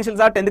 మా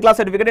credentials 10th class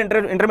certificate,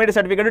 intermediate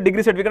certificate,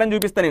 degree certificate అని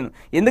చూపిస్తాను నేను.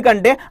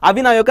 ఎందుకంటే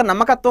అవి నా యొక్క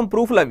నమ్మకత్వం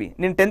ప్రూఫ్లు. అవి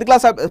నేను 10th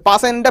క్లాస్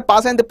పాస్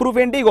అయితే ప్రూఫ్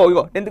ఏంటి?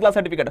 ఇగో 10th class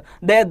certificate.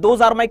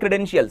 Those are my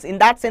credentials.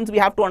 In that sense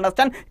we have to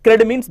understand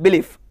cred means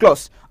belief.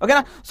 Close.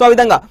 ఓకేనా? సో ఆ విధంగా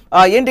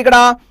ఏంటి ఇక్కడ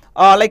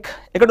లైక్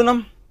ఎక్కడున్నాం?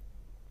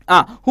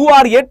 who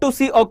are yet to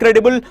see a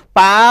credible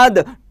path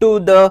to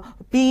the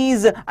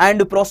peace and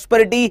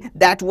prosperity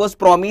that was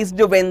promised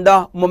when the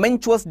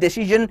momentous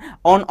decision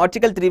on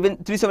Article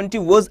 370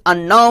 was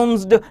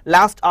announced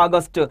last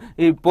August.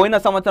 ఈ పోయిన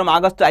సంవత్సరం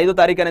August 5వ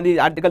తారీఖు అనేది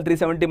ఆర్టికల్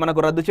 370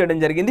 మనకు రద్దు చేయడం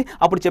జరిగింది.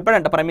 అప్పుడు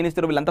చెప్పాడంట ప్రైమ్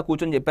మినిస్టర్, వీళ్ళంతా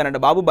కూర్చొని చెప్పారంట,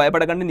 బాబు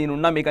భయపడకండి,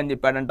 నేనున్నా మీకు అని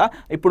చెప్పాడంట.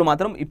 ఇప్పుడు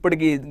మాత్రం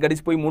ఇప్పటికి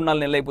గడిచిపోయి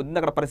 3-4 నెలలు అయిపోతుంది,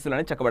 అక్కడ పరిస్థితులు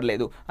అనేది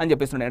చక్కబడలేదు అని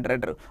చెప్పేస్తున్నాడు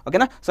రైటర్.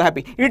 ఓకేనా? So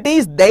happy. It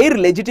is their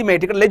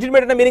legitimate. ఇక్కడ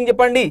లెజిటిమేట్ అంటే మీనింగ్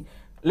చెప్పండి.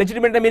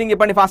 లెజిటిమేట్ అంటే మీనింగ్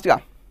చెప్పండి ఫాస్ట్గా.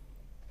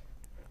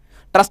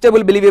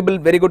 Trustable, believable,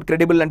 very good.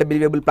 Credible అంటే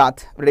believable path.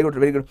 Very good,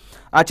 very good.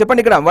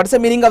 చెప్పండి ఇక్కడ what's the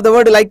meaning of the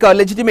word like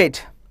legitimate?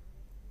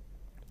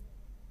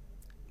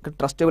 ఇక్కడ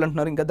ట్రస్టబుల్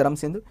అంటున్నారు, ఇంకా ధరం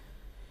సింధు.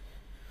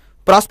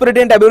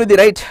 ప్రాస్పెరిటీ అంటే అభివృద్ధి,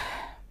 రైట్?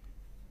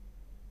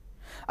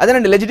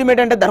 అదేనండి, లెజిటిమేట్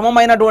అంటే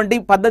ధర్మమైనటువంటి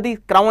పద్ధతి,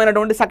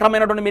 క్రమమైనటువంటి,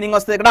 సక్రమైనటువంటి మీనింగ్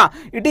వస్తుంది ఇక్కడ.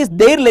 It is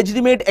there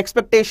legitimate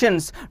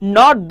expectations,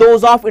 not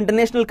those of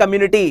international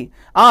community.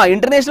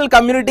 International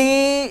community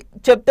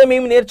చెప్తే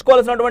మేము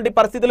నేర్చుకోవాల్సినటువంటి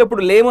పరిస్థితులు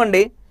ఇప్పుడు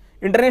లేమండి.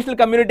 ఇంటర్నేషనల్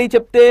కమ్యూనిటీ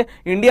చెప్తే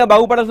ఇండియా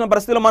బాగుపడాల్సిన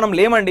పరిస్థితులు మనం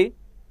లేమండి.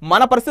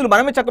 మన పరిస్థితులు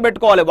మనమే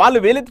చక్కబెట్టుకోవాలి. వాళ్ళు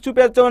వేలెత్తి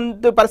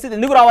చూపించే పరిస్థితి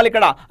ఎందుకు రావాలి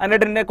ఇక్కడ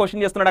అనేది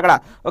క్వశ్చన్ చేస్తున్నాడు అక్కడ.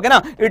 ఓకేనా?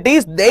 It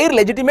is there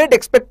legitimate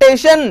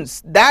expectations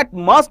that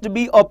must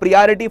be a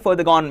priority for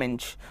the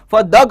government.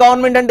 For the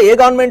government అంటే ఏ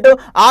గవర్నమెంట్?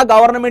 ఆ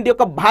గవర్నమెంట్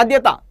యొక్క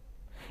బాధ్యత.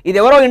 ఇది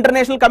ఎవరో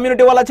ఇంటర్నేషనల్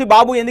కమ్యూనిటీ వాళ్ళు వచ్చి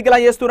బాబు ఎందుకు ఇలా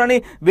చేస్తున్నారని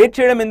వెయిట్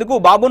చేయడం ఎందుకు?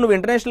 బాబు నువ్వు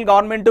ఇంటర్నేషనల్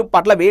గవర్నమెంట్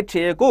పట్ల వెయిట్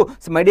చేయకు.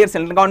 మై డియర్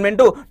సెంట్రల్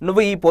గవర్నమెంట్,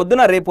 నువ్వు ఈ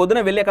పొద్దున రేపు పొద్దున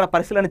వెళ్ళి అక్కడ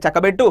పరిస్థితులను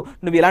చక్కబెట్టు.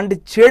 నువ్వు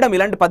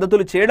ఇలాంటి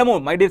పద్ధతులు చేయడము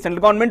మై డియర్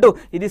సెంట్రల్ గవర్నమెంట్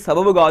ఇది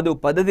సబబు కాదు,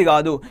 పద్ధతి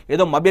కాదు.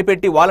 ఏదో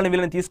మభ్యపెట్టి వాళ్ళని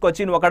వీళ్ళని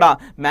తీసుకొచ్చి నువ్వు అక్కడ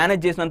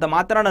మేనేజ్ చేసినంత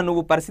మాత్రాన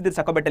నువ్వు పరిస్థితి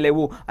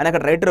చక్కబెట్టలేవు అని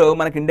అక్కడ రైటర్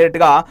మనకి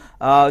ఇండైరెక్ట్గా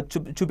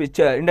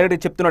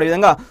చెప్తున్నాడు. ఈ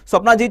విధంగా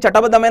స్వప్నాజీ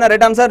చట్టబద్ధమైన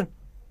right answer.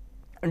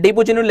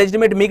 Deep Chinnu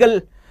legitimate, మీగల్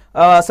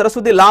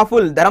Saraswati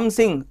lawful, Dharam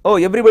Singh, oh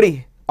everybody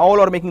all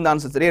are making the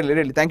answers.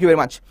 Really thank you very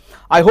much.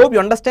 I hope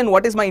you understand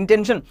what is my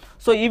intention.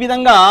 So ఈ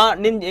విధంగా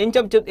నేను ఏం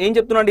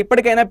చెప్తున్నాను,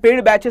 ఇప్పటికైనా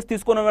పెయిడ్ బ్యాచెస్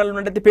తీసుకునే వాళ్ళు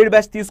ఉంటే పెయిడ్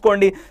బ్యాచ్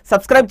తీసుకోండి,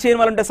 సబ్స్క్రైబ్ చేయని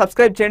వాళ్ళు ఉంటే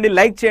సబ్స్క్రైబ్ చేయండి,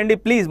 లైక్ చేయండి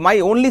please. My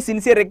only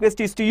sincere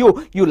request is to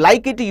you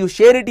like it, you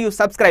share it, you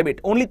subscribe it.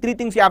 Only 3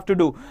 things you have to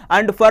do.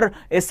 And for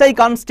SI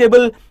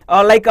constable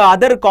like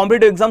other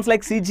competitive exams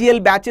like CGL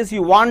batches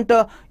you want,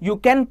 you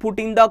can put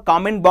in the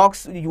comment box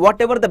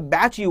whatever the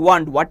batch you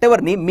want, whatever.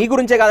 మీ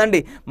గురించే కాదండి,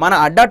 మన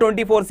అడ్డా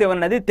 24/7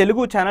 అనేది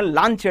Telugu channel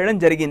launch చేయడం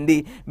జరిగింది.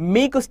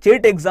 మీకు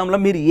state ఎగ్జామ్లో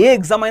మీరు ఏ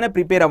exam అయినా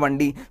ప్రిపేర్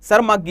అవ్వండి.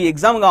 సార్ మాకు ఈ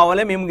ఎగ్జామ్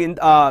కావాలి, మేము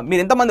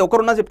మీరు ఎంతమంది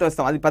ఒకరున్నా చెప్తే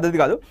వస్తాం, అది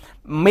పద్ధతి కాదు.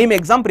 మేము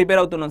ఎగ్జామ్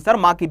ప్రిపేర్ అవుతున్నాం సార్,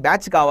 మాకు ఈ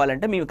బ్యాచ్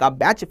కావాలంటే మీకు ఆ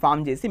బ్యాచ్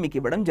ఫామ్ చేసి మీకు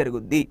ఇవ్వడం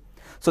జరుగుద్ది.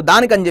 సో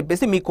దానికని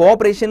చెప్పేసి మీ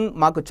కోఆపరేషన్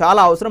మాకు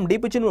చాలా అవసరం.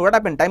 డీప్ ఇచ్చి వాట్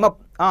హ్యాపెన్ టైమ్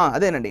అప్,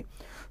 అదేనండి.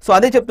 సో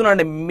అదే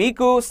చెప్తున్నానండి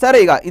మీకు. సరే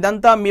ఇక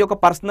ఇదంతా మీ యొక్క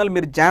పర్సనల్,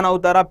 మీరు జాయిన్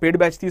అవుతారా, పెయిడ్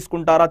బ్యాచ్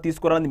తీసుకుంటారా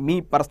తీసుకోరా అనేది మీ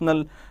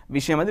పర్సనల్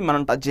విషయం, అది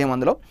మనం టచ్ చేయం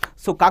అందులో.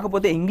 సో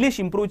కాకపోతే ఇంగ్లీష్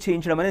ఇంప్రూవ్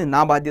చేయించడం అనేది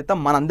నా బాధ్యత,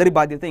 మనందరి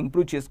బాధ్యత.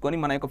 ఇంప్రూవ్ చేసుకొని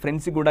మన యొక్క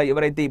ఫ్రెండ్స్కి కూడా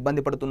ఎవరైతే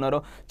ఇబ్బంది పడుతున్నారో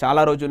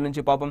చాలా రోజుల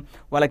నుంచి పాపం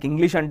వాళ్ళకి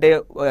ఇంగ్లీష్ అంటే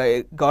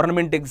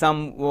గవర్నమెంట్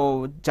ఎగ్జామ్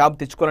జాబ్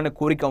తెచ్చుకోవాలనే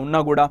కోరిక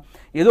ఉన్నా కూడా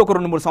ఏదో ఒక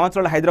 2-3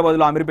 సంవత్సరాలు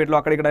హైదరాబాద్లో, అమీర్పేటలో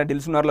అక్కడిక్కడ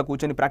దిల్సునగర్లో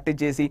కూర్చొని ప్రాక్టీస్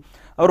చేసి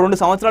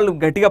 2 సంవత్సరాలు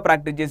గట్టిగా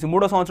ప్రాక్టీస్ చేసి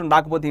 3వ సంవత్సరం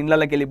రాకపోతే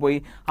ఇళ్ళకి వెళ్ళిపోయి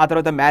ఆ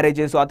తర్వాత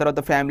మ్యారేజెస్, ఆ తర్వాత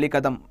ఫ్యామిలీ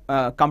కథం,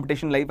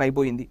 కాంపిటీషన్ లైఫ్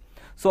అయిపోయింది.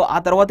 సో ఆ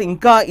తర్వాత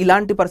ఇంకా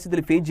ఇలాంటి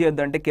పరిస్థితులు ఫేస్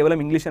చేయొద్దు అంటే కేవలం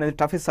ఇంగ్లీష్ అనేది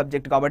టఫెస్ట్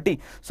సబ్జెక్ట్ కాబట్టి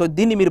సో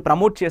దీన్ని మీరు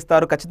ప్రమోట్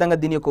చేస్తారు, ఖచ్చితంగా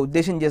దీని యొక్క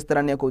ఉద్దేశం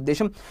చేస్తారనే ఒక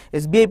ఉద్దేశం.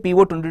 SBI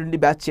PO 2020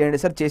 బ్యాచ్ చేయండి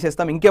సార్,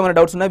 చేసేస్తాం. ఇంకేమైనా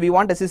డౌట్స్ ఉన్నాయి? వి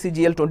వాంట్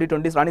SSCGL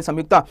 2020 రాణి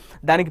సంయుక్త,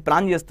 దానికి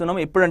ప్లాన్ చేస్తున్నాం.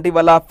 ఎప్పుడంటే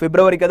ఇవాళ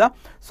ఫిబ్రవరి కదా,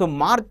 సో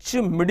మార్చ్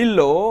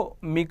మిడిల్లో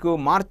మీకు,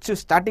 మార్చ్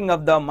స్టార్టింగ్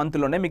ఆఫ్ ద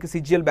మంత్లోనే మీకు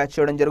CGL బ్యాచ్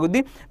చేయడం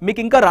జరుగుద్ది.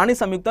 మీకు ఇంకా రాణి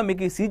సంయుక్త,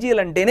 మీకు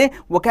CGL అంటేనే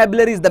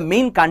vocabulary is the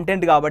main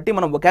content కాబట్టి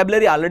మనం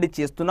వొకాబులరీ ఆల్రెడీ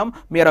చేస్తున్నాం.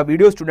 మీరు ఆ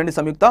వీడియోస్ చూడండి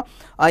సంయుక్త.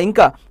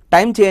 ఇంకా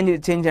టైం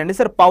చేంజ్ చేయండి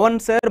సార్. పవన్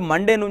సార్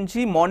మండే నుంచి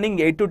మార్నింగ్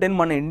 8 to 10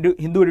 మన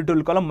హిందూ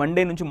ఎడిటోరియల్ కాలం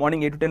మండే నుంచి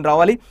మార్నింగ్ 8 to 10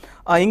 రావాలి.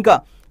 ఇంకా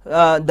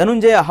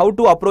Dhanunjaya, how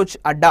to approach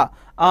Adda,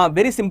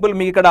 very simple.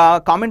 మీకు ఇక్కడ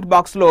కామెంట్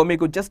బాక్స్లో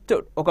మీకు జస్ట్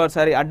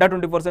ఒకసారి అడ్డా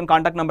 24/7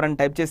 కాంటాక్ట్ నెంబర్ అని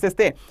టైప్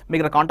చేసేస్తే మీకు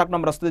ఇక్కడ కాంటాక్ట్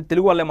నెంబర్ వస్తుంది,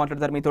 తెలుగు వాళ్ళే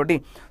మాట్లాడతారు మీతోటి.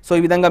 సో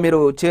ఈ విధంగా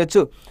మీరు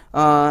చేయొచ్చు.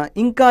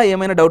 ఇంకా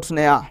ఏమైనా డౌట్స్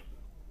ఉన్నాయా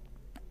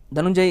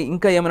ధనుంజయ్?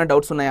 ఇంకా ఏమైనా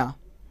డౌట్స్ ఉన్నాయా?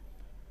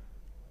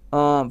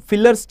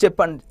 ఫిల్లర్స్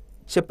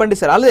చెప్పండి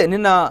సార్. అలాగే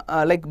నిన్న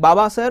లైక్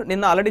బాబా సార్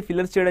నిన్న ఆల్రెడీ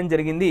ఫిల్లర్స్ చేయడం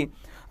జరిగింది.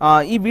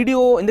 ఈ వీడియో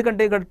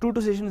ఎందుకంటే ఇక్కడ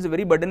 2 సెషన్స్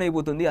వెరీ బర్డెన్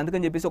అయిపోతుంది,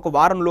 అందుకని చెప్పేసి ఒక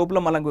వారం లోపల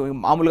మనకు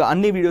మామూలుగా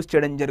అన్ని వీడియోస్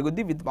చేయడం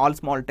జరుగుద్ది విత్ ఆల్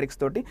స్మాల్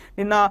ట్రిక్స్ తోటి.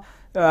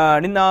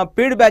 నిన్న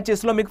పెయిడ్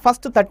బ్యాచెస్లో మీకు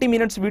ఫస్ట్ 30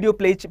 minutes వీడియో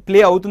ప్లే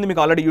అవుతుంది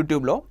మీకు ఆల్రెడీ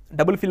యూట్యూబ్లో,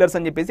 డబుల్ ఫిల్లర్స్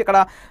అని చెప్పేసి. ఇక్కడ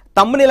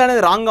థంబ్నెయిల్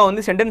అనేది రాంగ్గా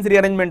ఉంది, సెంటెన్స్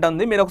రీఅరేంజ్మెంట్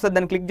ఉంది. మీరు ఒకసారి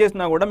దాన్ని క్లిక్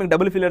చేసినా కూడా మీకు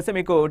డబుల్ ఫిల్లర్సే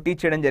మీకు టీచ్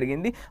చేయడం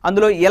జరిగింది.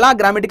 అందులో ఎలా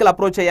గ్రామటికల్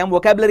అప్రోచ్ అయ్యాం,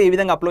 వొకాబులరీ ఏ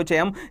విధంగా అప్రోచ్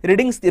అయ్యాం,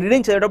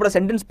 రీడింగ్ చదివేటప్పుడు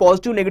సెంటెన్స్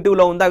పాజిటివ్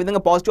నెగిటివ్లో ఉందా, ఆ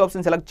విధంగా పాజిటివ్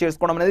ఆప్షన్ సెలెక్ట్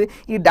చేసుకోవడం అనేది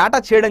ఈ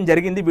డేటా చేయడం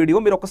జరిగింది వీడియో.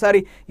 మీరు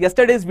ఒకసారి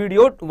ఎస్టర్డేస్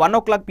వీడియో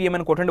 1 PM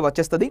అని కొట్టండి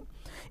వచ్చేస్తుంది.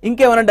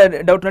 ఇంకేమైనా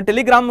డౌట్ ఉన్నా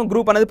టెలిగ్రామ్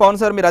గ్రూప్ అనేది పవన్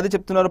సార్ మీరు అదే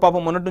చెప్తున్నారు,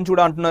 పాపం మొన్నటి నుంచి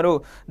కూడా అంటున్నారు,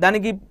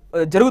 దానికి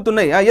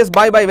జరుగుతున్నాయి. ఎస్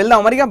బాయ్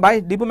వెళ్దాం మరిగా. బాయ్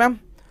దీపు మ్యామ్,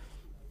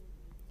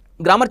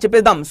 గ్రామర్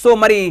చెప్పేద్దాం. సో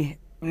మరి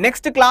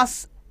next class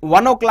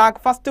 1 o'clock,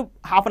 first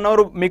half an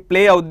hour మీకు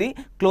ప్లే అవుద్ది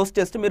క్లోజ్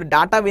టెస్ట్. మీరు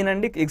డేటా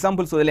వినండి,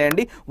 ఎగ్జాంపుల్స్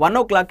వదిలేయండి. 1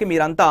 o'clockకి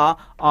మీరంతా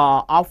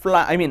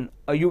ఆఫ్లైన్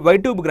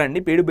వైట్యూబ్కి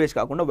రండి, పెయిడ్ బేస్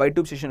కాకుండా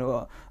వైట్యూబ్ సెషన్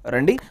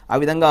రండి. ఆ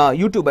విధంగా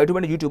యూట్యూబ్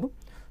అంటే యూట్యూబ్.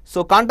 సో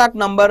కాంటాక్ట్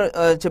నంబర్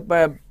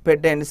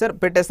పెట్టేయండి సార్,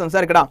 పెట్టేస్తాం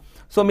సార్ ఇక్కడ.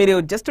 సో మీరు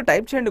జస్ట్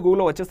టైప్ చేయండి,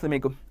 గూగుల్లో వచ్చేస్తుంది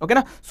మీకు,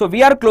 ఓకేనా. So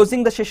we are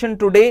closing the session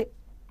today.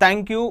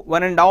 Thank you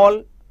one and all.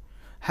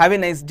 Have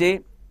a nice day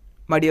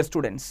my dear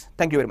students.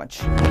 Thank you very much.